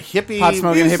like a hippie, Hot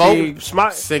smoking folk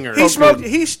hippie. singer. He smoked.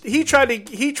 He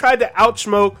tried to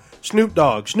outsmoke Snoop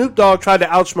Dogg. Snoop Dogg tried to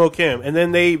outsmoke him, and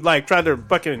then they like tried to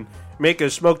fucking make a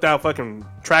smoked out fucking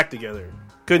track together.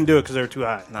 Couldn't do it because they were too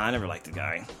high. Nah, I never liked the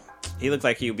guy. He looked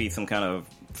like he would be some kind of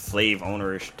slave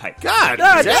ownerish type. God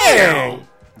God damn.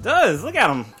 Does look at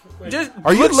him. Just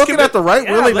Are you looking at the right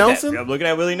Willie Nelson? I'm looking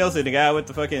at Willie Nelson, the guy with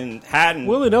the fucking hat and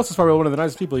Willie Nelson's probably one of the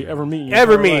nicest people you ever meet. in your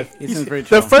ever entire meet. life. He seems pretty The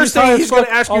chill. first He's thing high he's as going to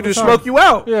fuck ask all you the to time. smoke you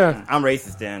out. Yeah. I'm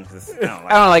racist then because I don't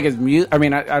like. I don't like his music. I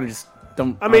mean, I just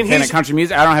don't. I mean, I'm a fan he's- of country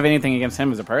music. I don't have anything against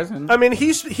him as a person. I mean,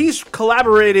 he's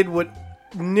collaborated with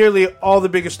nearly all the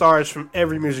biggest stars from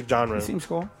every music genre. He seems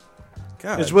cool.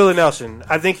 It's Willie Nelson.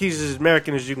 I think he's as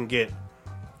American as you can get.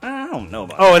 I don't know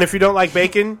about. Oh, and if you don't like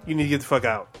bacon, you need to get the fuck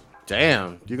out.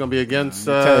 Damn, you're gonna be against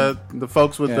the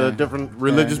folks with the Yeah. different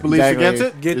religious Yeah, beliefs exactly. against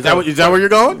it? Get Is that where you're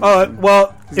going? Well,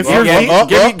 if Well, you're yeah,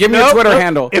 vegan, give me a Twitter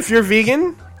handle. If you're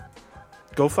vegan,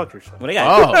 go fuck yourself. Well, they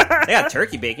got Oh, they got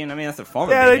turkey bacon. I mean, that's a form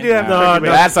Yeah, of they bacon. do have No, turkey no,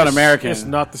 bacon. That's un-American. It's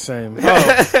not the same.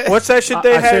 What's that shit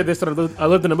they I say had? this that I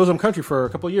lived in a Muslim country for a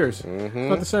couple of years. It's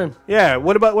not the same. Yeah.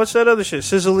 What's that other shit?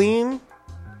 Sizzling?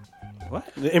 What?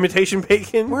 The imitation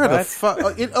bacon? where the fuck?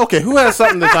 Okay, who has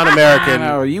something that's I un-American?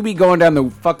 know, you be going down the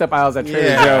fucked up aisles at Trader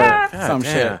Yeah. Joe. Some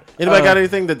Damn. shit. Anybody got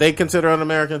anything that they consider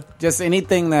un-American? Just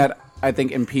anything that I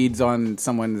think impedes on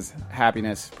someone's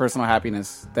happiness, personal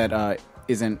happiness, that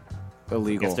isn't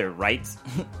illegal. Against their rights.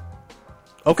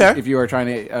 Okay, If you are trying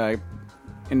to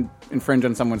infringe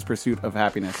on someone's pursuit of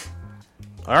happiness,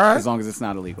 all right. as long as it's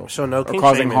not illegal, So no or king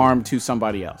causing shaming. harm to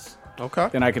somebody else, Okay.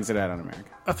 then I consider that un-American.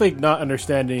 I think not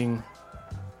understanding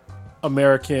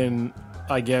American,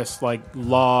 I guess, like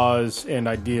laws and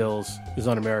ideals is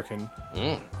un-American.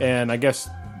 And I guess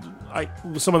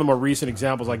some of the more recent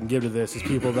examples I can give to this is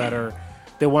people that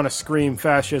they want to scream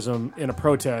fascism in a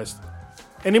protest.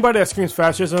 Anybody that screams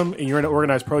fascism and you're in an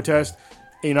organized protest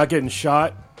and you're not getting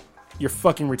shot, you're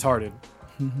fucking retarded.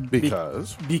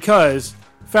 Because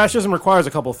fascism requires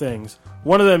a couple things.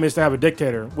 One of them is to have a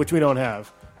dictator, which we don't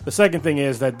have. The second thing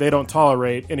is that they don't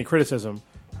tolerate any criticism,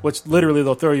 which literally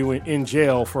they'll throw you in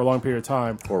jail for a long period of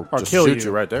time or just kill shoot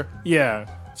you right there. Yeah.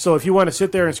 So if you want to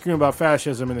sit there and scream about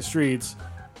fascism in the streets,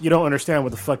 you don't understand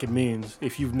what the fuck it means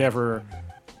if you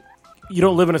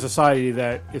don't live in a society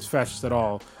that is fascist at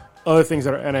all. Other things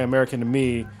that are anti-American to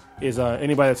me is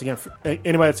anybody that's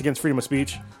against freedom of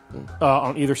speech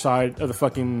on either side of the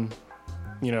fucking,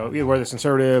 whether it's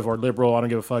conservative or liberal, I don't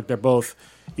give a fuck. They're both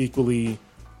equally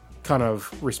kind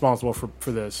of responsible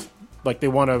for this. Like they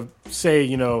want to say,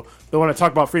 they want to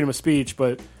talk about freedom of speech,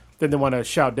 but then they want to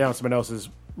shout down someone else's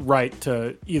right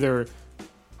to either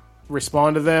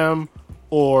respond to them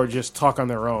or just talk on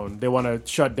their own. They want to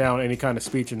shut down any kind of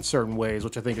speech in certain ways,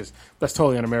 which I think that's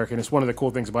totally un-American. It's one of the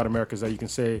cool things about America is that you can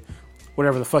say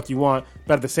whatever the fuck you want,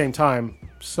 but at the same time,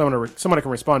 someone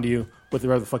can respond to you with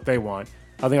whatever the fuck they want.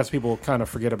 I think that's what people kind of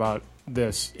forget about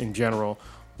this in general.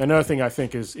 Another thing I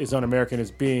think is un-American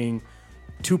is being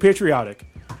too patriotic.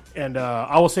 And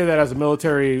I will say that as a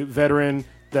military veteran,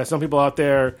 that some people out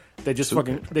there, they just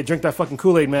they drink that fucking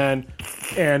Kool-Aid, man,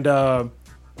 and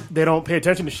they don't pay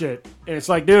attention to shit. And it's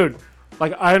like, dude,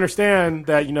 like I understand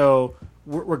that,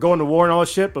 we're going to war and all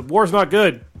this shit, but war's not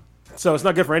good. So it's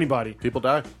not good for anybody. People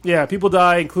die. Yeah, people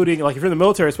die, including, like, if you're in the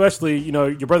military especially,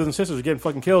 your brothers and sisters are getting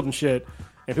fucking killed and shit.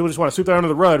 And people just want to sweep that under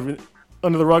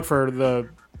the rug for the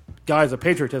guise of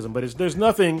patriotism. But there's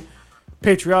nothing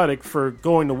patriotic for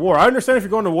going to war. I understand if you're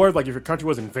going to war, like if your country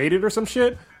was invaded or some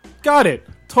shit. Got it.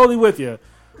 Totally with you.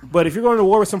 But if you're going to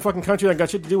war with some fucking country that got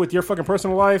shit to do with your fucking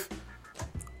personal life,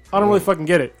 I don't really fucking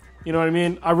get it. You know what I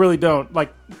mean? I really don't.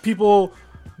 Like, people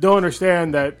don't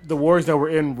understand that the wars that we're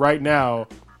in right now,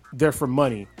 they're for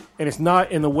money. and it's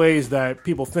not in the ways that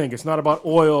people think. It's not about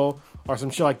oil or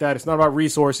some shit like that. It's not about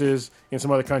resources in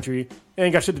some other country. It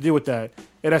ain't got shit to do with that.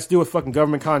 It has to do with fucking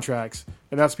government contracts,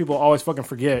 and that's what people always fucking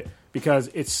forget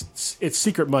because it's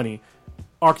secret money.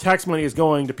 Our tax money is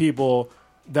going to people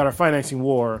that are financing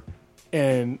war,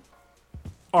 and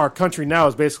our country now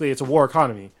is basically it's a war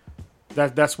economy.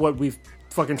 That's what we've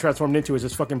fucking transformed into is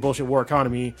this fucking bullshit war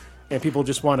economy, and people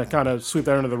just want to kind of sweep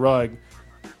that under the rug,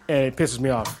 and it pisses me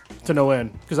off to no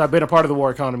end because I've been a part of the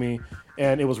war economy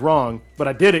and it was wrong, but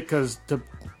I did it because to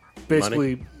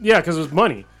basically because it was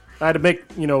money. I had to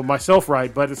make myself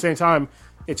right, but at the same time,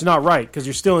 it's not right because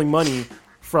you're stealing money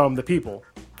from the people,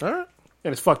 All right.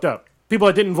 and it's fucked up. People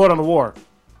that didn't vote on the war.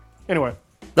 Anyway,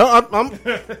 No, I'm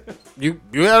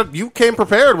you came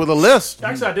prepared with a list.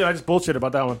 actually I did. I just bullshit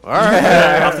about that one. All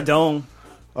right. Off the dome.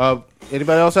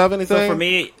 Anybody else have anything? So for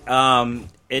me,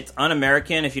 it's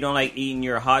un-American if you don't like eating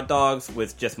your hot dogs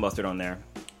with just mustard on there.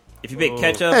 If you put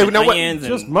ketchup Hey, and you know what? onions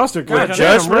Just and mustard. God damn,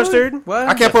 Just really? mustard? What?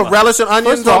 I can't put relish and onions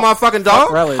First of all, on my fucking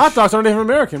dog. Relish. Hot dogs aren't even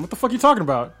American. What the fuck are you talking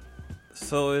about?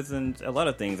 so isn't a lot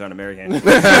of things aren't American.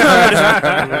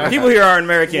 People here aren't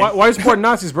American. Why are you supporting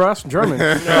Nazis, bro? That's from German.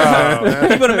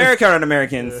 People in America aren't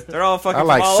Americans. They're all fucking. I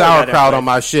like from all over that sauerkraut place. on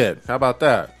my shit. How about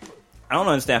that? I don't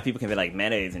understand how people can be like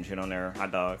mayonnaise and shit on their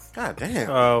hot dogs. God damn.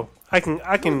 Oh,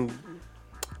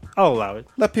 I'll allow it.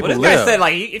 Let people Well, this guy live. said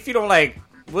like if you don't like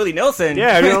Willie Nelson,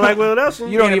 Yeah, if you don't like Will Nelson.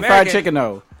 You don't being eat fried American. chicken,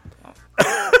 though.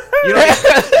 you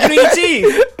don't eat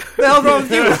cheese. What the hell's wrong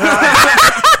with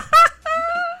you?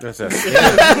 That's it.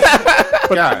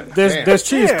 God, There's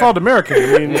cheese Yeah. called American.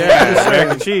 I mean,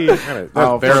 American cheese. That's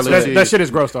Oh, barely that, cheese. that shit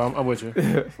is gross, though. I'm with you.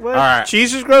 What? All right.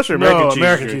 Cheese is gross or American No, cheese?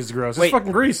 American is cheese is gross. Wait. It's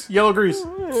fucking grease. Yellow grease.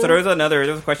 So there was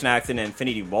a question I asked in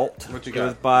Infinity Vault. What you It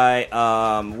was got? by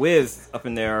Wiz up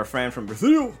in there, a friend from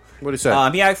Brazil. What do you say?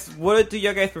 He asked, "What do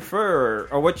you guys prefer,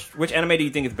 or which anime do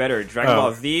you think is better, Dragon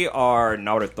Ball Z or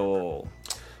Naruto?"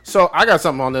 So I got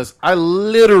something on this. I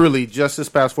literally just this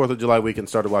past 4th of July weekend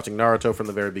started watching Naruto from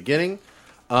the very beginning.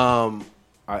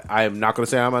 I am not going to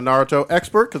say I'm a Naruto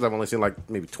expert because I've only seen like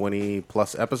maybe 20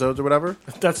 plus episodes or whatever.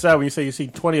 That's sad when you say you see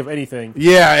 20 of anything.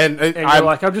 Yeah, and you're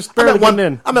like, I'm just I'm barely at one.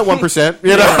 getting in. I'm at 1%.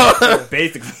 You know,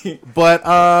 Basically, but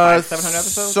 700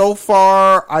 episodes? so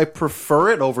far I prefer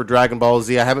it over Dragon Ball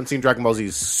Z. I haven't seen Dragon Ball Z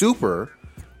Super,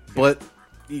 but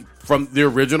from the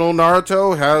original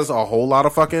Naruto has a whole lot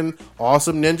of fucking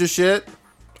awesome ninja shit.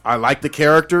 I like the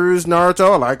characters,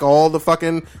 Naruto. I like all the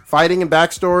fucking fighting and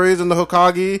backstories and the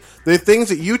Hokage. The things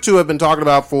that you two have been talking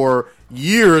about for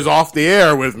years off the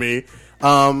air with me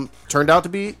turned out to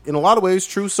be, in a lot of ways,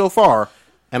 true so far.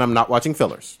 And I'm not watching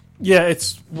fillers. Yeah,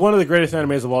 it's one of the greatest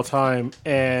animes of all time.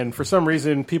 And for some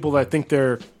reason, people that think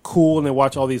they're cool and they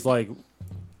watch all these, like,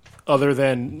 other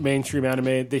than mainstream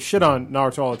anime, they shit on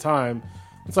Naruto all the time.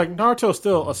 It's like, Naruto's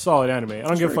still a solid anime. I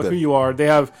don't give a fuck good. who you are. They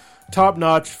have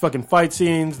top-notch fucking fight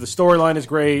scenes. The storyline is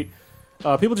great.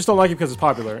 People just don't like it because it's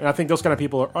popular. And I think those kind of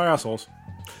people are assholes.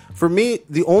 For me,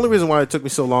 the only reason why it took me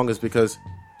so long is because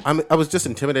I was just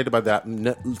intimidated by that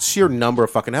sheer number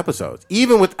of fucking episodes.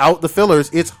 Even without the fillers,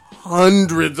 it's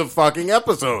hundreds of fucking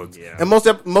episodes. Yeah. And most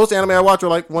anime I watch are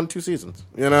like 1-2 seasons.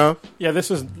 You know? Yeah,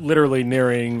 this is literally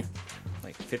nearing...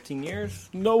 like 15 years.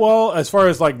 No, well, as far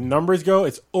as, like, numbers go,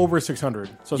 it's over 600.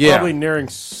 So it's Yeah. probably nearing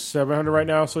 700 right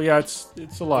now. So, yeah, it's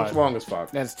a lot. It's long as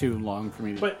fuck. That's too long for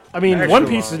me. But, I mean, Extra One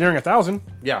Piece long. is nearing 1,000.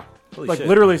 Yeah. Holy Like, shit.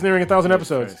 literally, it's nearing 1,000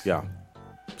 episodes. Yeah.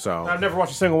 So I've never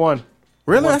watched a single one.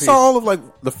 really, One I saw Piece. all of like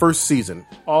the first season,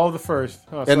 All of the first.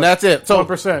 Oh, and that's it. So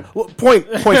 1%. well, point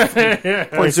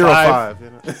 0.05. You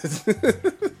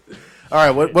know? All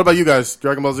right. What about you guys?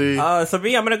 Dragon Ball Z. So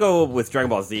me, I'm gonna go with Dragon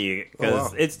Ball Z because Oh,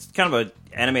 wow. it's kind of an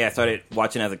anime I started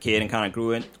watching as a kid and kind of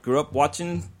grew up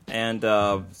watching. And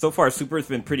so far, Super's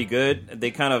been pretty good.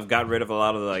 They kind of got rid of a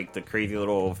lot of like the crazy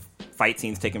little fight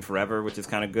scenes taking forever, which is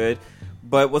kind of good.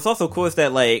 But what's also cool is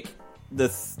that like the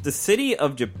city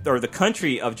of or the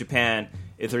country of Japan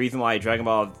is the reason why Dragon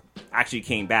Ball actually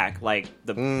came back. Like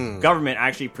the government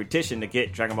actually petitioned to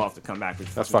get Dragon Balls to come back.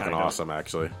 Which That's is fucking kinda dope. awesome,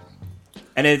 actually.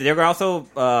 And there were also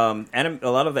a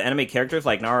lot of the anime characters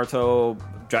like Naruto,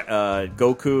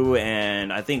 Goku,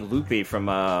 and I think Luffy from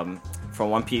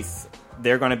One Piece.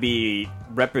 They're going to be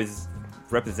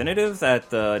representatives at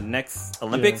the next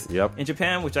Olympics Yeah. Yep. in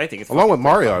Japan, which I think is Along with fucking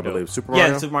Mario, I dope. believe. Super Mario.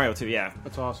 Yeah, Super Mario too. Yeah,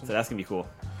 That's awesome. so that's gonna be cool.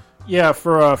 Yeah,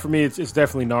 for me, it's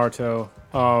definitely Naruto.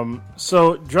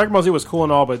 So Dragon Ball Z was cool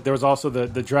and all, but there was also the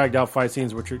dragged out fight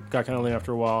scenes, which got kind of lame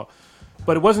after a while.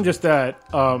 But it wasn't just that.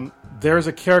 There's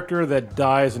a character that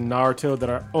dies in Naruto that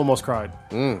I almost cried.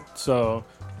 So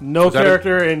no that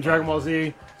character in Dragon Ball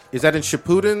Z Is that in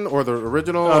Shippuden or the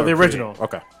original? The original.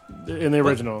 Okay. in the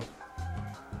original.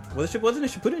 Wasn't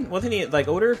it Shippuden? Wasn't he like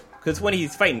older? Because when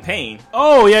he's fighting Pain.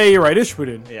 Oh yeah, you're right. It's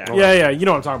Shippuden. Yeah. yeah. You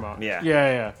know what I'm talking about. Yeah.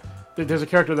 yeah. There's a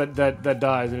character that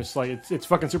dies, and it's like it's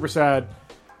fucking super sad.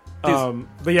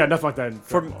 But yeah, nothing like that.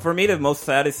 For me, the most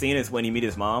saddest scene is when he meet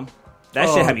his mom. That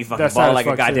Oh, shit had me fucking that's sad balling as like a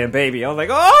fuck, goddamn too. baby. I was like,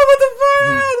 oh,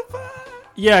 what the fuck?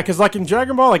 Yeah, because like in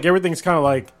Dragon Ball, like everything's kind of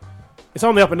like it's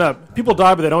on the up and up. People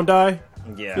die, but they don't die.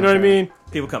 Yeah, You know what I mean?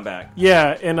 People come back.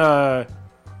 Yeah, and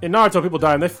in Naruto, people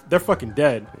die and they're fucking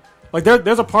dead. Like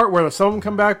there's a part where some of them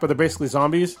come back, but they're basically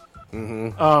zombies.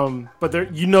 Mm-hmm. But they're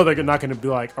not going to be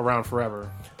like around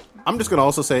forever. I'm just going to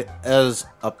also say, as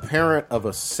a parent of a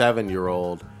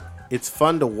 7-year-old, it's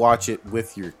fun to watch it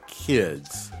with your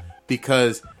kids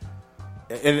because,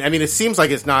 and I mean, it seems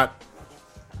like it's not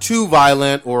too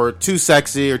violent or too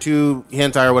sexy or too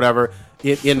hentai or whatever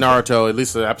in Naruto, at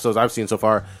least the episodes I've seen so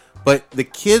far. But the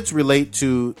kids relate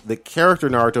to the character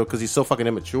Naruto because he's so fucking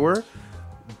immature.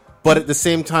 But at the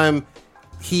same time,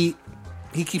 he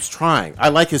keeps trying. I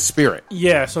like his spirit.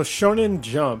 Yeah, so Shonen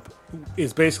Jump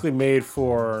is basically made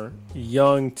for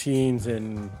young teens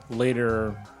and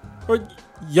later, or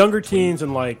younger teens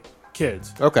and like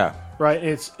kids, Okay. right?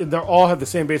 They all have the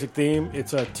same basic theme.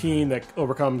 It's a teen that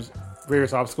overcomes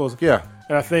various obstacles. Yeah.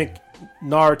 And I think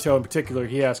Naruto in particular,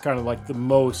 he has kind of like the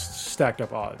most stacked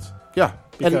up odds Yeah.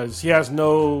 And because he has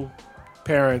no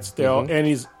parents. And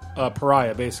he's a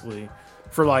pariah basically.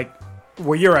 For like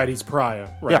where you're at, he's pariah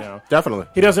right yeah, now. definitely.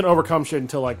 He doesn't overcome shit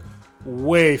until like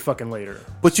way fucking later.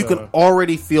 But you So- can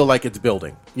already feel like it's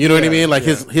building. You know what I Yeah, mean? Like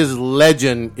yeah. his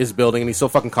legend is building, and he's so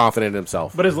fucking confident in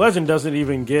himself. But his legend doesn't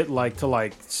even get like to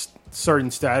like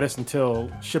certain status until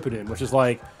Shippuden, which is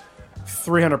like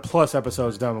 300 plus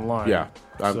episodes down the line. Yeah,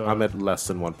 So- I'm at less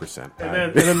than 1%.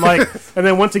 and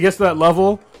then once he gets to that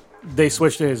level, they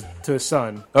switch to his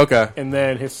son, Okay, and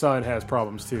then his son has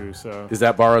problems too. So is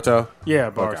that Boruto?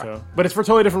 yeah, Boruto, but it's for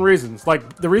totally different reasons.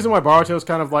 Like the reason why Boruto is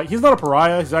kind of like he's not a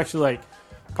pariah. He's actually like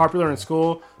popular in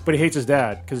school, but he hates his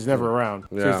dad because he's never around.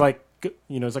 So Yeah. he's like,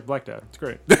 he's like Black Dad. It's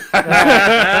great.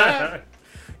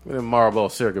 Marlboro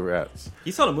cigarettes.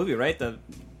 You saw the movie, right? The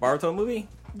Boruto movie?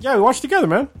 Yeah, we watched it together,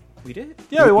 man. We did?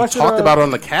 Yeah, we watched Talked it. about it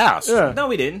on the cast. Yeah. No,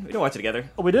 we didn't. We didn't watch it together.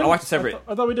 Oh, we did. I watched it separate.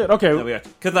 I thought we did. Okay. No,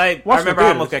 because I Watched remember the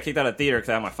I almost theaters. got kicked out of the theater because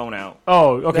I had my phone out.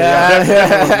 Oh, okay.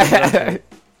 Yeah,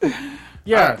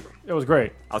 yeah, it was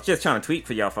great. I was just trying to tweet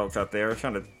for y'all folks out there.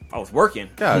 I was working.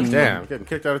 God damn, getting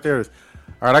kicked out of theaters.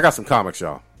 All right, I got some comics,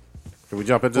 y'all. Can we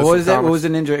jump into What some was it? comics? What was the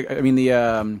ninja? I mean,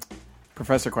 the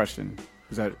professor question.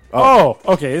 Was that? Oh,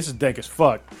 okay. This is dank as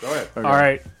fuck. Go ahead. Okay. All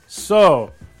right.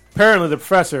 So, apparently, the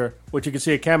professor, which you can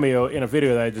see a cameo in a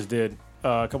video that I just did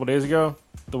a couple days ago,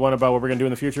 the one about what we're gonna do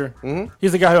in the future. Mm-hmm.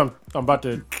 He's the guy who I'm about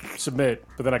to submit,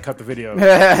 but then I cut the video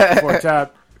before I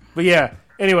tapped. But yeah.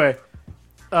 Anyway,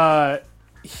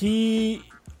 he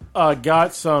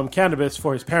got some cannabis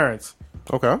for his parents.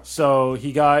 Okay. So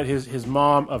he got his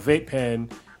mom a vape pen,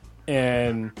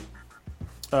 and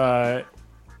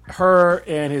her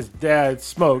and his dad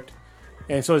smoked,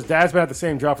 and so his dad's been at the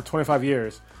same job for 25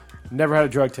 years, never had a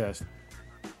drug test.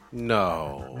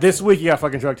 No. This week he got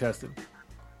fucking drug tested.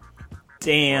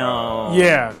 Damn.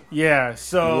 Yeah.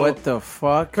 So What the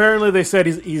fuck? apparently they said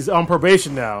he's on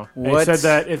probation now. And What? They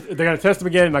said that if they're gonna test him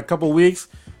again in a couple of weeks,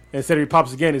 and said if he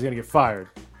pops again, he's gonna get fired.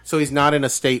 So he's not in a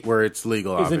state where it's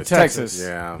legal. He's in obviously. Texas.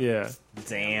 Yeah. Yeah,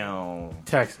 Damn.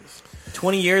 Texas.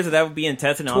 20 years of that would be in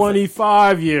testing.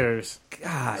 25 years.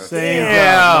 God. Same Damn.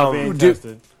 job, not being Dude.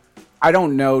 tested. I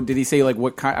don't know. Did he say like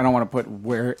what kind? I don't want to put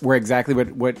where exactly.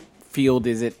 What field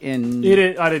is it in? He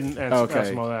didn't. I didn't ask Okay.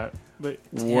 him all that. But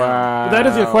Wow. But that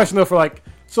is a question though. For like,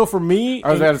 so for me,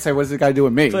 I was about to say, what's this guy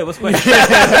doing me? Wait, what's the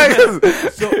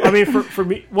question? so I mean, for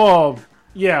me, well,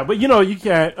 yeah, but you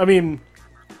can't. I mean,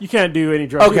 you can't do any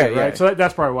drugs, Okay, either, right? yeah. So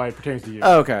that's probably why it pertains to you.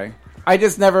 Okay. I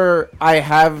just never. I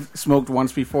have smoked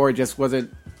once before. It just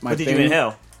wasn't my What did thing. you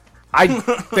inhale? I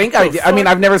think I did. I mean,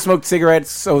 I've never smoked cigarettes,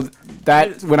 so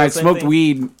that when I Same smoked thing.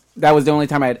 weed, that was the only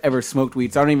time I had ever smoked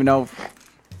weed. So I don't even know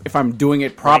if I'm doing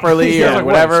it properly Yeah, or like,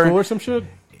 what, whatever. school or some shit.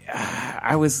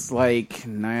 I was like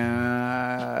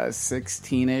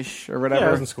 16ish or whatever. Yeah,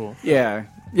 I was in school. Yeah,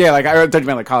 like I thought you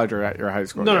meant like college or high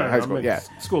school. No, high I school. mean, Yeah,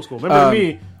 school. Remember, to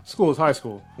me, school is high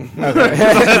school. Okay.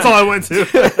 That's all I went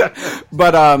to.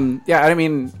 But yeah, I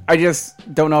mean, I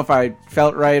just don't know if I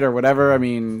felt right or whatever. I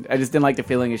mean, I just didn't like the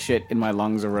feeling of shit in my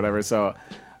lungs or whatever. So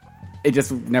it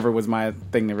just never was my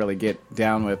thing to really get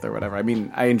down with or whatever. I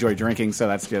mean, I enjoy drinking, so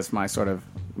that's just my sort of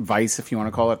vice, if you want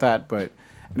to call it that. But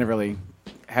I never really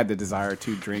had the desire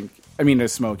to drink. I mean, to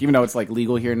smoke, even though it's like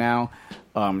legal here now.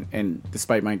 And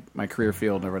despite my career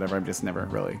field or whatever, I've just never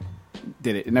really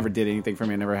did it. It never did anything for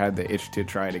me. I never had the itch to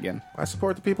try it again. I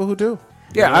support the people who do.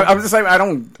 Yeah, I'm just like I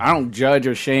don't judge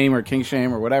or shame or kink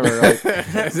shame or whatever. Like,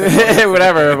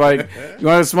 whatever. Like, you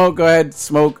want to smoke, go ahead,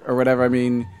 smoke or whatever. I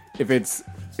mean, if it's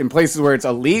in places where it's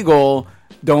illegal,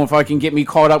 don't fucking get me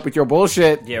caught up with your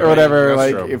bullshit Yeah, or whatever. That's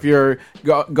Like, true. if you're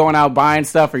going out buying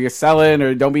stuff or you're selling,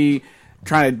 or don't be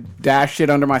trying to dash shit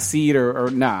under my seat or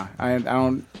nah. I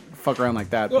don't fuck around like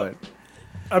that. But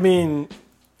I mean,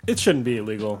 it shouldn't be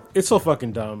illegal. It's so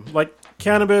fucking dumb. Like,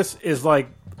 cannabis is like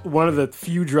one of the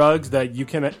few drugs that you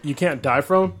can't die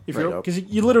from if Right you're up. because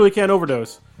you literally can't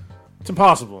overdose. It's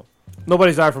impossible.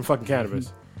 Nobody's died from fucking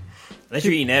cannabis. Unless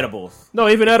you're eating edibles. No,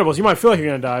 even edibles, you might feel like you're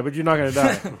gonna die, but you're not gonna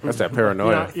die. That's that You're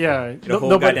paranoia. not- yeah, The whole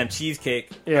nobody- goddamn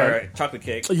cheesecake Yeah. or chocolate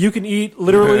cake. You can eat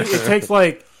literally. It takes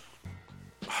like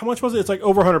how much was it? It's like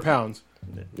over 100 pounds.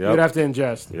 You'd Yep. have to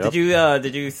ingest. Yep.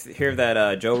 Did you hear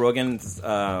that Joe Rogan's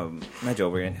not Joe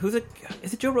Rogan? Who's it?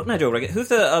 Is it Joe Rogan? Not Joe Rogan. Who's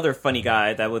the other funny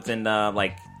guy that was in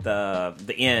like the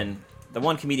Inn? The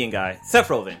one comedian guy, Seth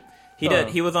Rogen.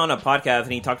 He was on a podcast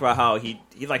and he talked about how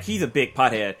he's a big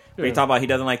pothead. But he Yeah. talked about he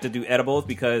doesn't like to do edibles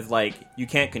because like you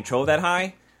can't control that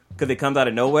high because it comes out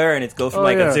of nowhere and it goes from Oh,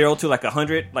 yeah. a 0 to like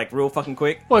 100 like real fucking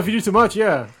quick. Well, if you do too much,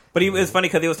 yeah. But it's funny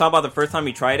because he was talking about the first time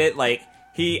he tried it. Like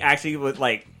he actually was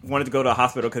like wanted to go to a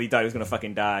hospital because he thought he was gonna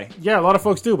fucking die. Yeah, a lot of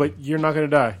folks do, but you're not gonna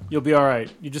die. You'll be all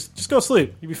right. You just go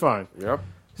sleep. You'll be fine. Yep.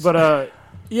 But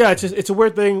yeah, it's a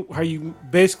weird thing how you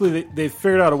basically they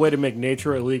figured out a way to make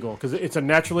nature illegal because it's a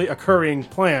naturally occurring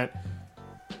plant,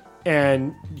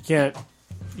 and you can't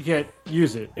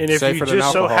use it. And if Safer you than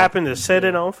just so alcohol. happen to set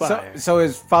it on so, fire, so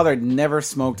his father never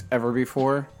smoked ever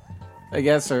before, I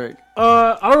guess, or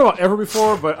I don't know about ever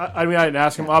before, but I mean I didn't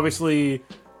ask him. Obviously,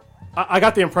 I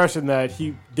got the impression that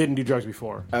he didn't do drugs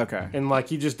before, okay. and like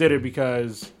he just did it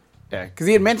because Yeah, because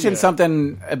he had mentioned Yeah.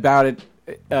 something about it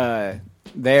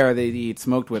there that he'd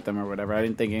smoked with them or whatever. I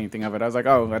didn't think anything of it. I was like,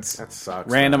 oh, That that's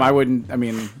sucks. random. man. I wouldn't. I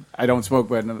mean, I don't smoke,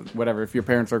 but whatever. If your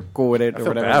parents are cool with it I or feel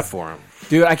whatever, bad for him.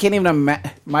 dude, I can't even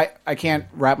I can't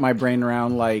wrap my brain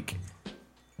around like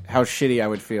how shitty I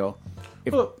would feel.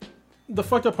 If, Well, the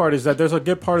fucked up part is that there's a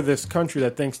good part of this country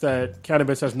that thinks that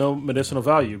cannabis has no medicinal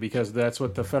value because that's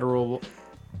what the federal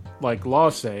like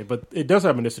laws say, but it does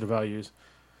have medicinal values.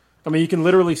 I mean, you can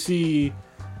literally see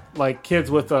like kids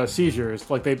with seizures,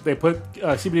 like they put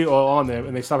CBD oil on them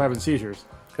and they stop having seizures.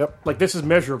 Yep. Like this is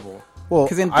measurable. Well,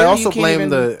 'Cause in I theory, also you can't blame even-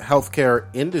 the healthcare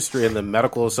industry and the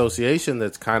medical association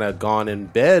that's kind of gone in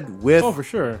bed with Oh, for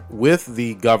sure. with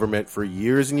the government for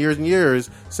years and years and years,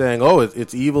 saying, "Oh,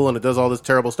 it's evil and it does all this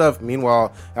terrible stuff."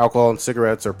 Meanwhile, alcohol and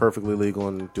cigarettes are perfectly legal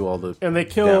and do all the And they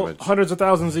kill damage. hundreds of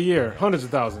thousands a year, hundreds of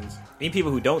thousands. Even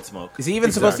people who don't smoke. is he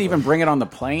even supposed to Exactly. even bring it on the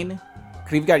plane? Could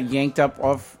he have got yanked up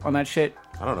off on that shit?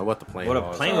 I don't know what the plane. Well, a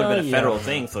laws plane are. would have been a yeah. federal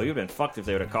thing, so you'd been fucked if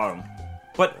they would have caught him.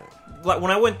 But like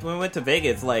when we went to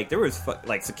Vegas, like there was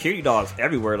like security dogs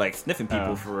everywhere, like sniffing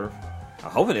people for. I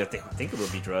hope they think it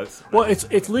would be drugs. Well,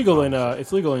 it's legal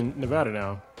in Nevada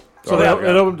now. So Oh, they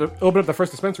yeah. opened up the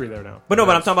first dispensary there now. But no,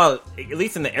 but I'm talking about at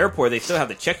least in the airport, they still have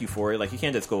to check you for it. Like you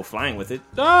can't just go flying with it.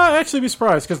 I'd actually be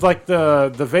surprised because like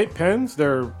the vape pens,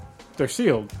 they're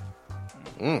sealed.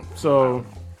 So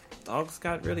Dogs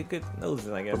got really good noses,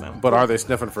 I guess. Now. But are they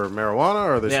sniffing for marijuana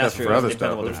or are they Yeah, sniffing true. for other It depends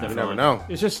stuff? on what they're You sniffing never on. know.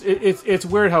 it's just it's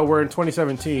weird how we're in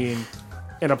 2017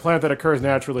 and a plant that occurs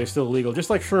naturally is still illegal, just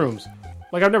like shrooms.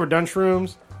 Like I've never done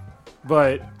shrooms,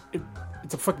 but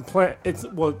it's a fucking plant. It's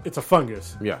a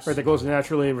fungus. Yes. Right, that grows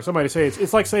naturally. And for somebody to say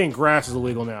it's like saying grass is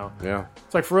illegal now. Yeah,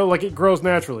 It's like for real, like it grows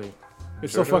naturally.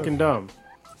 It's Sure so fucking dumb.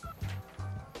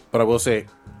 but I will say,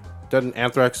 doesn't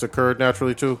anthrax occur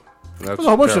naturally too? That's There's a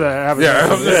whole bunch of terrible. that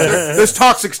happening. Yeah, there's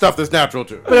toxic stuff that's natural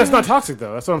too. But that's not toxic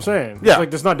though. That's what I'm saying. Yeah. It's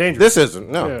like it's not dangerous. This isn't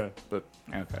no. Yeah. But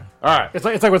Okay. all right, It's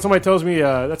like when somebody tells me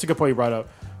that's a good point you brought up.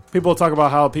 People talk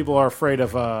about how people are afraid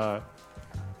of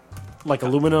like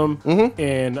aluminum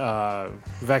and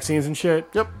vaccines and shit.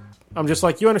 Yep. I'm just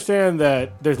like, you understand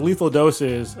that there's lethal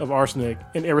doses of arsenic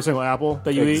in every single apple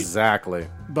that you eat, exactly.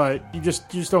 but you just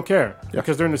don't care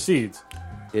because they're in the seeds,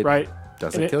 It right?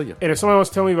 doesn't And kill you. And if someone wants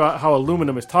to tell me about how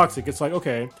aluminum is toxic, it's like,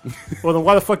 okay, well then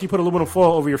why the fuck do you put aluminum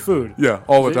foil over your food? Yeah,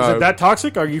 all the Is time. it that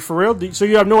toxic? Are you for real? So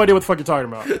you have no idea what the fuck you're talking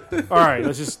about. All right,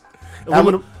 let's just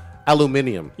aluminum.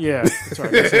 Aluminium. Yeah, that's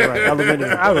right. That's right. Aluminum.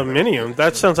 aluminium.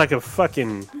 That sounds like a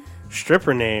fucking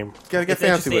stripper name. Gotta get It's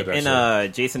fancy with interesting. that.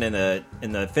 And Jason in the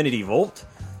Infinity Vault.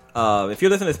 If you're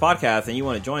listening to this podcast and you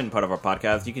want to join part of our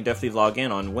podcast, you can definitely log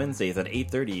in on Wednesdays at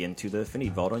 8:30 into the Infinity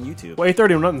Vault on YouTube. Well, 8:30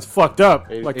 when nothing's fucked up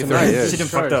like 8:30 tonight. -ish. Shit done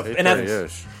fucked up. And that's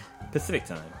 8:30-ish. Pacific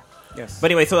time. Yes.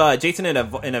 But anyway, so Jason in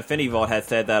Infinity Vault had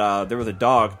said that there was a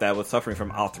dog that was suffering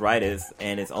from arthritis,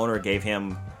 and its owner gave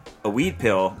him a weed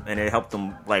pill, and it helped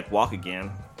him like walk again,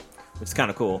 which is kind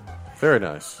of cool. Very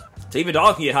nice. So even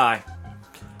dogs can get high.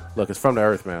 Look, it's from the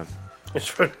earth, man.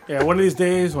 Yeah, one of these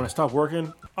days when I stop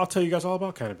working, I'll tell you guys all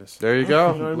about cannabis. There you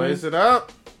go. You know what I Blaze mean? it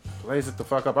up. Blaze it the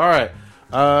fuck up. All right.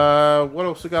 What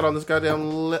else we got on this goddamn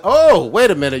Oh,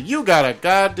 wait a minute. You got a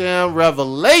goddamn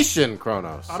revelation,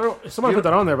 Kronos. I don't. Somebody put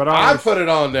that on there, but I I put it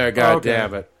on there,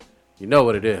 goddamn Okay. it. You know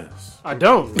what it is. I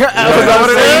don't. He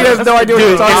has no idea what Dude,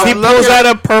 you're talking if he about. pulls out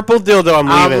a purple dildo, I'm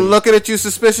I'm leaving. looking at you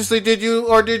suspiciously. Did you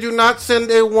or did you not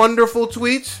send a wonderful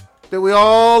tweet that we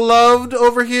all loved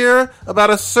over here about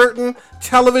a certain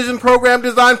television program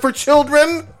designed for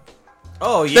children?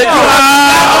 Oh That yeah.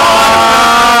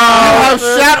 you have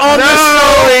sat on this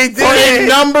show for a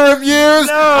number of years.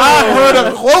 I heard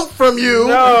a quote from you.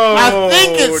 I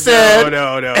think it said,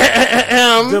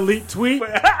 no. Delete tweet.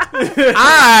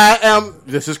 I am,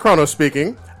 this is Chrono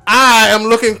speaking, I am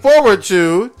looking forward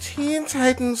to Teen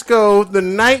Titans Go, The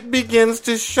Night Begins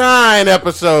to Shine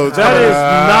episodes. That is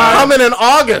not. Coming in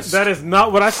August. That is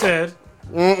not what I said.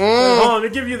 Hold on, let me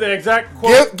give you the exact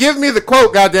quote. Give me the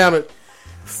quote, goddammit.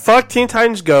 Fuck Teen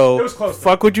Titans Go. It was close, though.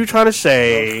 Fuck what you trying to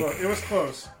say. It was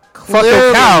close. Fuck the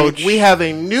Clearly, couch. we have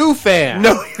a new fan.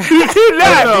 No, you do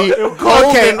not. The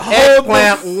golden hold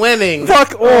eggplant winning.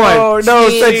 Fuck on. Oh, no,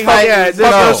 Teen such fuck, Titans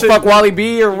fuck, Go. fuck Wally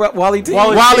B or Wally T?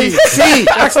 Wally T.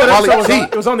 Actually, Wally that T.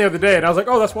 it was on the other day, and I was like,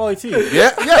 "Oh, that's Wally T."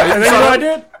 Yeah. And then you know what I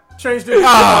did? Changed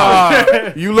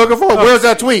it. You looking for it? Where's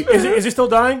that tweet? Is he still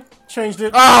dying? Changed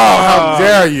it. Oh, how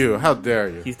dare you? How dare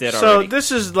you? He's dead So already.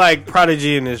 this is like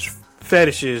Prodigy and his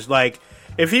fetishes. Like,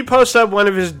 if he posts up one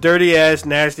of his dirty ass,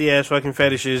 nasty ass fucking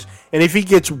fetishes, and if he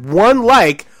gets one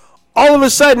like, all of a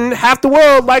sudden half the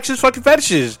world likes his fucking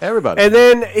fetishes. Everybody. And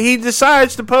then he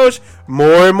decides to post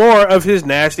more and more of his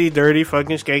nasty, dirty,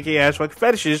 fucking skanky ass fucking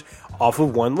fetishes off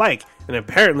of one like. And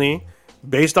apparently,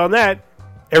 based on that,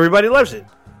 everybody loves it.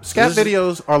 Scat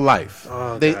videos are life.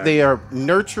 They are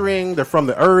nurturing. They're from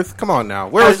the earth. Come on now.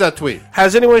 Where is that tweet?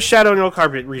 Has anyone shat on your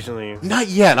carpet recently? Not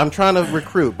yet. I'm trying to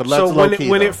recruit, but let's So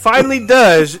when it finally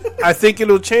does, I think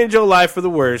it'll change your life for the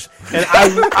worse. And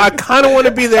I kind of want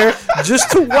to be there just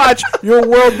to watch your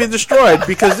world be destroyed,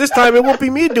 because this time it won't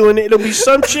be me doing it. It'll be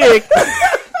some chick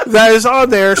that is on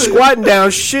there squatting down,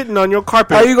 shitting on your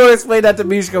carpet. How are you going to explain that to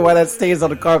Mishka why that stays on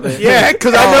the carpet? Yeah,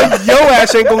 because I know your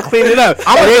ass ain't gonna clean it up. It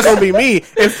ain't gonna be me.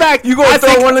 In fact, You going to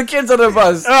throw one of the kids under the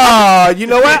bus. Oh, you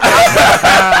know what?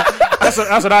 That's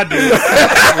what I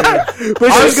do.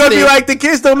 But she's gonna be like, the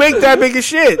kids don't make that big of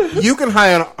shit. you can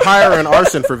hire an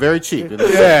arson for very cheap.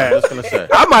 Yeah. I'm just gonna say.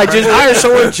 I might just hire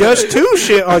someone just to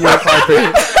shit on your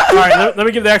carpet. All right, let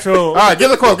me give the actual. All right, give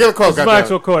the quote. Give the quote. This is my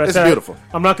actual quote. I It's said, beautiful.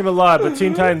 I'm not going to lie, but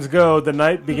Teen Titans Go, The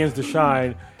Night Begins to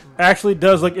Shine, actually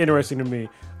does look interesting to me.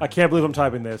 I can't believe I'm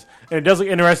typing this. And it does look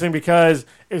interesting because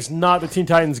it's not the Teen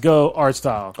Titans Go art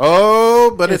style.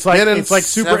 Oh, but it's like been in it's like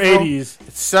super several-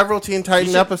 80s. Several Teen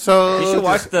Titan episodes. You should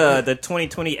watch the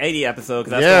 2020 80 episode,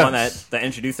 because that's Yes. the one that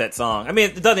introduced that song. I mean,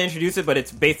 it doesn't introduce it, but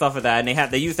it's based off of that,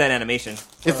 and they use that animation.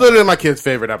 It's literally my kid's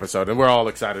favorite episode, and we're all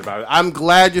excited about it. I'm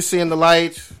glad you're seeing the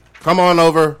light. Come on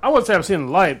over. I wouldn't say I'm seeing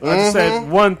the light. But I just said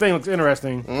one thing looks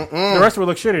interesting. The rest of it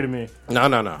looks shitty to me. No.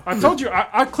 I told you,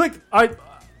 I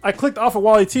clicked off of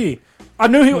Wally T. I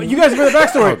knew he. You guys know the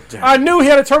backstory. damn. I knew he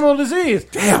had a terminal disease.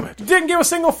 Damn it. Didn't give a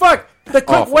single fuck. The click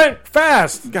Awful. went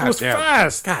fast. God it was damn it.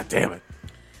 fast. God damn it.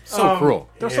 So cruel.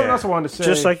 There's something else I wanted to say.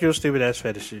 Just like your stupid ass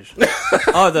fetishes.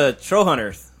 Oh, the Troll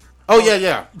Hunters. Oh,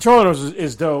 yeah. Trollers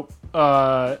is dope.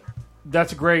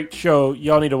 That's a great show.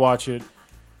 Y'all need to watch it.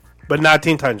 But not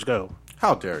Teen Titans Go.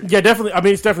 How dare you? Yeah, definitely. I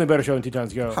mean, it's definitely a better show than Teen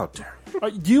Titans Go. How dare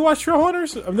you? Do you watch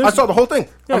Trollhunters? I, mean, I saw the whole thing. Yeah,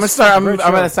 I'm gonna it's start. a I'm great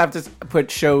gonna show. have to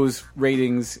put shows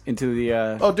ratings into the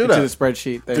do into that. the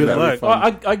spreadsheet. Do that. That'd be Well,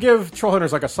 fun. I give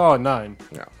Trollhunters like a solid 9.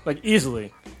 Yeah. Like,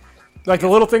 easily. Like, the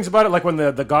little things about it, like when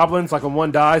the goblins, like when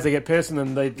one dies, they get pissed and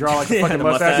then they draw like a fucking The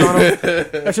mustache on them.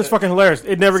 That's just fucking hilarious.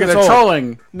 It never So gets they're old.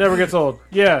 trolling. Never gets old.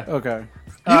 Yeah. Okay.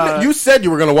 You said you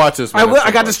were going to watch this. I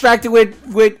man. got distracted with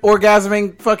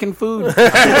orgasming fucking food.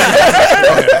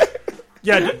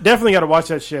 Yeah, definitely got to watch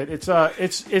that shit.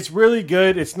 It's really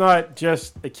good. It's not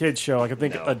just a kid's show. Like, I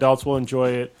think adults will enjoy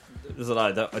it. There's a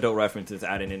lot of adult references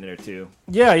added in there too.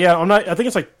 Yeah. I think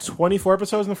it's like 24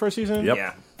 episodes in the first season. Yep.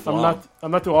 Yeah,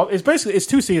 I'm not through all. It's basically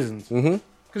 2 seasons. Mm-hmm.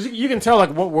 Because you can tell like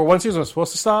where one season was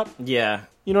supposed to stop. Yeah,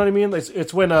 You know what I mean?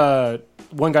 It's when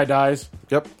one guy dies,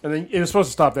 Yep. and then it was supposed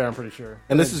to stop there. I'm pretty sure.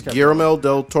 And this is Guillermo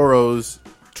del Toro's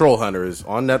Troll Hunters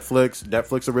on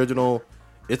Netflix original.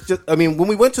 It's just, I mean, when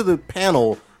we went to the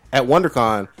panel at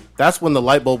WonderCon, that's when the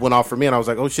light bulb went off for me, and I was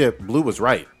like, oh shit, Blue was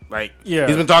right. Like, Yeah.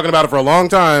 he's been talking about it for a long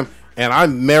time, and I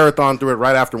marathoned through it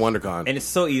right after WonderCon. And it's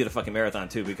so easy to fucking marathon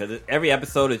too because every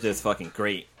episode is just fucking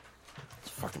great. It's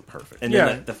fucking perfect. And Yeah.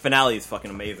 then the finale is fucking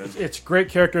amazing. It's great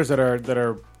characters that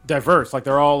are diverse. Like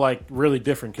they're all like really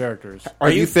different characters. Are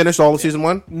you finished all of season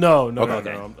 1? No.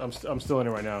 Okay. I'm still in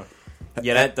it right now.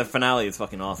 Yeah, the finale is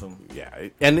fucking awesome. Yeah,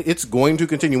 and it's going to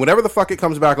continue. Whenever the fuck it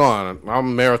comes back on,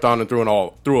 I'm marathoning through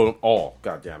it all.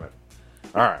 God damn it.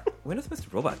 All right. When does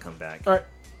Mr. Robot come back? All right.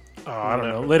 I don't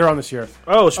know. Later on this year.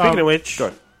 Oh, speaking of which, Go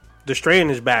ahead. The Strain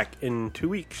is back in 2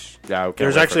 weeks. Yeah, okay.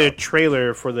 There's actually a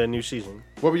trailer for the new season.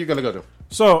 What were you going to go do?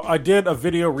 So I did a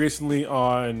video recently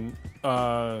on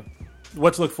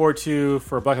what to look forward to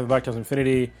for Black Ops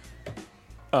Infinity.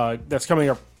 That's coming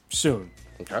up soon.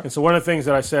 Okay. And so one of the things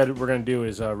that I said we're going to do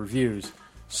is reviews.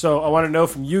 So I want to know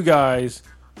from you guys,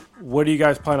 what do you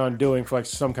guys plan on doing for like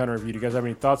some kind of review? Do you guys have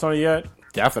any thoughts on it yet?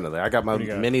 Definitely. I got my do you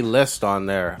got? mini list on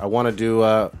there. I want to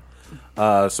do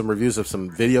some reviews of some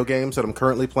video games that I'm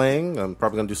currently playing. I'm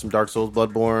probably going to do some Dark Souls,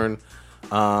 Bloodborne,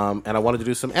 and I wanted to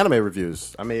do some anime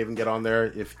reviews. I may even get on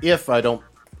there if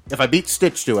I beat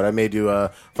Stitch to it. I may do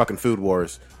fucking Food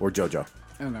Wars or JoJo.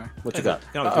 Okay. What you got?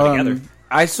 Can always do it together.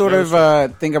 I sort of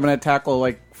think I'm going to tackle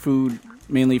like food,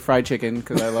 mainly fried chicken,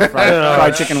 because I love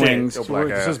fried chicken shit. wings. Yo, black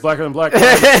This ass. is blacker than black.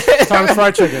 Times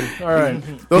fried chicken. All right.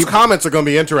 Those comments are going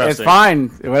to be interesting. It's fine,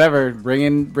 whatever. Bring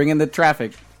in the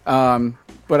traffic.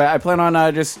 But I plan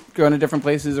on just going to different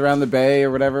places around the bay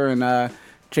or whatever, and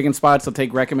chicken spots. I'll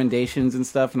take recommendations and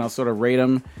stuff, and I'll sort of rate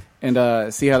them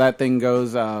and see how that thing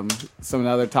goes. Some of the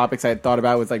other topics I had thought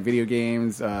about was like video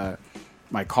games,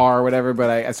 my car or whatever, but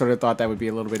I sort of thought that would be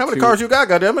a little bit How many too... cars you got,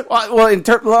 goddammit? Well,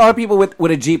 a lot of people with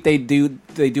a Jeep, they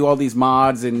do all these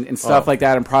mods and stuff like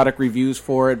that and product reviews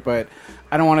for it, but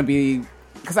I don't want to be...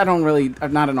 Because I'm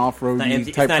not an off-road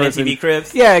It's type not person. MTV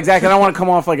Cribs. Yeah, exactly. I don't want to come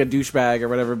off like a douchebag or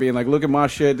whatever, being like, look at my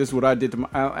shit, this is what I did to my...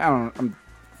 I don't know.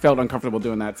 I felt uncomfortable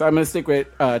doing that. So I'm going to stick with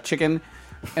chicken,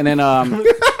 and then...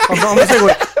 I'm gonna say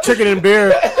with chicken and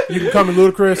beer, you can come to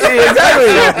Ludacris.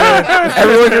 Exactly.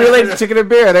 Everyone can relate to chicken and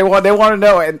beer. They want to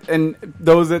know, and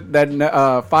those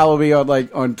that follow me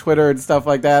on Twitter and stuff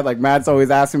like that. Like Matt's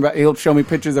always asking about. He'll show me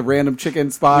pictures of random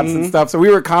chicken spots and stuff. So we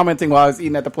were commenting while I was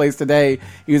eating at the place today.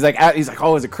 He was like,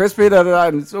 oh, is it crispy? Da, da, da.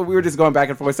 And so we were just going back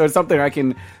and forth. So it's something I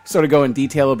can sort of go in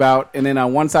detail about. And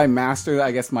then once I master,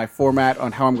 I guess, my format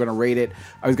on how I'm going to rate it,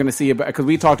 I was going to see about, because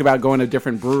we talked about going to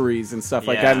different breweries and stuff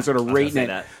like Yeah, that and sort of I was gonna rating say it.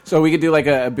 that. So we could do like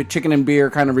a chicken and beer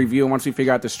kind of review. And once we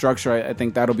figure out the structure, I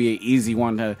think that'll be an easy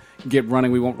one to get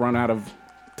running. We won't run out of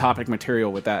topic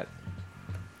material with that.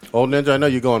 Old Ninja, I know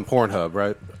you go on Pornhub,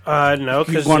 right? No,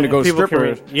 because wanted to go people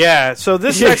stripper. Yeah, so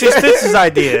this is actually Stitz's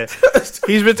idea.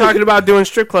 He's been talking about doing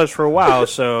strip clubs for a while,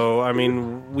 so I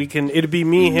mean, it'd be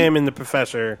me, him, and the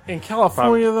professor. In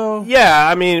California, though? Yeah,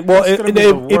 I mean, well, It's gonna be the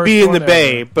it'd be worst in the one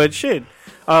Bay, ever. but shit.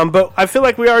 But I feel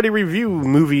like we already review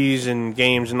movies and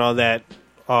games and all that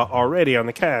already on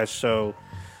the cast, so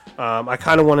I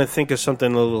kind of want to think of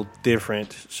something a little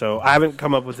different. So I haven't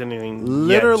come up with anything.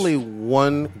 Literally yet.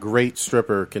 one great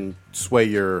stripper can sway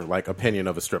your opinion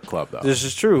of a strip club, though. This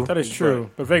is true. That is true.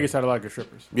 But Vegas had a lot of good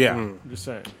strippers. Yeah. I'm just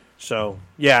saying. So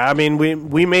yeah, I mean,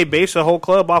 we may base a whole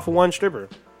club off of one stripper.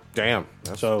 Damn.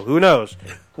 So who knows?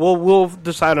 We'll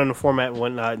decide on the format and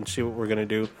whatnot and see what we're gonna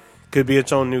do. Could be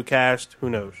its own new cast. Who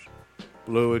knows?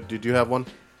 Blue, did you have one?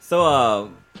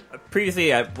 So,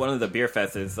 previously at one of the beer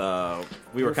fests,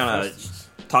 we were kind of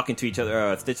talking to each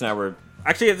other. Stitch and I were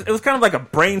actually it was kind of like a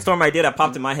brainstorm idea that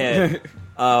popped in my head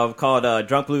called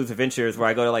Drunk Blues Adventures, where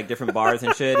I go to like different bars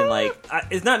and shit, and like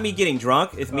it's not me getting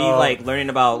drunk, it's me like learning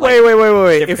about. Like,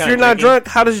 Wait. different If kind you're of not drinking. drunk,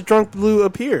 how does Drunk Blue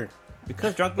appear?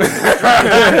 Because drunk blues.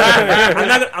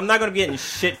 I'm not gonna be getting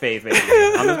shit faced. Basically,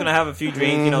 I'm just gonna have a few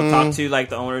drinks. You know, talk to like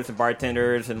the owners and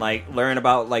bartenders, and like learn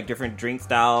about like different drink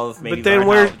styles. Maybe But then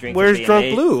learn how drinks are where's being Drunk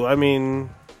made. Blue? I mean,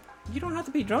 You don't have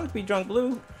to be drunk to be drunk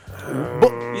blue.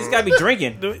 You just gotta be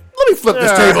drinking. Let me flip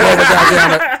this table over,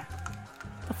 goddammit.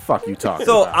 The fuck you talking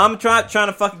So about? I'm trying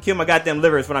to fucking kill my goddamn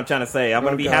liver. Is what I'm trying to say. I'm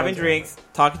gonna be Okay. having drinks,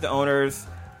 talking to owners.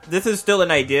 This is still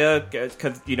an idea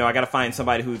because I gotta find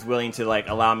somebody who's willing to like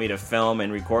allow me to film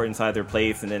and record inside their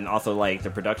place, and then also like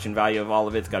the production value of all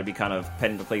of it's got to be kind of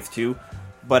put into place too.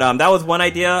 But that was one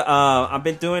idea. I'm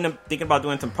thinking about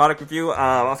doing some product review.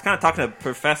 I was kind of talking to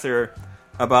Professor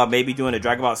about maybe doing a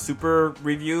Dragon Ball Super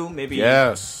review. Maybe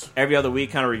Yes. every other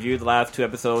week, kind of review the last 2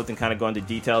 episodes and kind of go into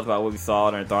details about what we saw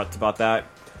and our thoughts about that.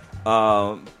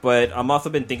 But I'm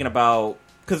also been thinking about,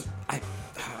 because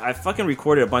I fucking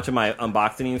recorded a bunch of my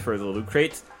unboxings for the Loot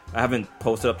Crates. I haven't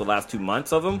posted up the last 2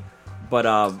 months of them, but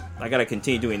I gotta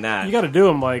continue doing that. You got to do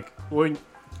them like when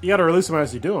You got to release them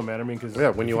as you do them, man. I mean, because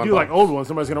when you do unbox. like old ones,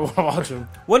 somebody's gonna want to watch them.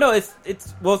 Well, no, it's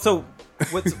well. So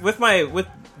with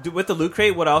the Loot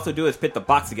Crate, what I also do is put the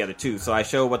box together too. So I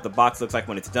show what the box looks like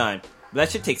when it's done. But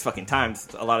that shit takes fucking time.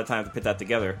 A lot of times to put that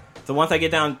together. So once I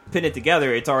get down putting it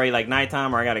together, it's already like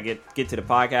nighttime, or I gotta get to the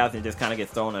podcast and just kind of get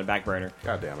thrown on the back burner.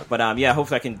 God damn it. But yeah,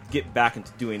 hopefully I can get back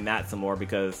into doing that some more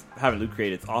because having Loot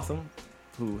Crate is awesome.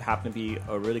 Who happen to be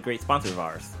a really great sponsor of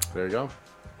ours. There you go.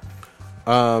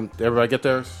 Everybody get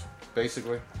theirs,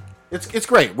 basically. It's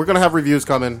great. We're going to have reviews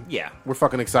coming. Yeah. We're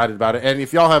fucking excited about it. And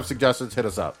if y'all have suggestions, hit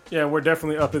us up. Yeah, we're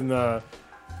definitely up in the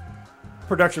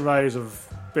production values of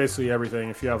basically everything.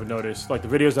 If you haven't noticed, like the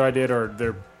videos that I did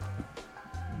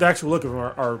the actual look of them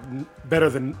are better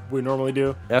than we normally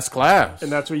do, S-Class.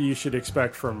 and that's what you should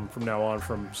expect from now on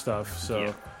from stuff. So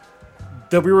Yeah.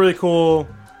 they'll be really cool.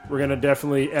 We're gonna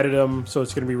definitely edit them, so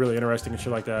it's gonna be really interesting and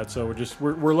shit like that. So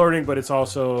we're learning, but it's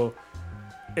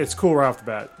it's cool right off the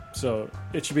bat. So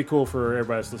it should be cool for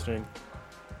everybody that's listening.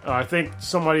 I think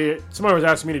somebody was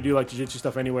asking me to do like jiu-jitsu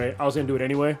stuff anyway. I was gonna do it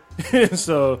anyway,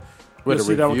 so Wait, you'll a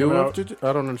see that one review coming of out.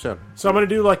 I don't understand. So I'm gonna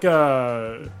do like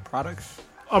Products.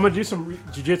 I'm gonna do some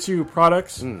jiu-jitsu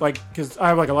products, like because I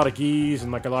have like a lot of gis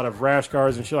and like a lot of rash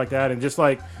guards and shit like that, and just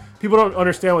like people don't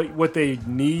understand what they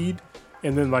need,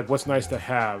 and then like what's nice to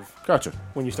have Gotcha.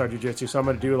 when you start jiu-jitsu. So I'm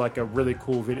gonna do like a really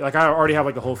cool video. Like I already have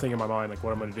like the whole thing in my mind, like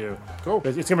what I'm gonna do. Cool.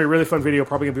 It's gonna be a really fun video.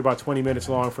 Probably gonna be about 20 minutes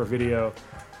long for a video.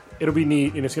 It'll be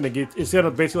neat, and it's gonna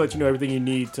basically let you know everything you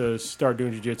need to start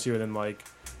doing jiu-jitsu, and then like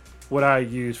what I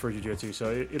use for jiu-jitsu.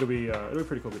 So it'll be a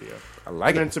pretty cool video. I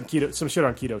like And it. then some shit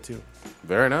on keto too.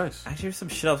 Very nice. Actually, there's some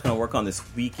shit I was going to work on this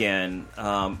weekend,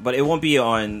 but it won't be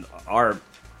on our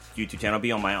YouTube channel. It'll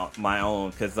be on my own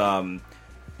because I've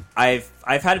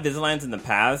had Invisaligns in the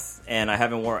past, and I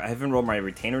haven't rolled my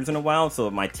retainers in a while,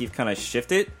 so my teeth kind of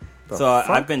shifted. So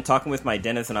I've been talking with my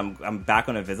dentist, and I'm back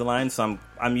on Invisalign. So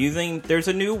I'm using. There's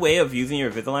a new way of using your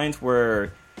Invisaligns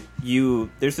where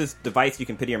there's this device you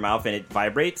can put in your mouth and it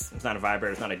vibrates. It's not a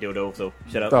vibrator. It's not a dildo. So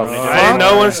shut up.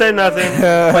 No one said nothing.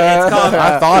 But it's called.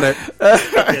 I thought it.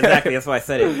 Exactly, that's why I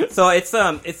said it. So it's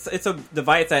a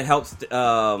device that helps.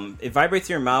 It vibrates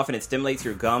your mouth and it stimulates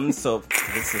your gums. So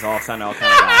this is all sounding all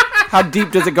kind of bad. How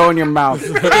deep does it go in your mouth?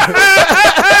 You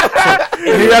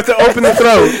have to open the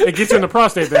throat. It gets you in the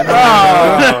prostate then.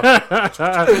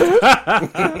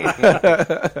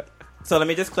 So let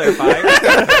me just clarify.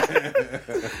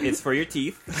 It's for your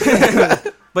teeth.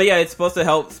 But yeah, it's supposed to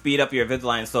help speed up your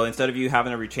Invisalign. So instead of you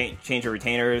having to change your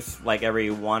retainers like every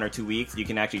 1 or 2 weeks, you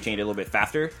can actually change it a little bit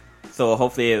faster. So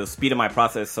hopefully it'll speed up my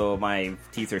process so my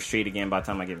teeth are straight again by the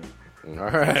time I get them. All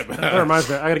right. That reminds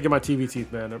me, I gotta get my TV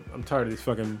teeth, man. I'm tired of these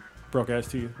fucking broke ass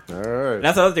teeth. All right. And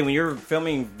that's the other thing. When you're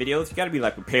filming videos, you got to be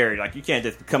like prepared. Like you can't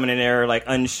just be coming in there like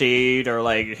unshaved or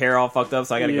like hair all fucked up.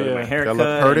 So I got to go get my hair Gotta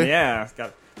cut. look pretty. Yeah,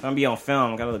 I'm gonna be on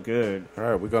film. Got to look good. All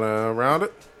right. We're going to round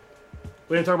it.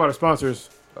 We didn't talk about our sponsors.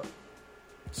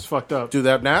 It's fucked up. Do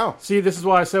that now. See, this is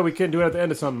why I said we couldn't do it at the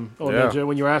end of something, old Yeah. Ninja,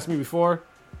 when you were asking me before.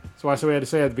 That's why I said we had to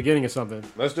say it at the beginning of something.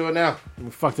 Let's do it now. And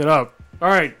we fucked it up. All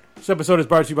right. This episode is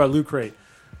brought to you by Loot Crate.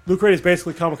 Loot Crate is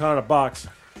basically Comic-Con in a box.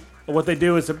 And what they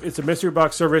do is it's a mystery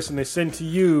box service, and they send to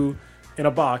you in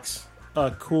a box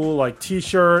a cool like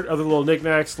T-shirt, other little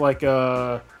knickknacks like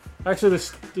actually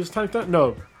this tiny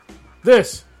no,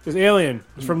 this is Alien.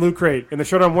 It's from Loot Crate, and the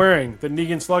shirt I'm wearing, the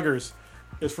Negan Sluggers,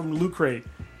 is from Loot Crate,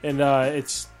 and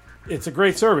it's a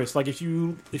great service. Like if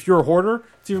you're a hoarder,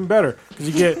 it's even better because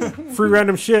you get free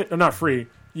random shit. Or not free,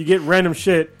 you get random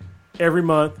shit every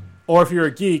month. Or if you're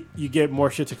a geek, you get more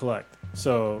shit to collect.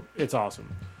 So it's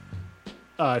awesome.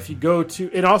 If you go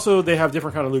to, and also they have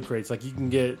different kind of loot crates. Like you can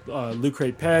get Loot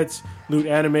Crate pets, Loot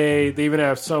Anime. They even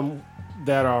have some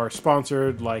that are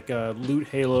sponsored, like Loot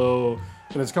Halo, and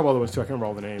there's a couple other ones too. I can't remember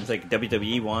all the names. It's like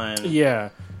WWE one. Yeah,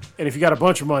 and if you got a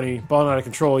bunch of money, balling out of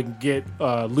control, you can get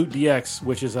Loot DX,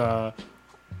 which is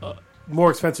more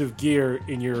expensive gear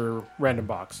in your random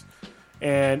box.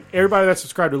 And everybody that's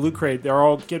subscribed to Loot Crate, they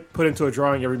all get put into a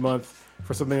drawing every month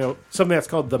for something that's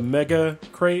called the Mega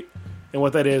Crate. And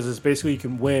what that is basically you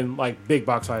can win like big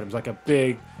box items, like a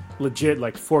big, legit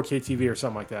like 4K TV or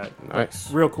something like that. Nice.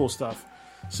 Real cool stuff.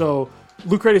 So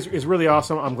Loot Crate is really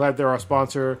awesome. I'm glad they're our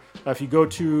sponsor. If you go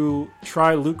to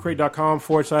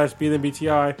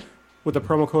trylootcrate.com/BTI with the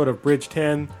promo code of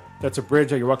Bridge10, that's a bridge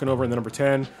that you're walking over in the number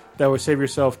 10, that would save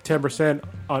yourself 10%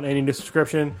 on any new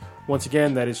subscription. Once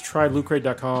again, that is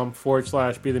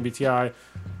trylootcrate.com/BTI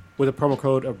with a promo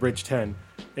code of Bridge10.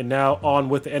 And now on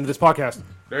with the end of this podcast.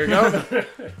 There you go.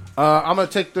 I'm going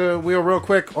to take the wheel real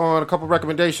quick on a couple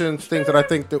recommendations, things that I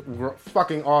think that were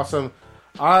fucking awesome.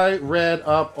 I read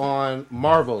up on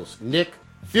Marvel's Nick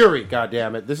Fury,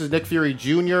 goddammit. This is Nick Fury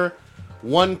Jr.,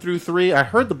 1 through 3. I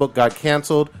heard the book got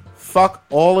canceled. Fuck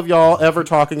all of y'all ever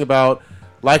talking about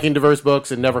liking diverse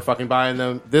books and never fucking buying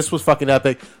them. This was fucking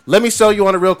epic. Let me sell you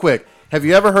on it real quick. Have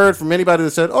you ever heard from anybody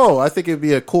that said, oh, I think it would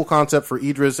be a cool concept for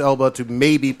Idris Elba to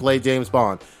maybe play James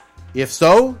Bond? If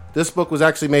so, this book was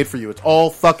actually made for you. It's all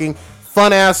fucking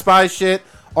fun-ass spy shit.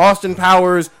 Austin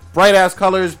Powers, bright-ass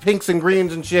colors, pinks and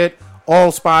greens and shit.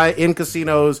 All spy in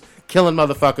casinos, killing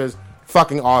motherfuckers.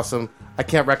 Fucking awesome. I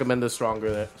can't recommend this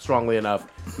strongly enough.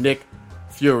 Nick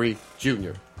Fury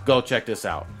Jr. Go check this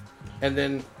out. And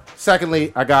then,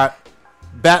 secondly, I got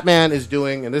Batman is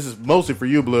doing, and this is mostly for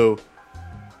you, Blue.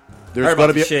 There's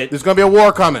going to be a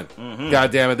war coming. Mm-hmm.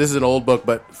 God damn it. This is an old book,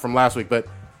 but from last week. But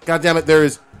God damn it, there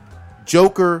is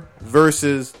Joker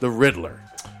versus the Riddler.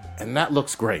 And that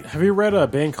looks great. Have you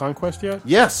read Bane Conquest yet?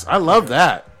 Yes, I love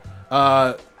that.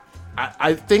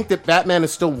 I think that Batman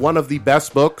is still one of the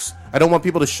best books. I don't want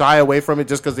people to shy away from it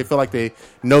just because they feel like they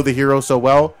know the hero so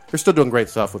well. They're still doing great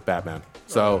stuff with Batman.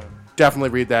 So definitely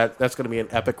read that. That's going to be an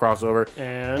epic crossover.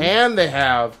 And they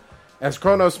have, as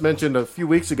Kronos mentioned a few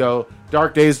weeks ago,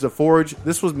 Dark Days of the Forge.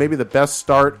 This was maybe the best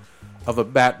start of a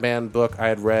Batman book I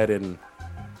had read in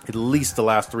at least the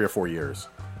last 3 or 4 years.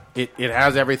 It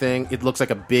has everything. It looks like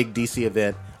a big DC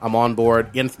event. I'm on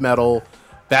board. Nth Metal,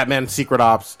 Batman Secret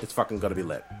Ops. It's fucking going to be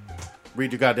lit.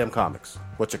 Read your goddamn comics.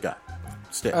 What you got?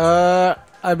 Stick.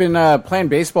 I've been playing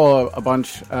baseball a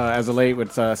bunch as of late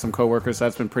with some coworkers. So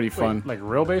that's been pretty fun. Like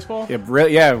real baseball?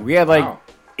 Yeah, we had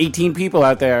 18 people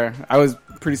out there. I was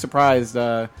pretty surprised.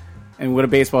 And with a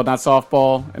baseball, not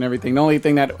softball and everything. The only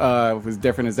thing that was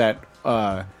different is that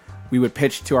we would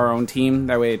pitch to our own team.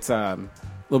 That way it's a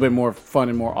little bit more fun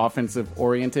and more offensive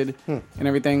oriented and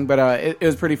everything. But it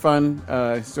was pretty fun.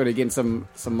 Sort of getting some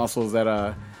muscles that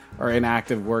are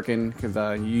inactive working because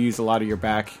you use a lot of your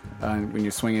back when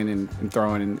you're swinging and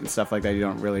throwing and stuff like that. You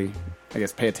don't really, I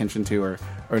guess, pay attention to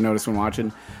or notice when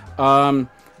watching. Other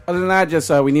than that, just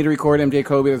we need to record MJ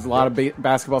Kobe. There's a lot of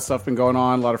basketball stuff been going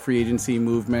on, a lot of free agency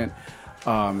movement.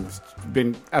 It's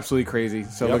been absolutely crazy.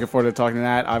 So looking forward to talking to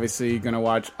that. Obviously, going to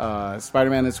watch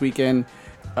Spider-Man this weekend.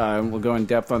 We'll go in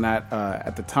depth on that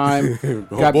at the time.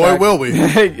 Will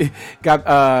we? got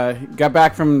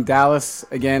back from Dallas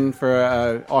again for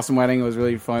an awesome wedding. It was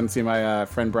really fun seeing my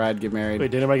friend Brad get married.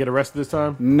 Wait, did anybody get arrested this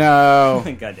time? No.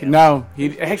 No. He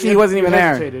wasn't even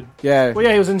there. Yeah. Well,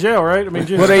 yeah, he was in jail, right? I mean,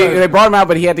 well, they brought him out,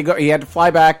 but he had to go. He had to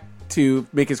fly back to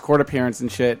make his court appearance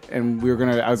and shit. And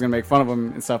I was gonna make fun of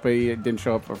him and stuff, but he didn't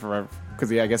show up for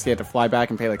because I guess he had to fly back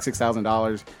and pay like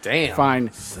 $6,000. Damn. Fine.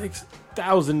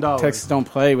 $6,000. Texas don't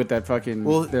play with that fucking.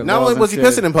 Well, not only was he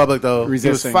pissing in public though,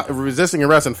 resisting. He was resisting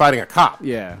arrest and fighting a cop.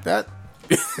 Yeah. That.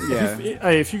 Yeah.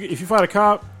 If you fight a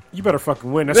cop, you better fucking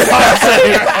win. That's what I'm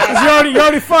saying. 'Cause you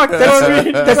already fucked.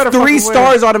 That's 3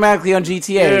 stars automatically on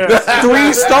GTA. Yeah.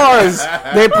 3 stars.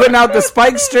 They're putting out the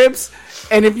spike strips.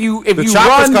 And if you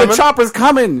run, the chopper's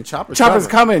coming. Chopper's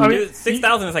coming. I mean, dude,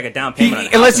 6,000 is like a down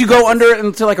payment. Unless you go under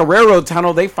into like a railroad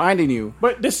tunnel, they finding you.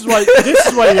 But this is why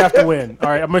you have to win. All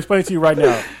right, I'm gonna explain it to you right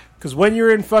now. Because when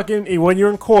you're in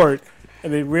court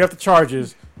and they read up the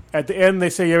charges, at the end they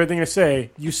say everything they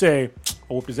say. You say,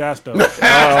 "I whooped his ass though." Oh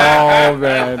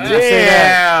man,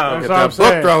 That's what I'm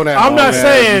saying. I'm not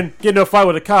saying get into a fight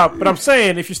with a cop, but I'm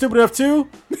saying if you're stupid enough to,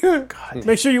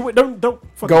 make sure you don't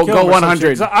fucking kill him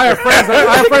 100. I have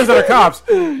friends that are cops.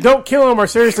 Don't kill him or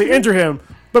seriously injure him,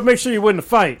 but make sure you win the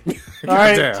fight. All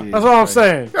right, that's all I'm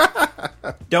saying.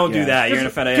 Don't do that. You're gonna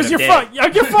find out. Because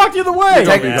you're fucked either way.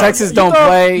 Texas don't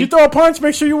play. You throw a punch,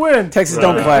 make sure you win. Texas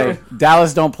don't play.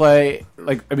 Dallas don't play.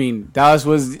 Dallas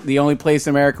was the only place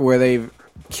in America where they've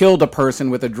killed a person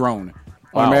with a drone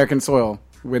on American soil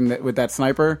with that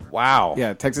sniper. Wow.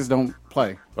 Yeah, Texas don't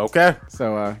play. Okay.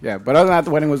 So, but other than that,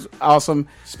 the wedding was awesome.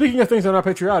 Speaking of things that are not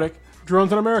patriotic,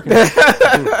 drones in America.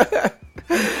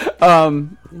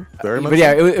 Very much. But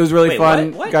yeah, it was really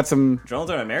fun. What? Got some Drones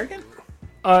are American?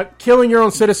 Killing your own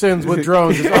citizens with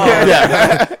drones is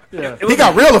Yeah. He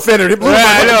got real offended. He blew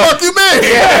what the fuck you mean?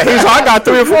 Yeah, he's I got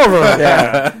 3 or 4 of them.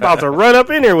 Yeah. About to run up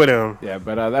in here with him. Yeah,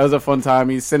 but that was a fun time.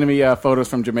 He's sending me photos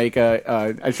from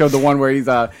Jamaica. I showed the one where he's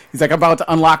like, I'm about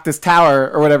to unlock this tower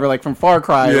or whatever, like from Far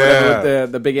Cry, or whatever,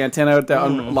 with the big antenna to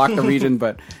unlock the region.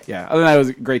 But yeah, other than that, it was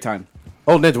a great time.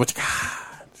 Oh, Ninja, what you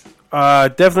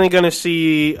got? Definitely going to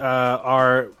see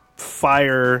our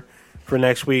fire for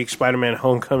next week, Spider-Man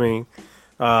Homecoming.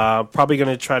 Probably going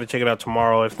to try to check it out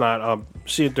tomorrow. If not, I'll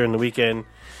see it during the weekend.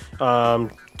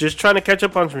 Just trying to catch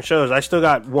up on some shows. I still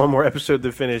got one more episode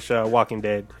to finish Walking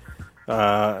Dead.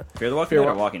 Fear the Walking Dead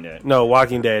or Walking Dead? No,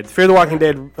 Walking Dead. Fear the Walking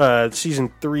Dead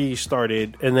season 3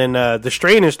 started. And then The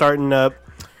Strain is starting up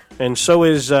And so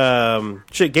is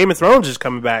Game of Thrones is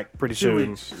coming back pretty 2 soon.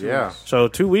 weeks. Yeah. So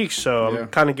 2 weeks. So Yeah. I'm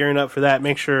kind of gearing up for that.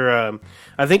 Make sure.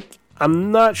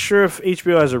 I'm not sure if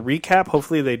HBO has a recap.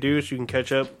 Hopefully they do, so you can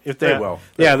catch up. If They will.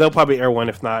 Yeah, they'll probably air one.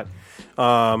 If not,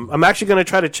 I'm actually going to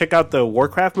try to check out the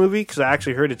Warcraft movie because I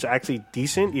actually heard it's actually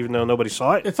decent, even though nobody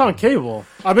saw it. It's on cable.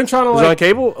 I've been trying to Is it on like.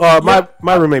 cable?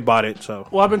 My roommate bought it. So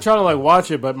Well, I've been trying to like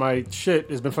watch it, but my shit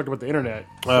has been fucked up with the internet.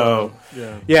 So,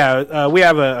 yeah. yeah, we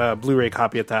have a Blu-ray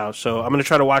copy at the house, so I'm going to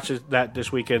try to watch that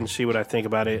this weekend and see what I think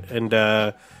about it. And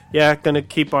yeah, going to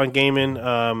keep on gaming.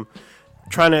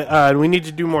 Trying to. We need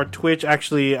to do more Twitch.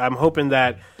 Actually, I'm hoping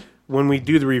that when we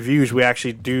do the reviews, we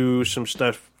actually do some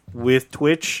stuff with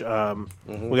Twitch. We got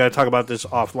to talk about this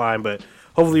offline, but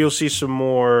hopefully you'll see some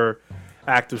more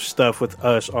active stuff with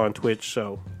us on Twitch.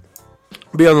 So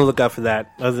be on the lookout for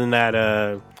that. Other than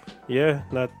that, yeah,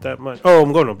 not that much. Oh,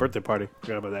 I'm going to a birthday party.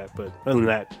 Forgot about that. But other than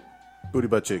that, Booty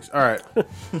butt cheeks. All right.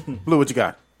 Blue, what you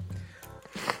got?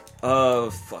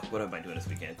 Fuck, what am I doing this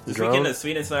weekend? This weekend, the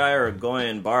Sweetness and I are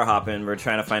going bar hopping. We're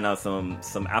trying to find out some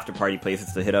after party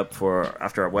places to hit up for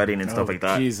after our wedding and stuff like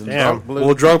that. Jeez, damn, Blue.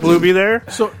 will Drunk Blue be there?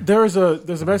 So there's a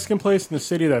Mexican place in the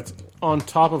city that's on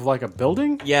top of like a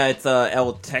building. Yeah, it's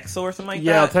El Texo or something like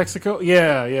Yeah, that. Texaco.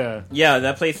 Yeah. Yeah,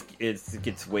 that place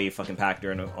gets way fucking packed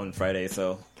on Friday.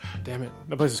 So Damn it,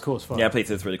 that place is cool as fuck. yeah, that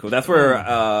place is really cool. That's where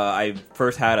I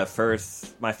first had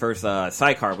my first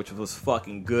sidecar, which was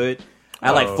fucking good. I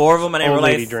had like 4 of them. I didn't Old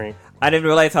lady realize drink. I didn't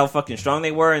realize how fucking strong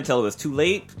they were until it was too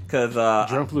late because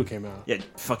Drunk Blue came out. yeah,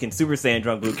 fucking Super Saiyan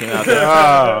Drunk Blue came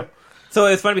out. So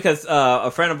it's funny because a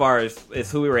friend of ours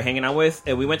is who we were hanging out with,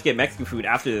 and we went to get Mexican food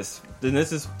after this. Then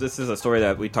this is a story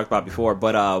that we talked about before,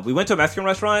 but we went to a Mexican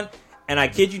restaurant, and I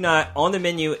kid you not, on the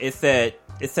menu it said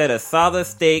asada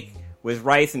steak with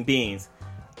rice and beans.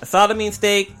 Asada means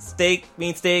steak, steak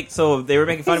means steak. So they were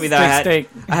making fun of me that Steak.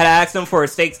 I had to ask them for a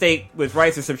steak with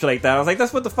rice or some shit like that. I was like,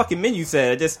 that's what the fucking menu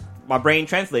said. My brain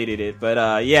translated it.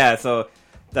 But yeah, so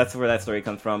that's where that story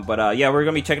comes from. But yeah, we're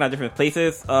gonna be checking out different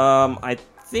places. I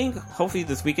think hopefully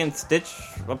this weekend, Stitch,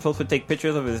 I'm supposed to take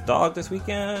pictures of his dog this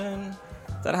weekend.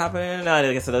 Is that happening? No,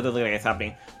 I guess it doesn't look like it's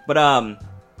happening. But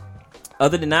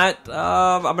other than that,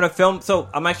 I'm gonna film. So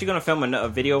I'm actually gonna film a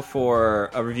video for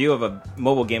a review of a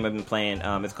mobile game I've been playing.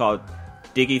 It's called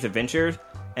Diggy's Adventures,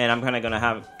 and I'm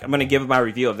gonna give my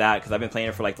review of that because I've been playing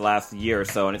it for like the last year or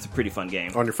so, and it's a pretty fun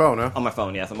game. On your phone, huh? On my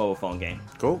phone, yeah, it's a mobile phone game.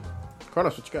 Cool.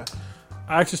 Kronos, what you got?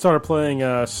 I actually started playing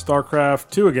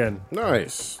StarCraft 2 again.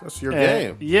 Nice. That's your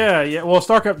And- game. Yeah. Well,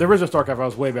 StarCraft, the original StarCraft, I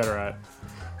was way better at.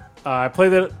 I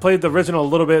played the original a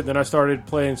little bit, then I started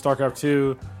playing StarCraft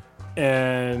 2,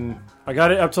 and I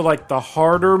got it up to like the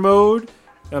harder mode,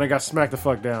 and I got smacked the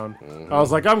fuck down. I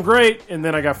was like, I'm great, and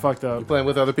then I got fucked up. You playing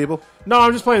with other people? No,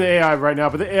 I'm just playing the AI right now,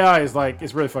 but the AI is like,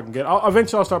 it's really fucking good.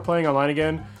 Eventually I'll start playing online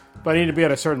again, but I need to be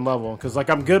at a certain level, because like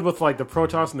I'm good with like the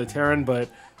Protoss and the Terran, but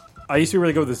I used to be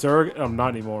really good with the Zerg, and I'm not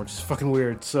anymore, which is fucking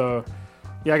weird. So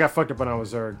yeah, I got fucked up when I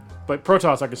was Zerg, but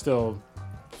Protoss I can still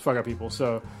fuck up people,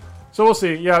 so we'll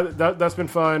see. Yeah, that's been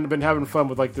fun. I've been having fun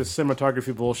with like this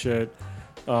cinematography bullshit.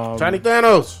 Tiny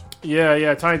Thanos.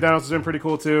 Yeah, Tiny Thanos has been pretty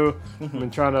cool too. I've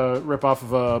been trying to rip off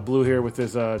of Blue here with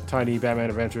his Tiny Batman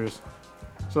Adventures.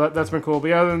 So that's been cool. But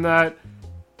yeah, other than that,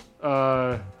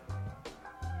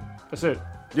 that's it.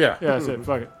 Yeah. Yeah, that's it.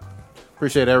 Fuck it.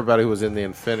 Appreciate everybody who was in the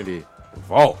Infinity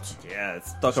Vault. Yeah, it's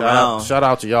stuck around. Shout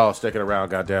out to y'all sticking around,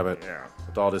 goddammit. Yeah.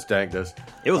 With all this dankness.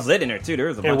 It was lit in there too. There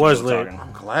was a bunch was of people lit. talking.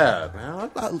 I'm glad,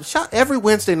 man. Shout every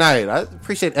Wednesday night. I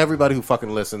appreciate everybody who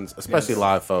fucking listens, especially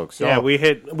live folks. Yeah, Y'all, we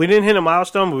didn't hit a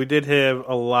milestone, but we did have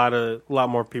a lot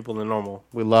more people than normal.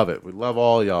 we love it. We love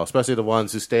all y'all, especially the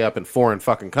ones who stay up in foreign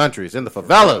fucking countries, in the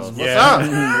favelas. What's Yeah. up? 3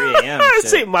 a.m.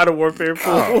 This ain't Modern Warfare,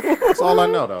 fool. That's all I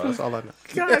know, though. That's all I know.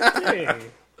 God dang.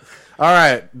 All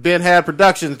right,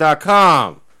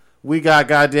 BenHadProductions.com. We got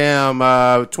goddamn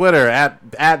Twitter at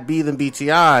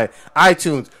BTI,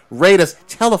 iTunes. Rate us.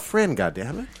 Tell a friend,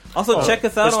 goddammit. Also, check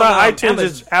us out It's on not iTunes, Amazon.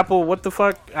 it's Apple, what the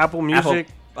fuck? Apple Music,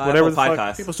 whatever the fuck.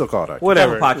 Podcast. People still call it iTunes.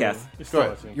 Whatever. Apple Podcast. Go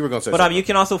ahead. You were going to say But something. you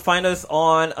can also find us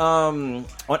on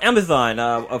Amazon.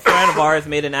 A friend of ours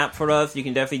made an app for us. You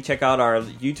can definitely check out our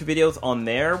YouTube videos on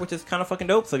there, which is kind of fucking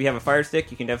dope. So if you have a Fire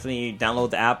Stick, you can definitely download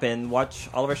the app and watch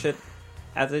all of our shit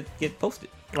as it gets posted.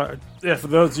 Yeah, for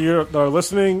those of you that are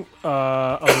listening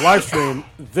on the live stream,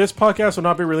 this podcast will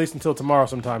not be released until tomorrow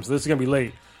sometime, so this is going to be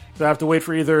late. So I have to wait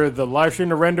for either the live stream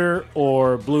to render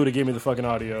or Blue to give me the fucking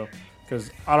audio, because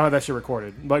I don't have that shit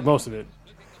recorded, like most of it.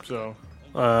 So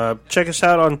Check us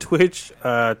out on Twitch,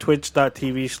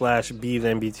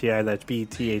 twitch.tv/BthanBTI. That's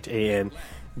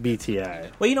BTI.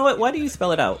 Well, you know what? Why do you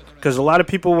spell it out? Because a lot of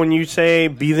people, when you say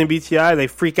Beethan BTI, they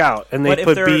freak out and they What if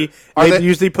put they're- B. Are They they-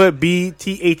 usually put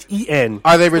BTHEN.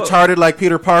 Are they retarded like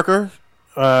Peter Parker?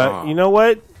 You know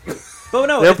what? But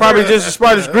no, They're if probably just as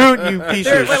smart as Groot. You piece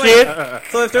of Wait. shit.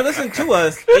 So if they're listening to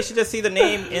us, they should just see the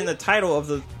name in the title of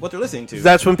what they're listening to.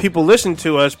 That's when people listen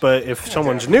to us. But if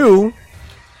someone's new,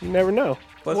 you never know.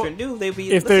 But if they're new, they'd be.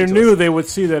 If they're listening to new, us. they would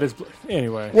see that as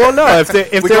anyway. Well, no. If they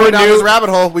We were going down this new, rabbit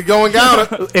hole. We going down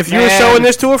it. if you were Man. showing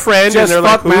this to a friend and Just they're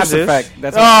fuck like, "Who's Mass this?" Effect.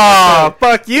 That's Oh,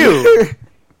 fuck you!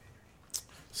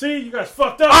 See, you guys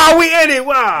fucked up. Oh, we ended.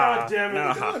 Wow. God damn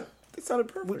it. It sounded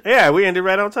perfect. Yeah, we ended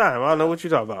right on time. I don't know what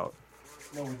you're talking about.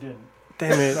 No, we didn't.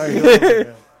 Damn it. Sorry.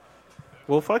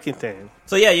 Well, fucking thing.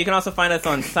 So yeah, you can also find us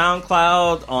on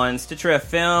SoundCloud, on Stitcher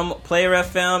FM, Player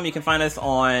FM. You can find us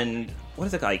on what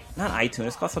is it like? Not iTunes.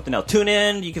 It's called something else.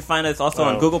 TuneIn. You can find us also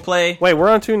on Google Play. Wait, we're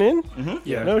on TuneIn?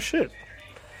 Yeah. No shit.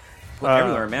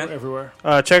 Everywhere, man. Everywhere.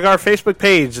 Check our Facebook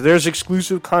page. There's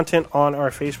exclusive content on our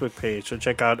Facebook page. So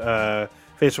check out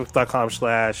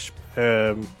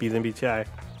facebook.com/BTI.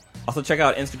 Also check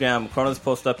out Instagram. Chronos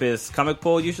post up his comic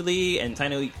poll usually, and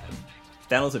Tiny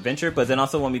Daniel's Adventure. But then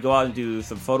also when we go out and do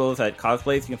some photos at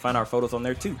cosplays, you can find our photos on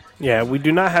there too. Yeah, we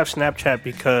do not have Snapchat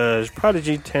because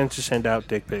Prodigy tends to send out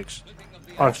dick pics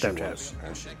on Snapchat.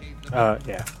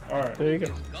 Yeah. All right. There you go.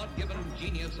 God-given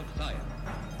genius of science.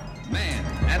 Man,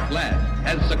 at last,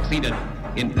 has succeeded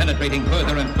in penetrating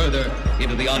further and further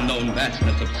into the unknown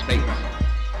vastness of space.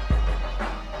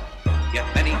 Yet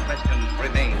many questions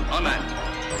remain unanswered.